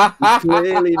 Okay, he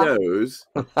clearly knows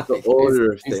the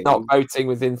order of things. He's not voting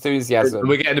with enthusiasm.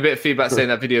 We're getting a bit of feedback saying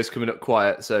that video's coming up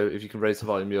quiet, so if you can raise the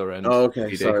volume your end. Oh,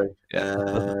 okay, sorry.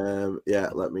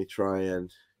 Let me try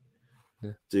and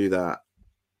do that.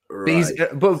 Right.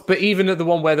 But even at the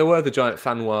one where there were the giant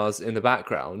fan wars in the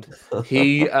background,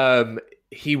 he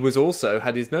was also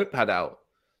had his notepad out.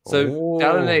 So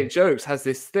Dallin H. Oakes has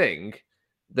this thing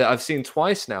that I've seen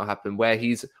twice now happen, where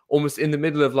he's almost in the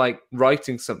middle of like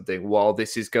writing something while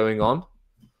this is going on.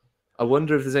 I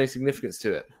wonder if there's any significance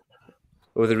to it,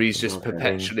 or whether he's just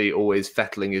perpetually always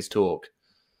fettling his talk.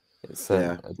 It's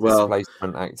a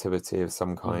displacement activity of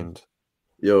some kind.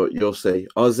 You'll see.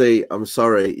 Ozzy, I'm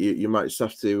sorry, you might just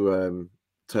have to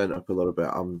turn it up a little bit.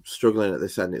 I'm struggling at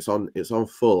this end. It's on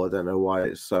full. I don't know why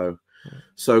it's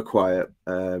so quiet.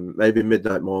 Maybe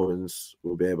Midnight Mormons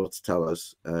will be able to tell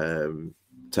us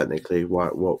technically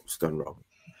what's gone wrong.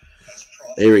 As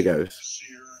Here he goes.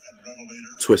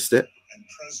 Twist it. And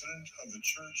president of the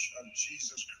Church of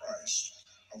Jesus Christ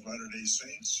of Latter-day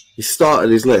Saints. He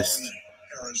started his list.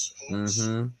 Harris Oates,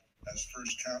 as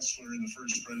first counselor in the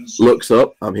first presidency. Looks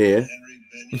up. I'm here.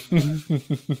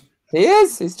 He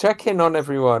is. He's checking on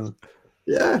everyone.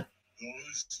 Yeah.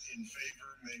 Those in favor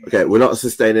may Okay, we're not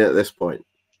sustaining at this point.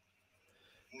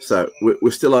 So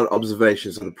we're still on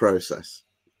observations of the process.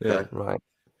 Yeah, okay? Right.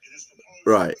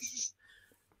 Right.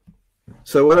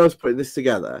 So when I was putting this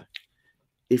together,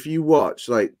 if you watch,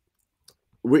 like,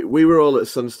 we were all at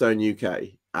Sunstone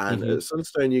UK, and at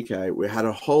Sunstone UK, we had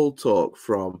a whole talk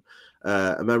from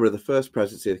a member of the First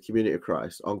Presidency of the Community of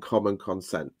Christ on common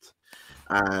consent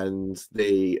and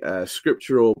the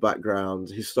scriptural background,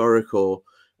 historical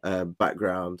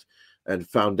background, and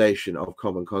foundation of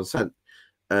common consent.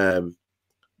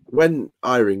 When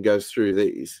Irene goes through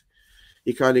these,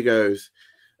 he kind of goes,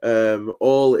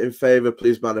 all in favor,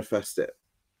 please manifest it.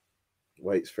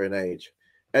 Waits for an age.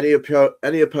 Any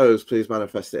opposed, please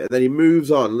manifest it. And then he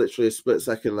moves on literally a split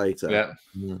second later. Yeah.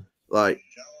 Like,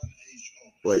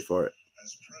 wait for it.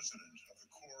 as president of the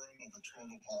Quorum of the 12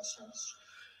 Apostles,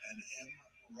 and M.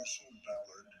 Russell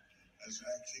Ballard as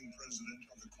acting president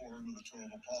of the Quorum of the 12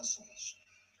 Apostles.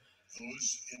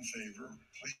 Those in favor,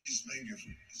 please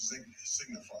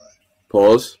signify.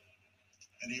 Pause.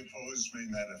 Any opposed may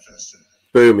manifest it.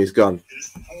 Boom, he's gone. It is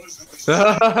proposed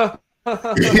that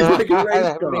we He's like a race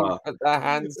Haven't even car. put their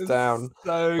hands down.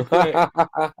 So quick.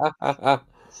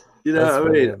 You know That's what I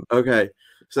mean? brilliant. Okay.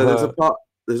 So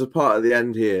there's a part at the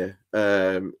end here.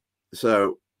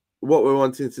 So what we're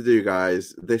wanting to do,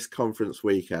 guys, this conference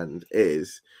weekend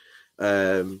is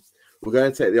we're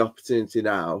going to take the opportunity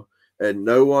now, and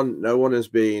no one has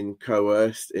been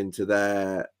coerced into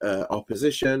their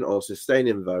opposition or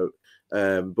sustaining vote,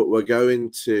 but we're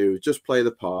going to just play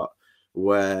the part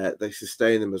where they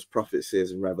sustain them as prophets,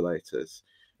 seers, and revelators,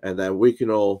 and then we can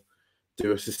all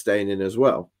do a sustaining as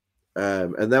well.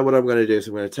 And then what I'm going to do is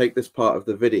I'm going to take this part of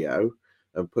the video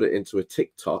and put it into a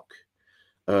TikTok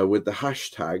with the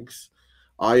hashtags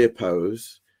I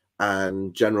oppose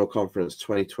and General Conference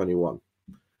 2021.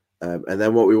 And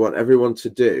then what we want everyone to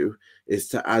do is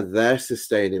to add their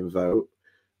sustaining vote,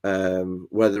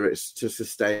 whether it's to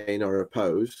sustain or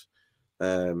oppose,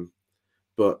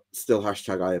 but still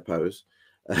hashtag I oppose,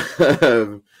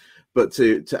 but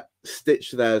to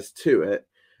stitch theirs to it.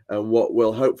 And what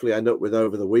we'll hopefully end up with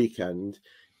over the weekend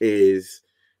is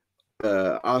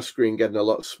our screen getting a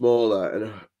lot smaller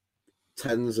and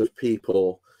tens of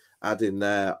people adding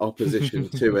their opposition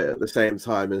to it at the same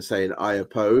time and saying I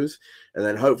oppose. And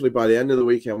then hopefully by the end of the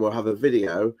weekend, we'll have a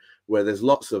video where there's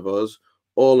lots of us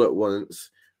all at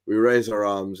once. We raise our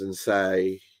arms and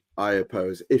say, I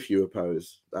oppose, if you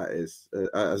oppose. That is,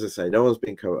 as I say, no one's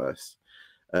been coerced.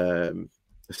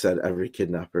 Said every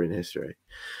kidnapper in history.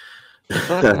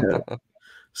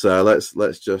 So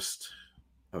let's just,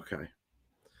 okay.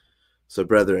 So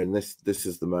brethren, this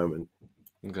is the moment.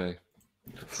 Okay.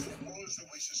 propose that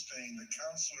we sustain the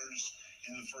counselors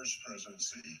in the First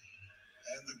Presidency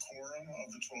and the Quorum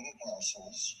of the 12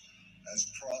 Apostles as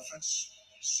prophets,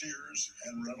 seers,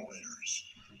 and revelators.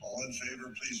 All in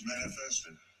favor, please manifest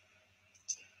it.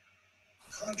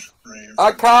 Contrary.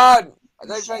 I can't.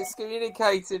 They've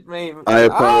excommunicated me. I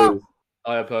oppose.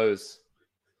 I oppose.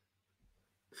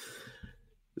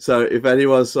 So if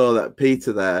anyone saw that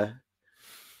Peter there,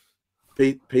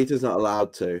 Peter's not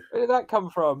allowed to. Where did that come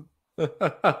from? Wait,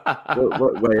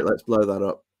 let's blow that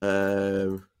up.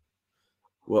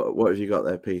 What have you got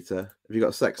there, Peter? Have you got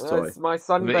a sex toy? It's my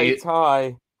Sunday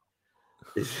tie.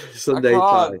 Sunday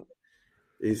tie.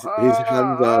 His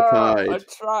hands are tied. I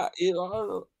try.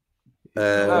 No,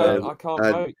 I can't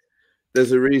vote.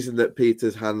 There's a reason that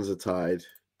Peter's hands are tied,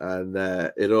 and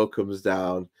it all comes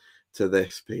down to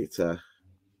this, Peter.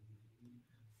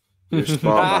 You're a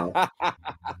smart mouth.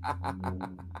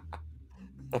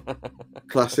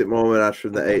 Classic Mormon ad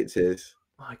from the 80s.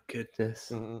 My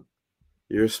goodness.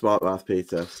 You're a smart mouth,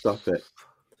 Peter. Stop it.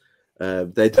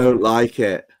 They don't like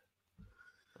it.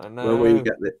 I know. When will you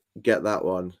get that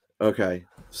one? Okay,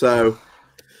 so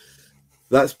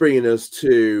that's bringing us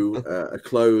to a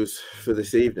close for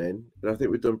this evening, and I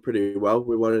think we've done pretty well.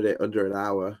 We wanted it under an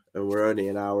hour, and we're only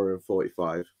an hour and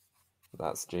 45.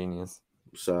 That's genius.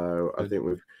 So I think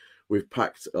we've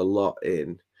packed a lot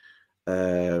in.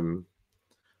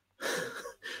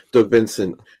 Doug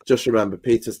Vincent, just remember,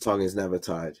 Peter's tongue is never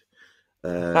tied.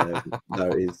 No,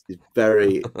 he's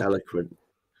very eloquent.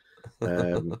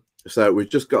 So we've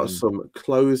just got some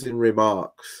closing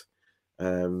remarks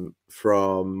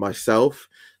from myself.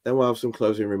 Then we'll have some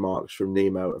closing remarks from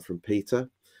Nemo and from Peter.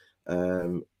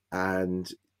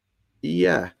 And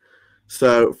yeah,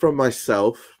 So from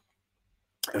myself,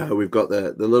 we've got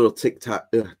the little TikTok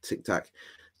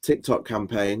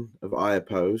campaign of I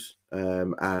Oppose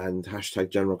and hashtag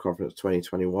General Conference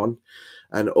 2021.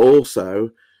 And also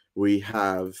we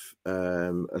have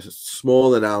a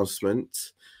small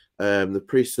announcement. The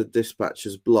Priesthood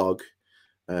Dispatches blog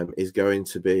is going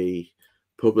to be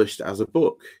published as a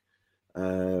book.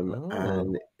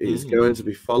 And it's going to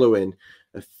be following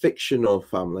a fictional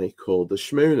family called the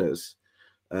Schmooners.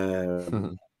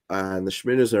 And the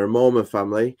Schmooners are a Mormon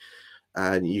family,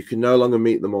 and you can no longer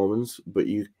meet the Mormons, but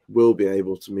you will be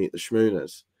able to meet the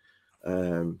Schmooners.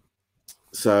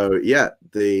 So yeah,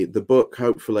 the book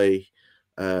hopefully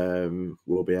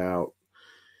will be out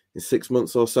in 6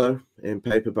 months or so in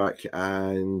paperback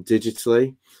and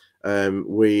digitally.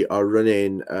 We are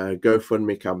running a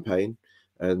GoFundMe campaign,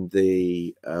 and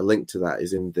the link to that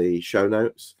is in the show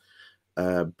notes.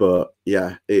 But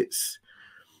yeah, it's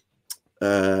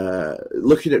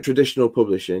looking at traditional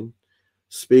publishing,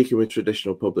 speaking with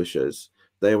traditional publishers.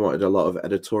 They wanted a lot of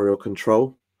editorial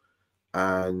control,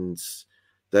 and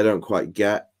they don't quite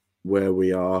get where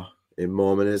we are in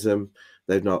Mormonism.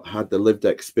 They've not had the lived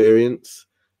experience,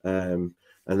 and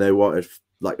they wanted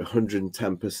like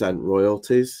 110%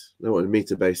 royalties. They wanted me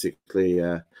to basically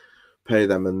pay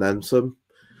them and then some.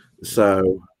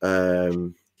 So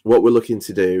what we're looking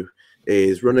to do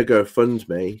is run a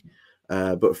GoFundMe,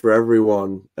 but for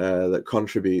everyone that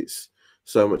contributes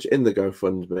so much in the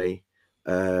GoFundMe,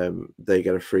 they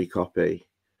get a free copy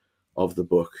of the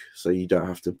book, so you don't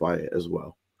have to buy it as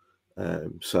well.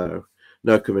 So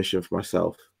no commission for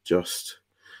myself, just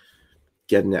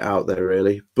getting it out there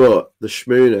really. But the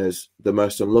Schmooners, the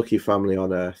most unlucky family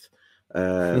on earth.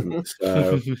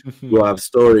 So we'll have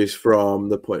stories from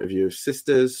the point of view of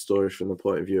sisters, stories from the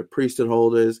point of view of priesthood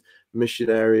holders,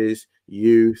 missionaries,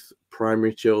 youth,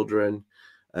 primary children,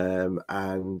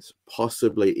 and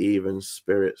possibly even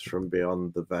spirits from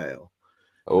beyond the veil.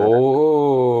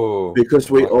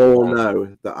 Because we all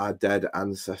know that our dead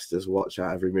ancestors watch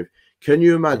our every move. Can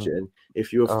you imagine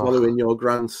if you were following your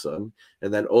grandson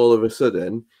and then all of a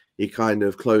sudden he kind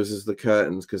of closes the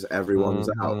curtains because everyone's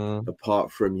out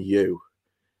apart from you,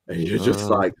 and you're just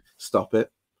like, stop it,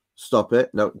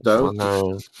 no, don't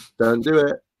do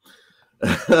it.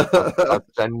 I'm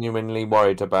genuinely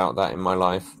worried about that in my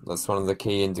life. That's one of the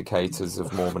key indicators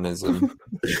of Mormonism.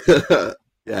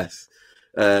 Yes.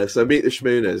 So meet the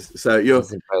Schmooners. So you'll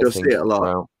see it a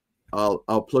lot.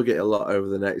 I'll plug it a lot over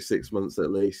the next 6 months at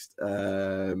least,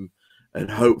 and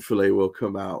hopefully we'll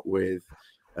come out with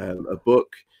a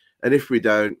book. And if we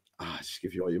don't, I'll just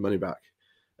give you all your money back.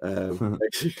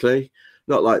 Basically,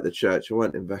 not like the church. I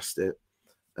won't invest it.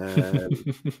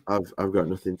 I've got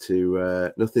nothing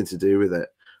to do with it.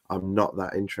 I'm not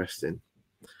that interesting.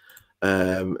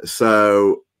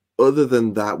 So other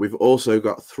than that, we've also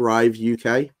got Thrive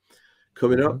UK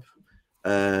coming up,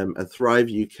 and Thrive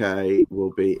UK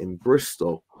will be in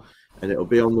Bristol, and it'll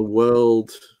be on the World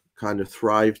kind of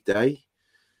Thrive Day.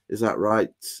 Is that right,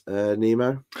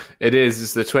 Nemo? It is.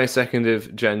 It's the 22nd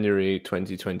of January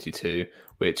 2022,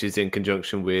 which is in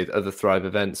conjunction with other Thrive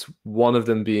events, one of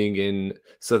them being in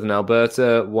southern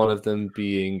Alberta, one of them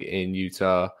being in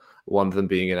Utah, one of them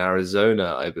being in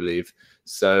Arizona, I believe.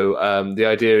 So the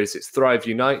idea is it's Thrive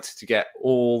Unite to get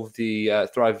all the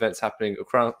Thrive events happening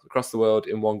across the world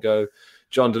in one go.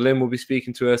 John DeLynn will be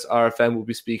speaking to us. RFM will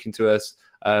be speaking to us.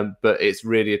 But it's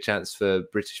really a chance for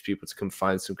British people to come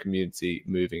find some community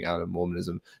moving out of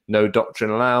Mormonism. No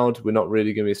doctrine allowed. We're not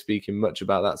really going to be speaking much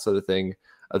about that sort of thing,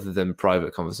 other than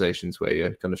private conversations where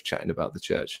you're kind of chatting about the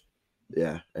church.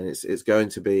 Yeah, and it's going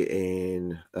to be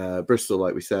in Bristol,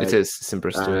 like we said. It is. It's in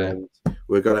Bristol. And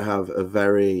we're going to have a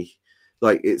very,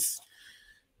 like, it's,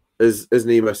 as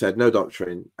Nemo said, no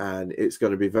doctrine, and it's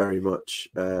going to be very much,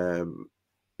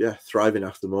 thriving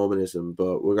after Mormonism,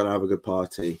 but we're going to have a good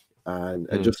party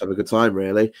and just have a good time,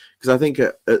 really. Because I think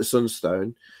at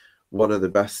Sunstone, one of the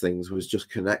best things was just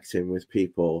connecting with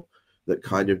people that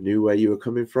kind of knew where you were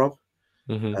coming from.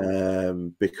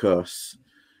 Because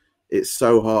it's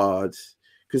so hard,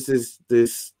 because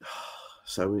there's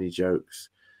so many jokes.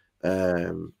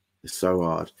 It's so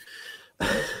hard.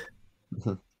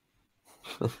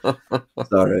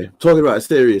 Sorry, I'm talking about a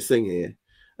serious thing here.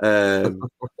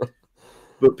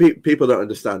 But people don't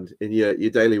understand in your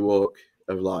daily walk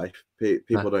of life.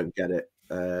 People don't get it.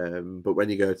 But when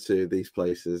you go to these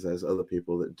places, there's other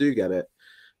people that do get it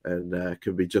and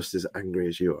can be just as angry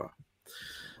as you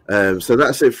are. So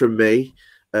that's it from me.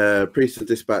 Priesthood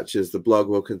Dispatches, the blog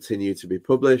will continue to be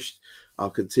published.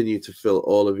 I'll continue to fill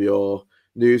all of your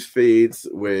news feeds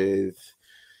with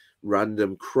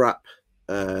random crap.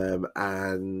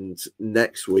 And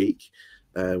next week,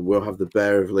 We'll have the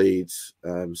Bear of Leeds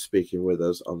speaking with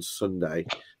us on Sunday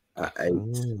at 8.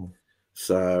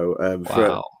 So,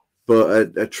 Wow.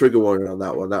 but a trigger warning on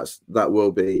that one. That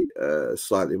will be a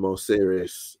slightly more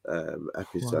serious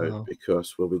episode Wow.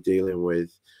 because we'll be dealing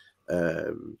with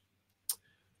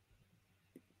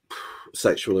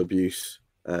sexual abuse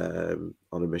on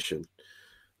a mission.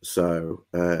 So,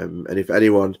 and if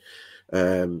anyone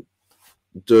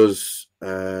does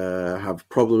have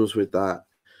problems with that,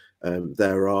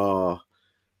 there are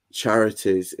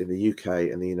charities in the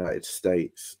UK and the United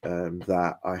States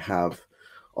that I have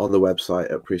on the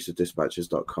website at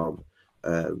priesthooddispatches.com.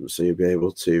 So you'll be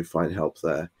able to find help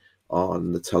there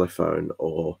on the telephone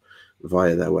or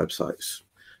via their websites.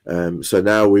 So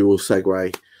now we will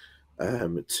segue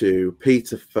to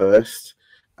Peter first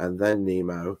and then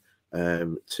Nemo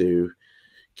to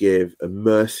give a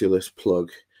merciless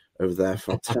plug of their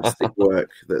fantastic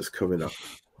work that's coming up.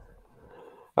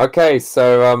 Okay,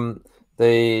 so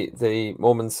the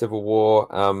Mormon Civil War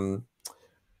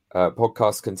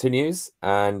podcast continues,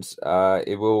 and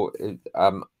it will.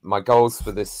 My goals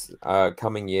for this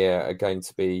coming year are going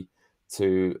to be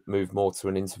to move more to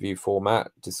an interview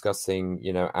format, discussing,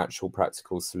 actual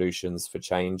practical solutions for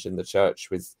change in the church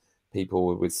with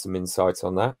people with some insight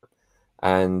on that,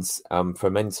 and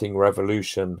fomenting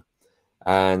revolution.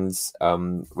 And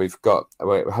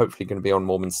we're hopefully going to be on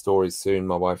Mormon Stories soon,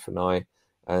 my wife and I,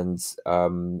 and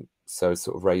so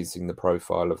sort of raising the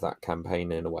profile of that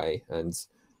campaign in a way, and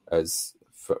as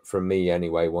from me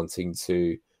anyway, wanting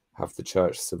to have the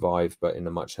church survive but in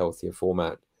a much healthier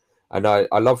format. And I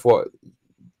love what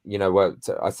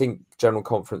I think General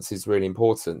Conference is really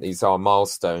important. These are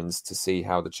milestones to see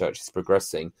how the church is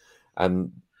progressing,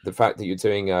 and the fact that you're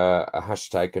doing a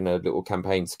hashtag and a little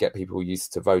campaign to get people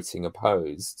used to voting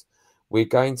opposed, we're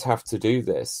going to have to do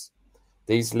this.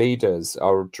 These leaders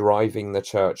are driving the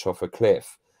church off a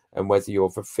cliff, and whether you're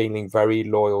feeling very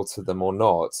loyal to them or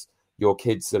not, your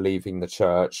kids are leaving the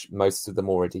church. Most of them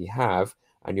already have,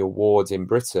 and your ward in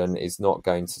Britain is not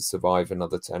going to survive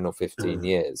another 10 or 15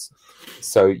 years.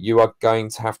 So you are going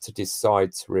to have to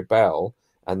decide to rebel,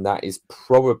 and that is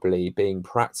probably being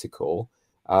practical.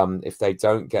 If they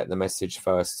don't get the message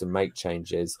first and make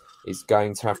changes, it's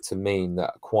going to have to mean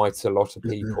that quite a lot of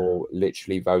people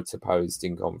literally vote opposed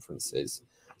in conferences.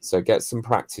 So get some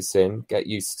practice in, get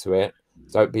used to it.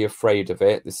 Don't be afraid of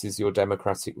it. This is your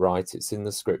democratic right. It's in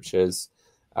the scriptures.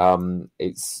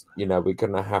 It's, we're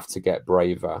going to have to get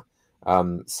braver.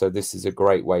 So this is a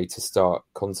great way to start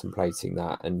contemplating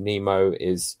that. And Nemo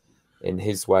is, in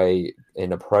his way,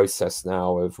 in a process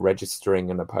now of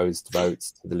registering an opposed vote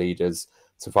to the leaders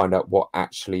to find out what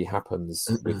actually happens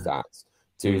with that.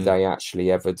 Do they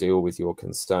actually ever deal with your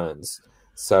concerns?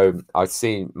 So I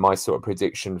see my sort of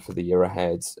prediction for the year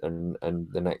ahead and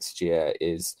the next year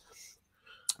is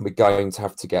we're going to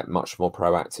have to get much more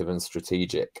proactive and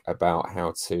strategic about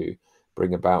how to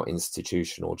bring about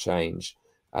institutional change.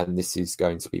 And this is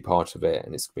going to be part of it.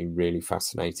 And it's been really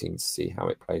fascinating to see how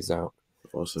it plays out.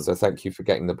 Awesome. So thank you for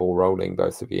getting the ball rolling,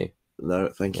 both of you. No,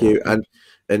 thank you. And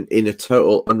in a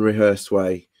total unrehearsed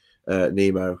way,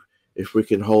 Nemo, if we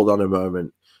can hold on a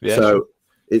moment. Yeah, so sure.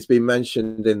 It's been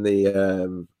mentioned in the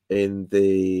in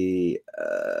the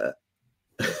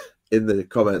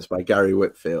comments by Gary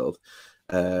Whitfield,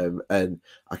 and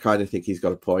I kind of think he's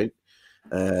got a point.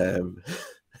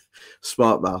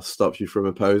 Smart mouth stops you from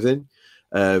opposing.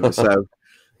 So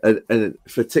and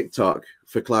for TikTok,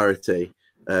 for clarity,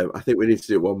 I think we need to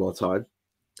do it one more time.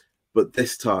 But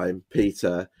this time,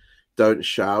 Peter, don't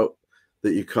shout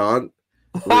that you can't.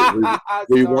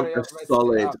 We want a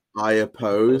solid I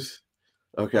oppose.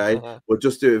 Okay, we'll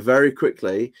just do it very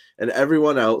quickly. And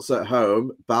everyone else at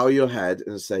home, bow your head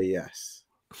and say yes.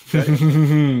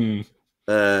 Okay?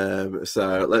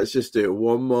 So let's just do it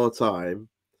one more time.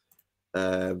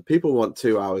 People want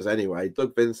 2 hours anyway.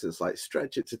 Doug Vincent's like,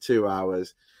 stretch it to 2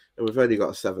 hours. And we've only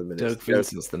got 7 minutes. Doug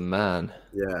Vincent's the man.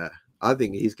 Yeah, I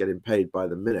think he's getting paid by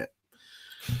the minute.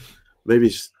 Maybe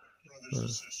just... Brothers and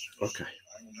sisters, okay.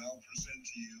 I will now present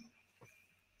to you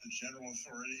the general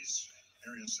authorities,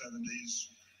 Area 70s,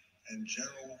 and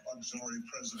general auxiliary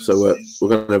presidencies. So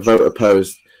we're going to vote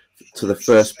opposed to the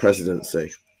first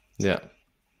presidency. Yeah.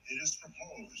 It is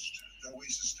proposed that we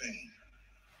sustain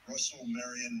Russell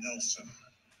Marion Nelson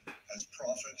as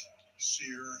prophet,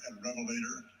 seer, and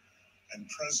revelator, and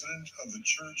president of the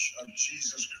Church of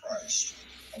Jesus Christ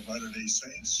of Latter-day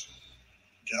Saints,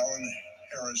 Dallin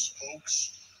Harris Oakes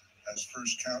as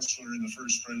first counselor in the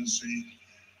first presidency,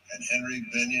 and Henry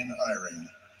Benyon Eyring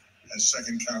as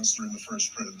second counselor in the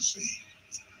first presidency.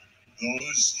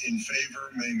 Those in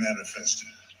favor may manifest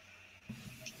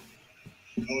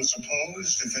it. Those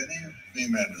opposed, if any, be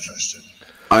manifested.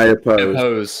 I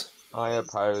oppose. I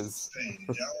oppose. Spain,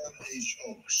 Alan H.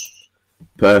 Oaks.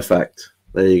 Perfect.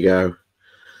 There you go.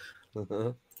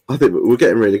 I think we're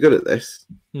getting really good at this.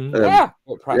 Yeah,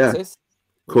 what practice?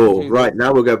 Yeah. Cool. Right,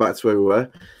 now we'll go back to where we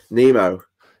were. Nemo,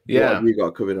 what have you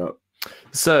got coming up?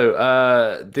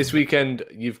 So this weekend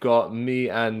you've got me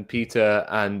and Peter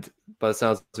and, by the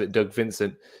sounds of it, Doug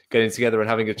Vincent getting together and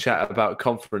having a chat about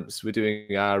conference. We're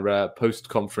doing our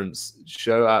post-conference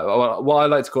show, what I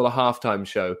like to call a halftime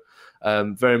show.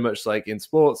 Very much like in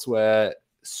sports, where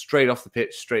straight off the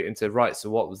pitch, straight into, right, so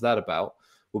what was that about?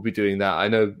 We'll be doing that. I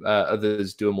know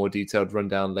others do a more detailed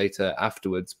rundown later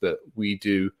afterwards, but we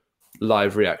do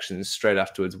live reactions straight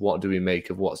afterwards. What do we make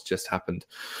of what's just happened?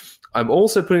 I'm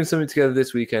also putting something together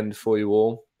this weekend for you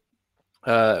all.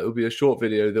 It will be a short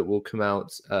video that will come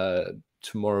out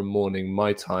tomorrow morning,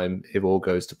 my time, if all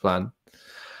goes to plan,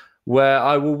 where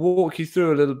I will walk you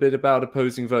through a little bit about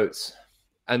opposing votes.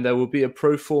 And there will be a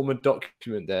pro forma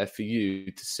document there for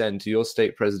you to send to your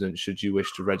state president should you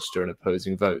wish to register an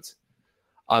opposing vote.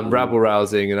 I'm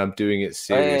rabble-rousing and I'm doing it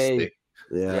seriously. Hey.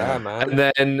 Yeah, man. And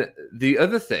then the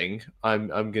other thing I'm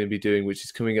going to be doing, which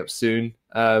is coming up soon,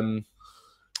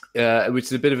 which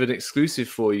is a bit of an exclusive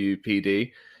for you,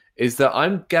 PD, is that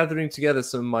I'm gathering together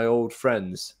some of my old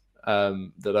friends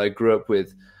that I grew up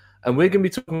with, and we're going to be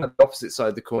talking about the opposite side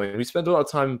of the coin. We spent a lot of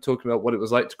time talking about what it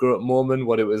was like to grow up Mormon,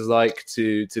 what it was like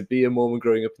to be a Mormon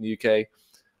growing up in the UK.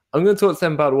 I'm going to talk to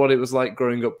them about what it was like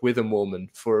growing up with a Mormon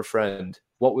for a friend.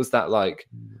 What was that like?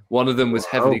 One of them was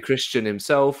heavily Christian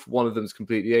himself. One of them's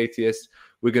completely atheist.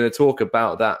 We're going to talk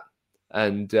about that,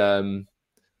 and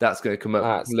that's going to come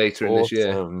up later in this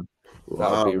year. Wow,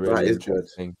 that would be really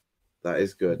interesting. That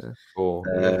is good. Yeah, cool.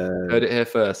 Heard it here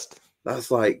first.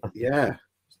 That's like,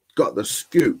 got the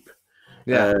scoop.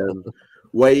 Yeah.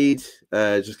 Wade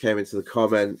just came into the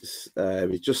comments.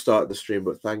 He just started the stream,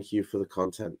 but thank you for the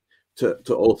content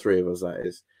to all three of us. That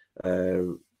is,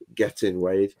 get in,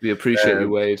 Wade. We appreciate you,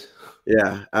 Wade.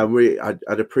 Yeah, and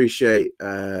I'd appreciate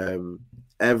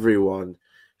everyone.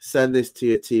 Send this to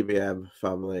your TBM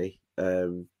family.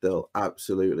 They'll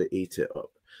absolutely eat it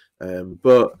up.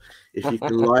 But if you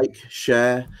can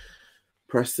share,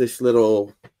 press this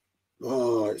little.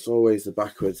 Oh, it's always the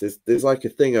backwards. There's like a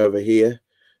thing over here,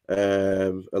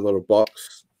 a little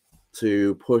box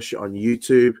to push on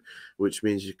YouTube, which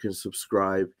means you can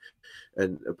subscribe.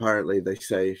 And apparently they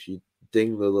say if you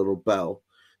ding the little bell,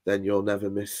 then you'll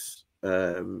never miss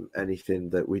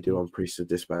anything that we do on Priesthood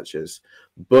Dispatches.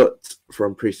 But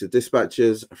from Priesthood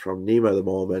Dispatches, from Nemo the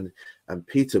Mormon and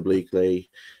Peter Bleakley,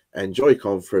 enjoy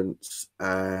conference,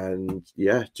 and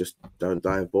just don't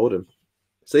die of boredom.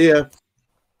 See ya.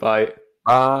 Bye.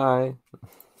 Bye.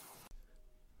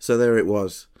 So there it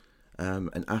was,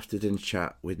 an after dinner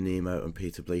chat with Nemo and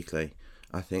Peter Bleakley.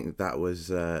 I think that was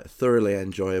thoroughly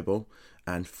enjoyable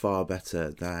and far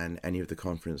better than any of the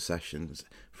conference sessions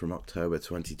from October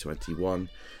 2021.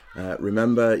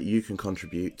 Remember, you can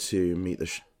contribute to Meet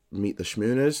the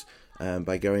Schmooners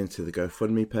by going to the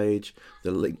GoFundMe page,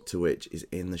 the link to which is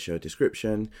in the show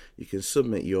description. You can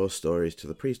submit your stories to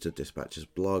the Priesthood Dispatches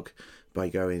blog by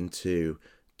going to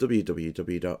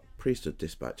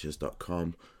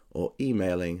www.priesthooddispatches.com or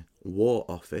emailing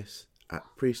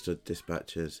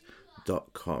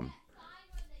waroffice@priesthooddispatches.com.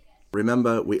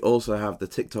 Remember, we also have the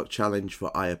TikTok challenge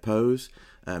for I Oppose.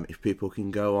 If people can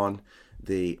go on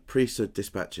the Priesthood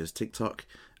Dispatches TikTok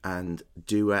and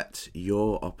duet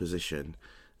your opposition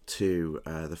to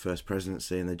the First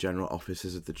Presidency and the general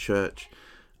offices of the church.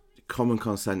 Common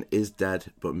consent is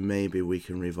dead, but maybe we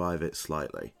can revive it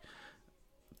slightly.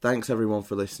 Thanks everyone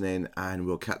for listening, and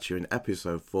we'll catch you in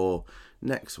episode 4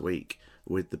 next week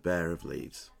with the Bear of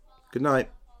Leeds. Good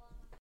night.